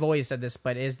album, and I've always said this,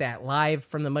 but is that Live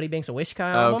from the Muddy Banks of Wishkah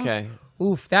album. Okay.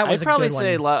 Oof, that was I'd probably a good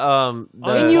say one.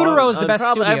 the In Utero is the best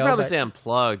I'd studio, probably but- say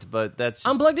Unplugged, but that's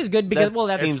Unplugged is good because, that well,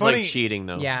 that's seems funny. like cheating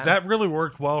though. yeah. That really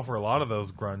worked well for a lot of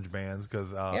those grunge bands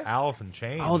because Alice in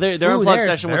Chains. Oh, their Ooh, Unplugged there's-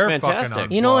 session was they're fantastic.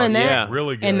 fucking You know, and unplugged. that-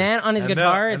 really good. and that on his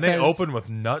guitar, it and they says- open with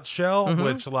Nutshell,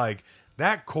 which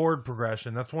that chord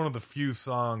progression. That's one of the few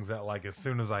songs that as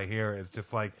soon as I hear it, it's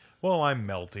just like, well, I'm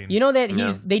melting. You know that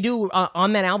Yeah. they do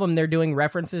on that album. They're doing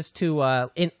references to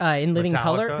in Living Metallica?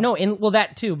 Color. No,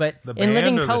 that too, but The in band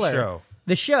Living or the Color, show?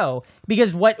 the show.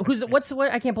 Because what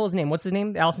I can't pull his name. What's his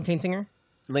name? The Alice in Chains singer.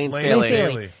 Lane Lane Staley.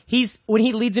 Staley. He's when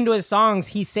he leads into his songs,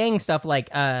 he's saying stuff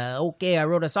like, "Okay, I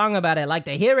wrote a song about it. Like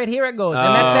to hear it, here it goes."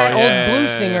 And that's that old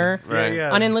blues singer Right.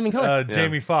 on In Living Color.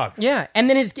 Jamie Foxx. Yeah, and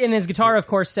then his guitar, of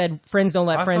course, said, "Friends don't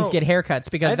let Also, friends get haircuts,"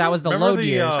 because that was the remember load the,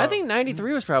 years. I think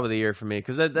 '93 was probably the year for me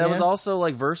because that was Yeah. also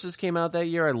Versus came out that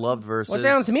year. I loved Versus. Well, it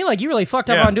sounds to me like you really fucked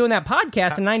up Yeah. on doing that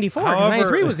podcast in '94. However-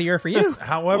 93 was the year for you.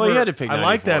 However, Well, you had to pick I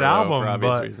like 94 that though, album, for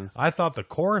obvious but reasons. I thought the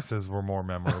choruses were more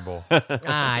memorable.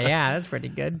 Yeah, that's pretty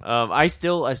good. good. I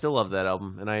still love that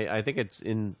album, and I think it's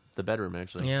in the bedroom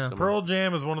actually. Yeah. somewhere. Pearl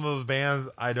Jam is one of those bands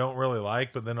I don't really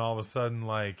like, but then all of a sudden,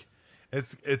 like,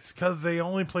 it's because they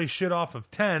only play shit off of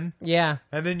 10, Yeah.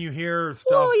 and then you hear stuff.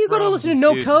 Well, you got to listen to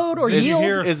No Dude, Code or as- Yield.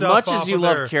 hear As stuff much off as you of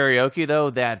love their- karaoke, though,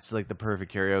 that's like the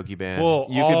perfect karaoke band. Well,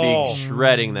 you could all- be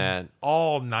shredding that.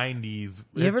 all 90s.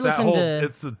 You ever It's that listen to-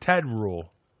 It's the Ted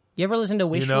rule. You ever listen to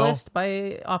Wish know? List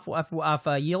by off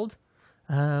Yield?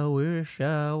 I wish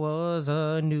I was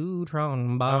a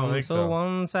neutron I bomb don't think so so.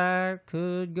 once I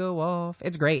could go off.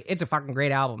 It's great. It's a fucking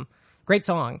great album. Great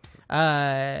song.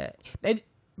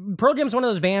 Pearl Jam's one of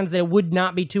those bands that would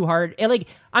not be too hard. And like,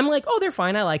 I'm like, oh, they're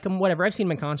fine. I like them. Whatever. I've seen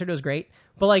them in concert. It was great.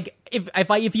 But like,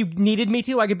 if you needed me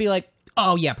to, I could be like,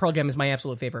 oh yeah, Pearl Jam is my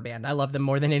absolute favorite band. I love them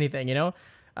more than anything. You know,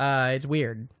 it's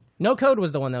weird. No Code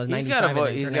was the one that was He's 95. got a I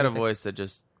think, he's or got a 96. voice that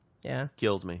just Yeah.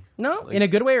 kills me. No, in a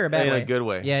good way or a bad In way? a good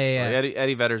way. Yeah. Like,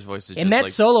 Eddie Vedder's voice is And just that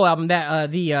like, solo album, that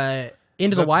the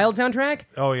Into the Wild soundtrack.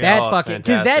 Oh, yeah. that Oh, it's fucking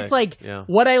because fantastic. that's like Yeah.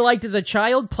 what I liked as a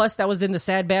child. Plus, that was in the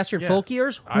Sad Bastard Yeah. folk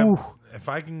years. I'm- Ooh. If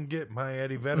I can get my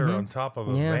Eddie Vedder on top of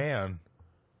a Yeah. van,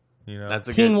 you know, that's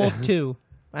a Teen good, Wolf 2.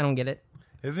 I don't get it.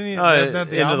 isn't he? Oh, isn't that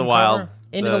the Into the album Wild. cover?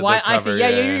 Into the Wild. I see. cover, Yeah,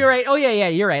 you're right. Oh yeah,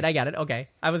 you're right. I got it. Okay.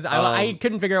 I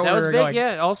couldn't figure out that where was we were big. going.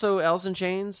 Yeah. Also, Alice in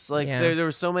Chains. Like Yeah. there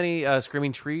were so many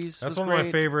Screaming Trees. That's was one of my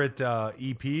great. favorite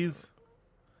EPs.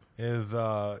 Is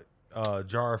Jar of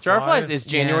Jar of Flies. Flies is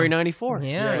January Yeah. '94.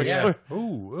 Yeah, Which- Yeah.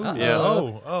 Ooh. Yeah.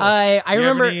 Oh. I Do you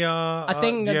have remember any, a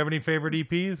thing. do you have any favorite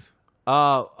EPs?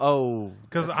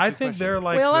 Because that's a I good think question. they're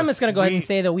like. Well, I'm the just going to go ahead and sweet-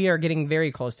 say that we are getting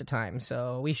very close to time,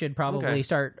 so we should probably Okay.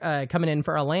 start coming in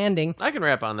for a landing. I can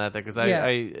rap on that because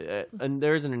Yeah. and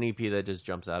there isn't an EP that just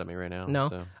jumps out at me right now. No,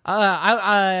 So.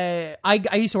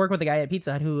 I used to work with a guy at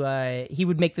Pizza Hut who he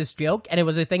would make this joke, and it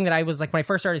was a thing that I was like when I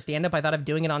first started stand up, I thought of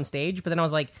doing it on stage, but then I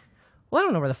was like, well, I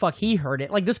don't know where the fuck he heard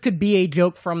it. Like this could be a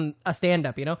joke from a stand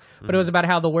up, you know? But it was about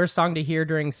how the worst song to hear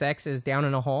during sex is "Down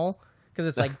in a Hole." Because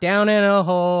it's like down in a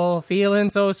hole, feeling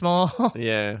so small.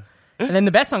 Yeah. And then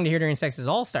the best song to hear during sex is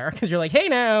All Star, because you're like, hey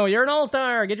now, you're an all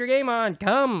star, get your game on,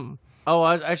 come. Oh,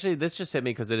 actually, this just hit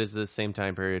me because it is the same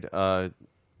time period.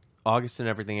 August and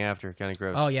Everything After, Counting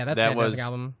Crows. Oh yeah, that's a that fantastic was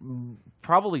album.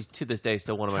 probably to this day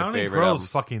still one of my Counting favorite Crows albums.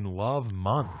 fucking love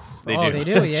months. They Oh, do. they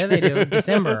do, yeah, they do.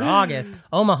 December, August,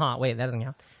 Omaha. Wait, that doesn't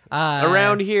count.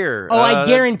 Around here. Oh, I that's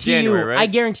guarantee January, you. right? I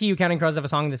guarantee you, Counting Crows have a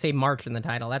song that say March in the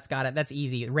title. That's got it. That's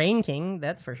easy. Rain King,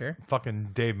 that's for sure. Fucking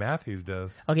Dave Matthews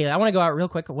does. Okay, I want to go out real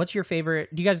quick. What's your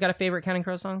favorite? Do you guys got a favorite Counting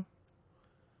Crows song?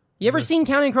 You ever seen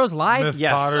Counting Crows live? Miss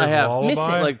Yes, Potter's I have. Lullaby? Miss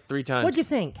it. like 3 times. What'd you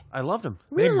think? I loved him.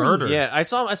 They murdered. Yeah, I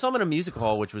saw him in a music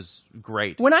hall, which was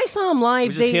great. When I saw them It live,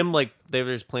 was just they him, like, they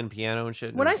were just playing piano and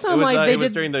shit. When I saw it him was, live, they it was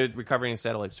did- during the Recovering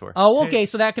Satellites tour. Oh, okay,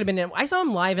 so that could have been it. I saw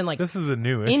them live in like This is a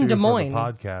new in issue Des Moines.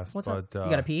 for the podcast. What's but, up?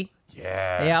 You got to pee?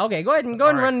 Yeah. Yeah, okay. Go ahead and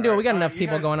run and do it. We got enough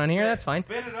people going on here. That's fine.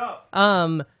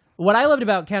 What I loved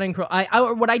about Counting Crows,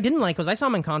 what I didn't like was I saw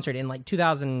them in concert in like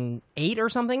 2008 or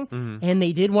something, and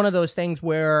they did one of those things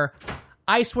where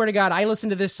I swear to God, I listened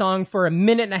to this song for a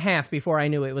minute and a half before I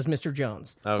knew it was Mr.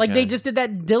 Jones. Okay. Like they just did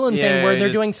that Dylan thing where they're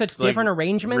just, doing such like, different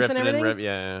arrangements and ripping everything.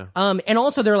 yeah. And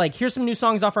also they're like, here's some new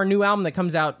songs off our new album that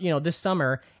comes out, this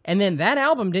summer. And then that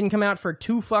album didn't come out for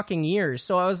 2 fucking years.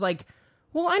 So I was like,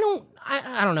 well, I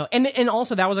don't know. And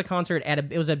also that was a concert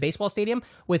it was a baseball stadium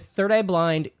with Third Eye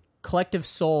Blind, Collective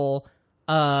Soul.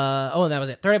 That was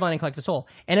it. Third Eye Blind and Collective Soul.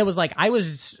 And it was like, I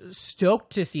was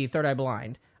stoked to see Third Eye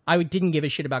Blind. I didn't give a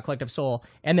shit about Collective Soul.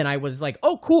 And then I was like,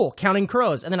 oh, cool, Counting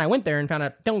Crows. And then I went there and found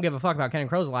out, don't give a fuck about Counting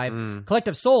Crows live.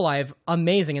 Collective Soul live,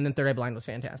 amazing. And then Third Eye Blind was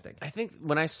fantastic. I think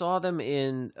when I saw them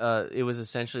in, it was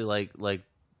essentially like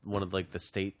one of like the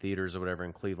state theaters or whatever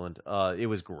in Cleveland. It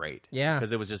was great. Yeah.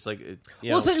 Because it was just like,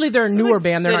 Well, especially they're a newer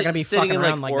band. They're not going to be sitting fucking in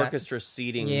around like like orchestra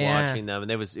seating, Yeah. watching them,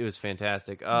 and it was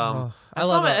fantastic. I I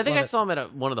love it, I think love I it. saw them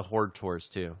at one of the Horde tours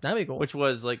too. That'd be cool. Which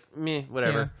was like meh,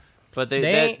 whatever. Yeah. But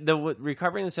They- the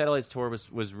Recovering the Satellites tour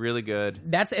was really good.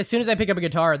 That's as soon as I pick up a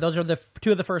guitar, those are the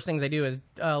two of the first things I do is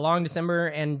Long December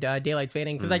and Daylight's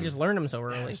Fading because I just learned them so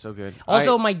early. They're so good.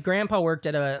 Also, my grandpa worked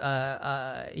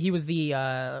at he was the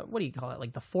what do you call it,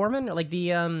 like the foreman or like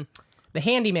the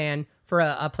handyman for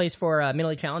a place for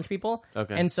mentally challenged people.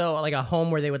 Okay. And so like a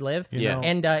home where they would live. Yeah.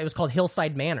 And it was called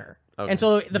Hillside Manor. Okay. And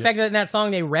so the fact that in that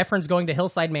song they reference going to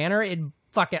Hillside Manor, I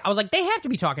was like, they have to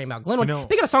be talking about Glenwood.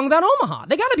 They got a song about Omaha.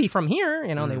 They got to be from here.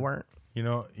 They weren't. You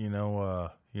know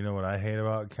what I hate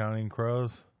about Counting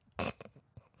Crows?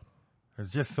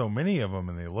 There's just so many of them,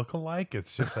 and they look alike.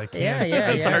 It's just I can't.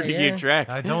 Yeah, It's hard to keep track.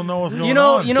 I don't know what's going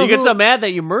on. You know You get who- so mad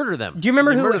that you murder them. Do you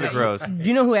remember who murder the crows? Do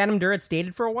you know who Adam Duritz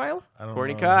dated for a while? I don't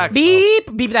Courtney know. Cox.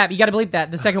 Beep that. You got to bleep that.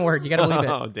 The second word. You got to bleep it.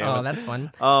 Oh, damn it. That's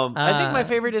fun. I think my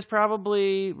favorite is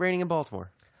probably Raining in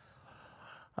Baltimore.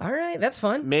 All right, that's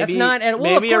fun. Maybe that's not well,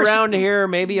 maybe of course, around here,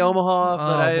 maybe Omaha. Oh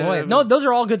But boy, no, those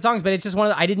are all good songs, but it's just one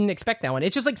of I didn't expect that one.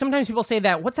 It's just like sometimes people say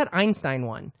that. What's that Einstein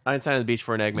one? Einstein on the Beach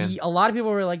for an Eggman. A lot of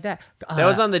people were like that. That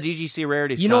was on the DGC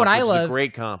Rarities. You know comp, what I which is love? a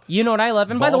great comp. You know what I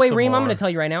love? And by the way, Reem, I'm Baltimore. going to tell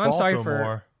you right now. I'm sorry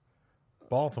for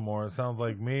Baltimore. It sounds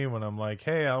like me when I'm like,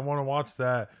 hey, I want to watch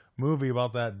that movie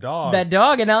about that dog. that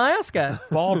dog in Alaska.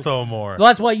 Baltimore. Well,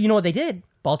 that's what you know what they did.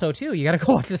 Balto 2. You got to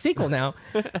go watch the sequel now.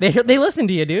 They listen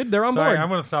to you, dude. They're on Sorry, board. I'm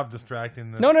going to stop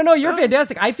distracting them. No, you're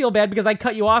fantastic. I feel bad because I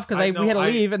cut you off because we had to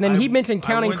leave, and then he mentioned I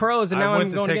counting went- crows, and now I I'm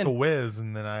went going to take again. a whiz,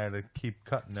 and then I had to keep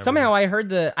cutting. Somehow I heard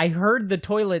the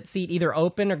toilet seat either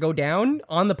open or go down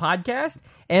on the podcast,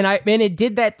 and it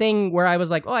did that thing where I was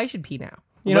like, oh, I should pee now.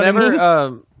 You know what I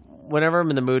mean? Whenever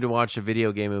I'm in the mood to watch a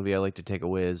video game movie, I like to take a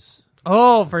whiz.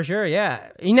 Oh, for sure, yeah.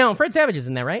 You know, Fred Savage is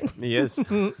in there, right? He is.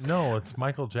 No, it's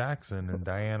Michael Jackson and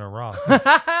Diana Ross.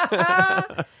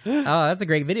 Oh, that's a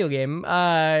great video game.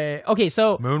 Okay,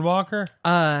 so Moonwalker.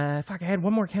 fuck, I had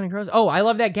one more Counting Crows. Oh, I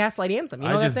love that Gaslight Anthem. You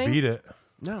know I that just thing? beat it.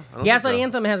 No, I don't Gaslight think so.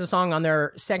 Anthem has a song on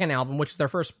their second album, which is their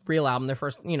first real album, their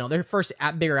first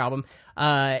bigger album.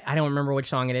 I don't remember which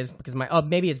song it is because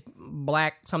maybe it's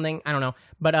Black something. I don't know,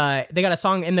 but they got a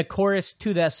song, and the chorus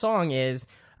to that song is.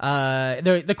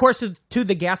 The chorus to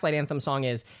the Gaslight Anthem song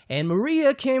is, and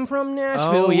Maria came from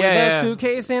Nashville with a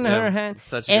suitcase in her hand.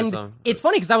 Such a good and song. It's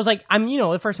funny because I was like,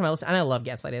 the first time I listened, and I love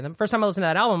Gaslight Anthem. First time I listened to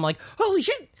that album, I'm like, holy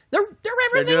shit, they're They're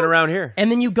referencing doing it around here.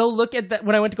 And then you go look at that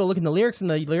when I went to go look in the lyrics in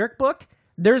the lyric book.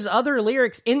 There's other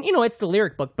lyrics in, it's the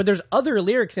lyric book, but there's other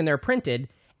lyrics in there printed.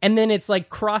 And then it's like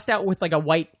crossed out with like a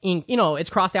white ink, it's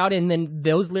crossed out, and then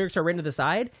those lyrics are written to the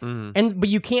side. Mm-hmm. But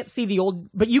you can't see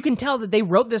but you can tell that they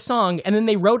wrote this song, and then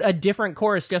they wrote a different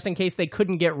chorus just in case they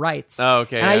couldn't get rights. Oh,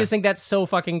 okay. And I just think that's so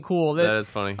fucking cool. That is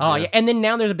funny. Oh yeah. And then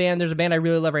now there's a band I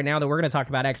really love right now that we're going to talk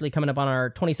about actually coming up on our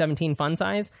 2017 Fun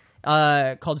Size,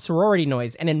 called Sorority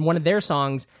Noise. And in one of their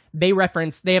songs, they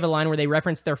have a line where they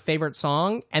reference their favorite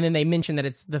song, and then they mention that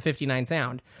it's the 59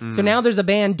 Sound. So now there's a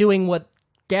band doing what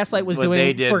Gaslight was doing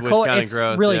they did for with Cole. Counting It's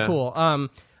Crows, really yeah. cool.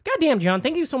 Goddamn, John,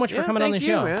 thank you so much for coming on the thank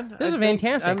you, show. man. This is think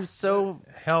fantastic. I'm so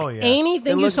Hell yeah. Amy, thank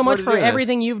you looking so much forward to for doing this.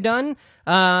 everything you've done.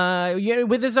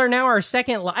 This is our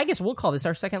second. I guess we'll call this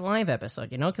our second live episode.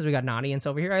 Because we got an audience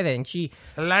over here. I think she.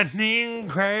 Lightning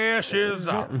crashes,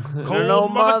 No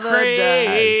cold mother mother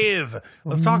craze.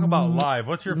 Let's talk about live.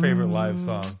 What's your favorite live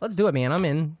song? Let's do it, man. I'm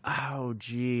in. Oh,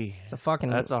 gee. It's a fucking.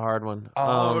 That's a hard one.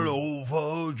 All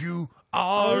over you,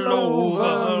 all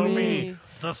over me.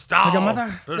 The star. Your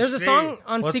mother. There's a song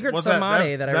on Secret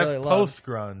Samadhi that I really love. That's post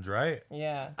grunge, right?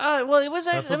 Yeah. Well, it was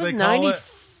That's what it was they call it?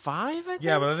 95, I think.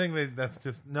 Yeah, but I think that's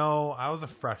just no. I was a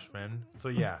freshman, so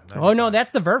yeah. Oh no,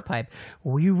 that's the Verve Pipe.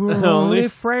 We were only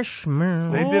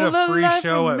freshmen. They did Oh, a the free life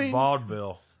show of at me.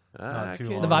 vaudeville. I Not too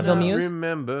cannot long The Vaudeville ago. Muse?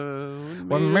 Remember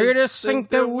What made us think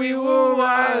that we were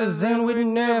wise and we'd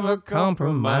never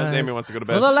compromise. Amy wants to go to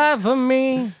For bed. the life of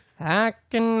me, I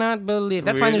cannot believe.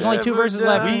 That's fine. There's only 2 verses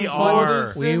left. We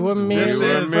are. We were This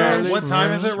merely is what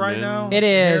time is it right now? It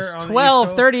is Here on the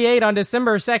East 12:38 on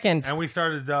December 2nd. And we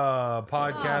started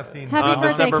podcasting Happy on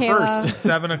birthday, December Kayla. 1st.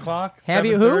 7 o'clock. Have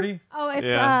you who? 7:30? Oh,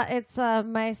 it's Yeah.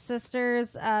 my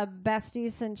sister's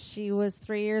bestie since she was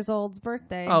 3 years old's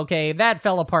birthday. Okay, that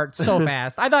fell apart so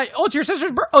fast. I thought, it's your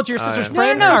sister's it's your sister's yeah.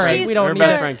 friend. No, All right, she's- we don't Her need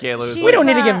best it. friend Kayla was She's, We don't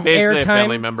need to give basically a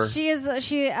family airtime. member.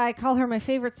 I call her my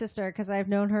favorite sister because I've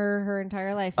known her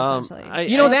entire life. Essentially,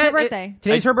 You know It's that her birthday.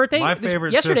 Today's her birthday. My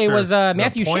favorite yesterday sister, was the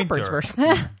Matthew Pointer. Shepard's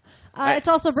birthday. It's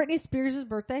also Britney Spears'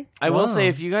 birthday. I will Wow. say,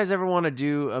 if you guys ever want to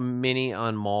do a mini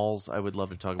on malls, I would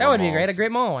love to talk about That would be malls. great. A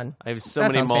great mall one. I have so That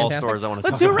many sounds mall fantastic. stores I want to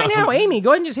talk Let's do it about. right now, Amy.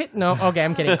 Go ahead and just hit. No, okay,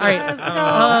 I'm kidding. All right. Let's go.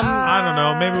 I don't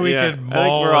know. Maybe we Yeah, could I think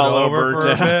mull we're it all over over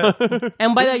for a bit.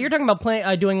 And by that, you're talking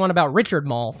about doing one about Richard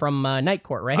Mall from Night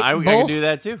Court, right? I Bull? can do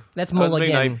that too. That's I was a Mull big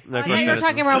again. Night I thought you were Court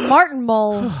talking fan. about Martin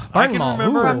Mull I Martin can Mall.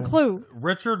 remember from Clue.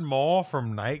 Richard Mall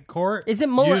from Night Court. Is it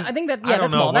Mull? Used- I think that. I Yeah, don't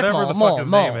that's know. Mull. That's Whatever Mull. the Mull. fuck his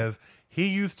Mull. name is. He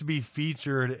used to be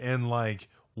featured in like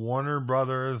Warner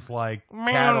Brothers like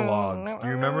catalogs. Do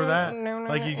you remember that?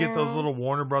 Like you get those little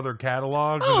Warner Brother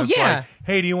catalogs. Oh, and it's yeah. Like,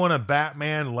 hey, do you want a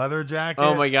Batman leather jacket?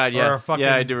 Oh, my God, Or a yes. fucking,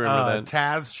 Yeah, I do remember that.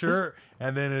 Taz shirt.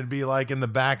 And then it'd be like in the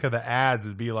back of the ads,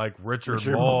 it'd be like Richard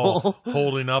Richard Mall Mall.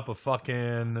 holding up a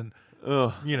fucking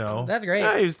Ugh. You know. That's great.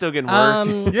 He was still getting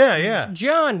work. Yeah.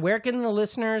 John, where can the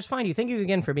listeners find you? Thank you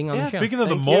again for being on the show. Speaking of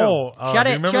the Thank mole, Shut do you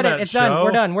it. remember Shut that it. It's show? done.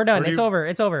 We're done. We're done. Where It's you- over.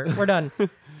 It's over. We're done.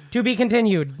 To be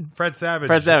continued. Fred Savage.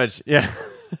 Fred Savage, yeah.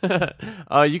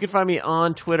 You can find me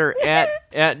on Twitter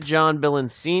at John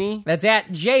Bilancini. That's at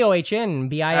Excellent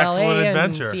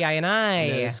adventure. JohnBilancini.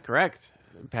 That is correct.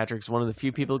 Patrick's one of the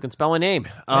few people who can spell my name.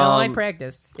 Well, I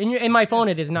practiced. In my phone,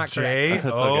 it is not correct.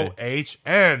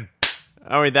 JOHN.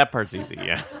 Oh, wait, that part's easy,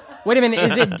 yeah. Wait a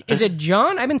minute. Is it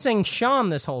John? I've been saying Sean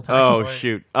this whole time. Oh,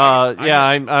 shoot. I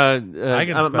can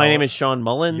My name spell. is Sean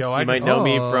Mullins. Yo, I You can might know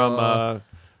me spell. from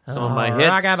some of my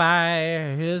hits.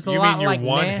 Rockabye is a You lot mean your like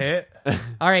one nah. hit?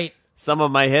 All right. Some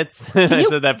of my hits. I you-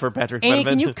 said that for Patrick Andy,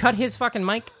 Fetterman. can you cut his fucking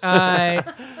mic? I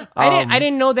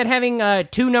didn't know that having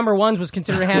 2 number ones was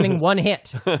considered having one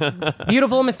hit.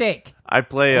 Beautiful mistake. I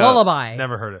play Lullaby.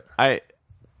 Never heard it.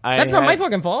 That's not my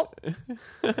fucking fault.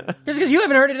 Just because you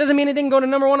haven't heard it doesn't mean it didn't go to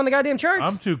number 1 on the goddamn charts.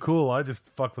 I'm too cool. I just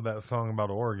fucked with that song about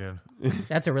Oregon.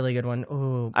 That's a really good one.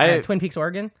 Ooh, I- Twin Peaks,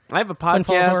 Oregon. I have a Twin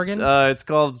Falls, podcast. Oregon? It's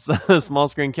called Small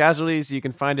Screen Casualties. You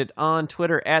can find it on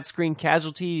Twitter at Screen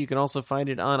Casualty. You can also find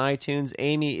it on iTunes.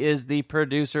 Amy is the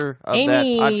producer of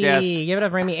Amy, that podcast. give it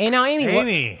up for Amy. Hey, now Amy.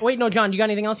 Amy. Wait, no, John. You got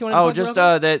anything else you want to? Oh, plug just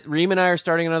real quick? that Reem and I are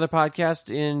starting another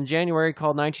podcast in January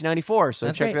called 1994. So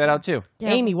That's check great. that out too. Yeah.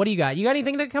 Amy, what do you got? You got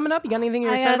anything coming up? You got anything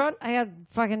you're excited about? I got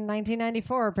fucking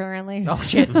 1994 apparently. Oh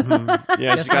shit.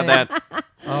 Yeah, she got that.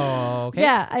 Oh, okay.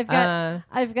 Yeah, I've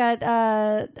got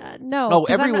no. Oh,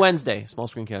 'cause every I'm not, Wednesday, Small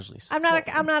Screen Casualties. I'm not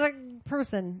a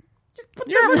person.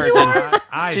 You're a person.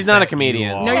 She's not a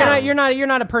comedian. No, Yeah. you're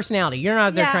not a personality. You're not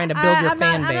out there trying to build your I'm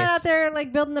fan not, base. I'm not out there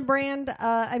like building the brand.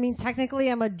 I mean, technically,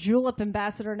 I'm a julep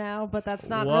ambassador now, but that's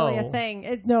not really a Whoa.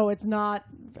 thing. No, it's not.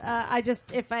 I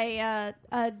just if I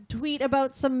tweet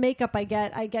about some makeup I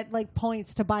get like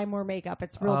points to buy more makeup.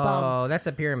 It's real dumb. Oh, that's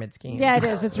a pyramid scheme. Yeah, it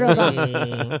is. It's real dumb.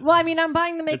 Hey. Well, I mean, I'm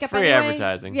buying the makeup free anyway.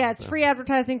 advertising, Yeah, it's so. free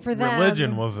advertising for them.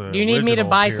 Religion was a. Do you need me to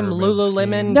buy some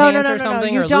Lululemon No, pants no, or no,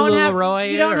 something, You or don't have.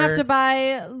 Lululeroy? You don't or... have to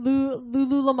buy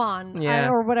Lululemon, Yeah.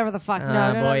 or whatever the fuck.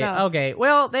 No, no, boy. no, no. Okay.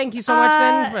 Well, thank you so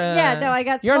much. Then. Yeah, no, I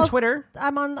got. You're on small- Twitter.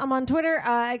 I'm on Twitter.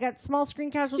 I got Small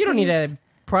Screen Casualties. You don't need to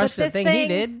crush with the this thing he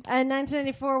did. In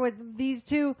 1994 with these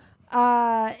two.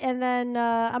 And then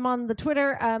I'm on the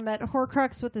Twitter. I'm at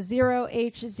Horcrux with a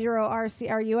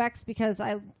 0H0RCRUX because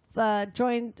I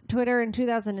joined Twitter in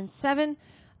 2007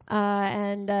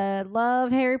 and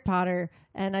love Harry Potter.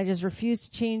 And I just refuse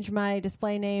to change my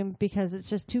display name because it's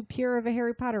just too pure of a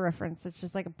Harry Potter reference. It's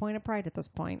just like a point of pride at this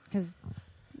point because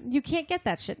you can't get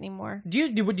that shit anymore.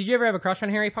 Did you ever have a crush on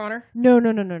Harry Potter? No,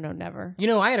 never. You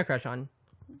know, I had a crush on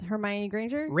Hermione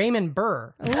Granger? Raymond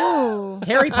Burr. Ooh.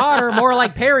 Harry Potter, more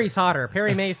like Perry's hotter.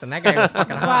 Perry Mason. That guy was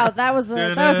fucking hot. Wow, that was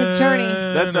a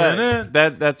journey.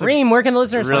 That's a Reem, where can the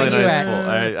listeners really find you nice at?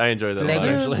 quote. I enjoyed that a Thank lot,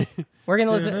 you. actually. Where can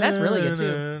the listeners? That's really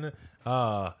good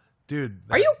too. Dude.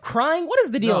 Are you crying? What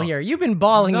is the deal No. here? You've been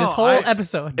bawling this whole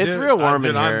episode. It's real warm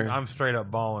in dude, here. I'm straight up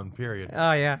balling, period.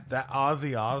 Oh yeah. That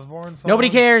Ozzy Osbourne song? Nobody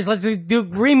cares. Let's do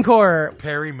Reamcore.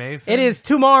 Perry Mason? It is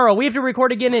tomorrow. We have to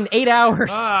record again in 8 hours.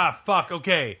 Ah, fuck,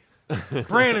 okay.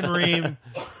 Brandon Ream.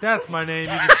 That's my name.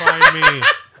 You can find me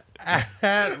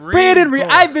at Ream. Brandon Ream.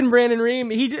 I've been Brandon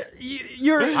Ream.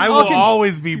 You're. I will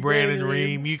always be Brandon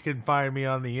Ream. You can find me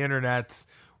on the internets.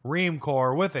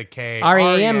 Reamcore with a K.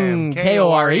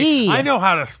 REMKORE. I know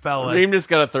how to spell it. Reem just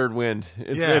got a third wind.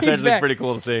 It's Yeah. He's actually back. pretty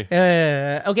cool to see.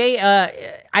 Okay.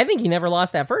 I think he never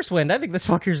lost that first wind. I think this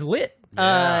fucker's lit.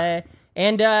 Yeah.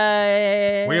 We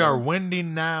We are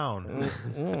winding down.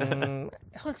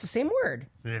 Oh, it's the same word.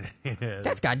 That's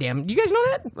That's goddamn. Do you guys know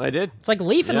that? I did. It's like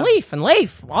leaf and Yeah. leaf and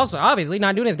leaf. Also, obviously,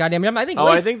 not doing his goddamn job. I think. Oh,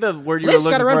 leaf. I think the word you were Leaf's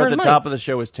looking gotta run for for at the his top money. of the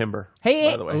show was timber.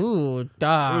 Hey, by the way. ooh,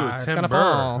 duh, it's Tim gonna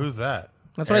Burr. fall. Who's that?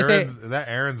 That's what I say. Is that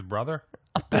Aaron's brother?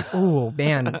 Ooh,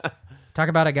 man, talk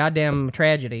about a goddamn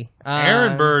tragedy.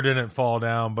 Aaron Burr didn't fall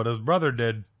down, but his brother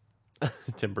did.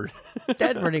 Timber.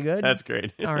 That's pretty good. That's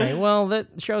great. All right. Well, the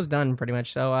show's done pretty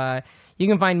much. So you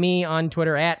can find me on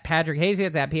Twitter at Patrick Hasty.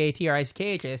 That's at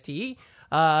PatrickHaste.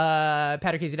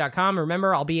 PatrickHasty.com.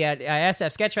 Remember, I'll be at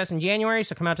SF Sketchfest in January,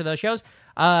 so come out to those shows.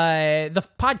 The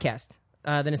podcast,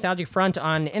 The Nostalgic Front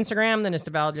on Instagram, The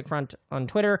Nostalgic Front on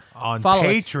Twitter. On Follow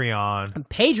us. Patreon.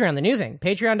 Patreon, the new thing.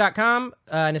 Patreon.com,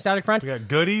 Nostalgic Front. We got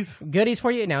goodies. Goodies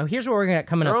for you. Now, here's what we're gonna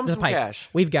coming Throw up. 'em This some pipe. cash.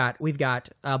 We've got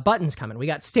buttons coming. We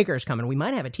got stickers coming. We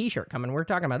might have a T-shirt coming. We're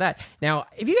talking about that. Now,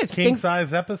 if you guys King think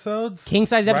size episodes. king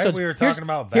size Right? episodes, We were here's- talking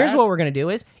about Here's that. what we're gonna do: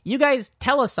 is you guys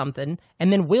tell us something,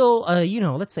 and then we'll,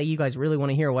 let's say you guys really want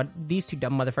to hear what these two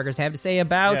dumb motherfuckers have to say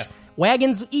about Yeah.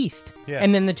 Wagons East. Yeah.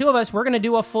 And then the two of us, we're going to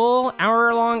do a full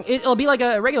hour-long... It'll be like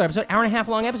a regular episode,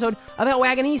 hour-and-a-half-long episode about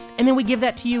Wagon East, and then we give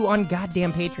that to you on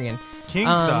goddamn Patreon. King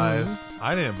size.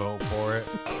 I didn't vote for it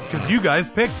because you guys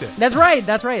picked it. That's right.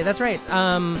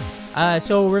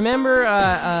 So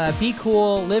remember, be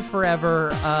cool, live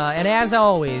forever, and as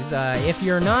always, if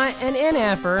you're not an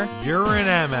NFer, you're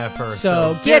an MFer.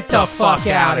 So get the fuck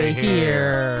out of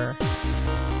here.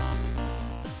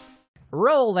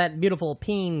 Roll that beautiful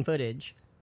peen footage.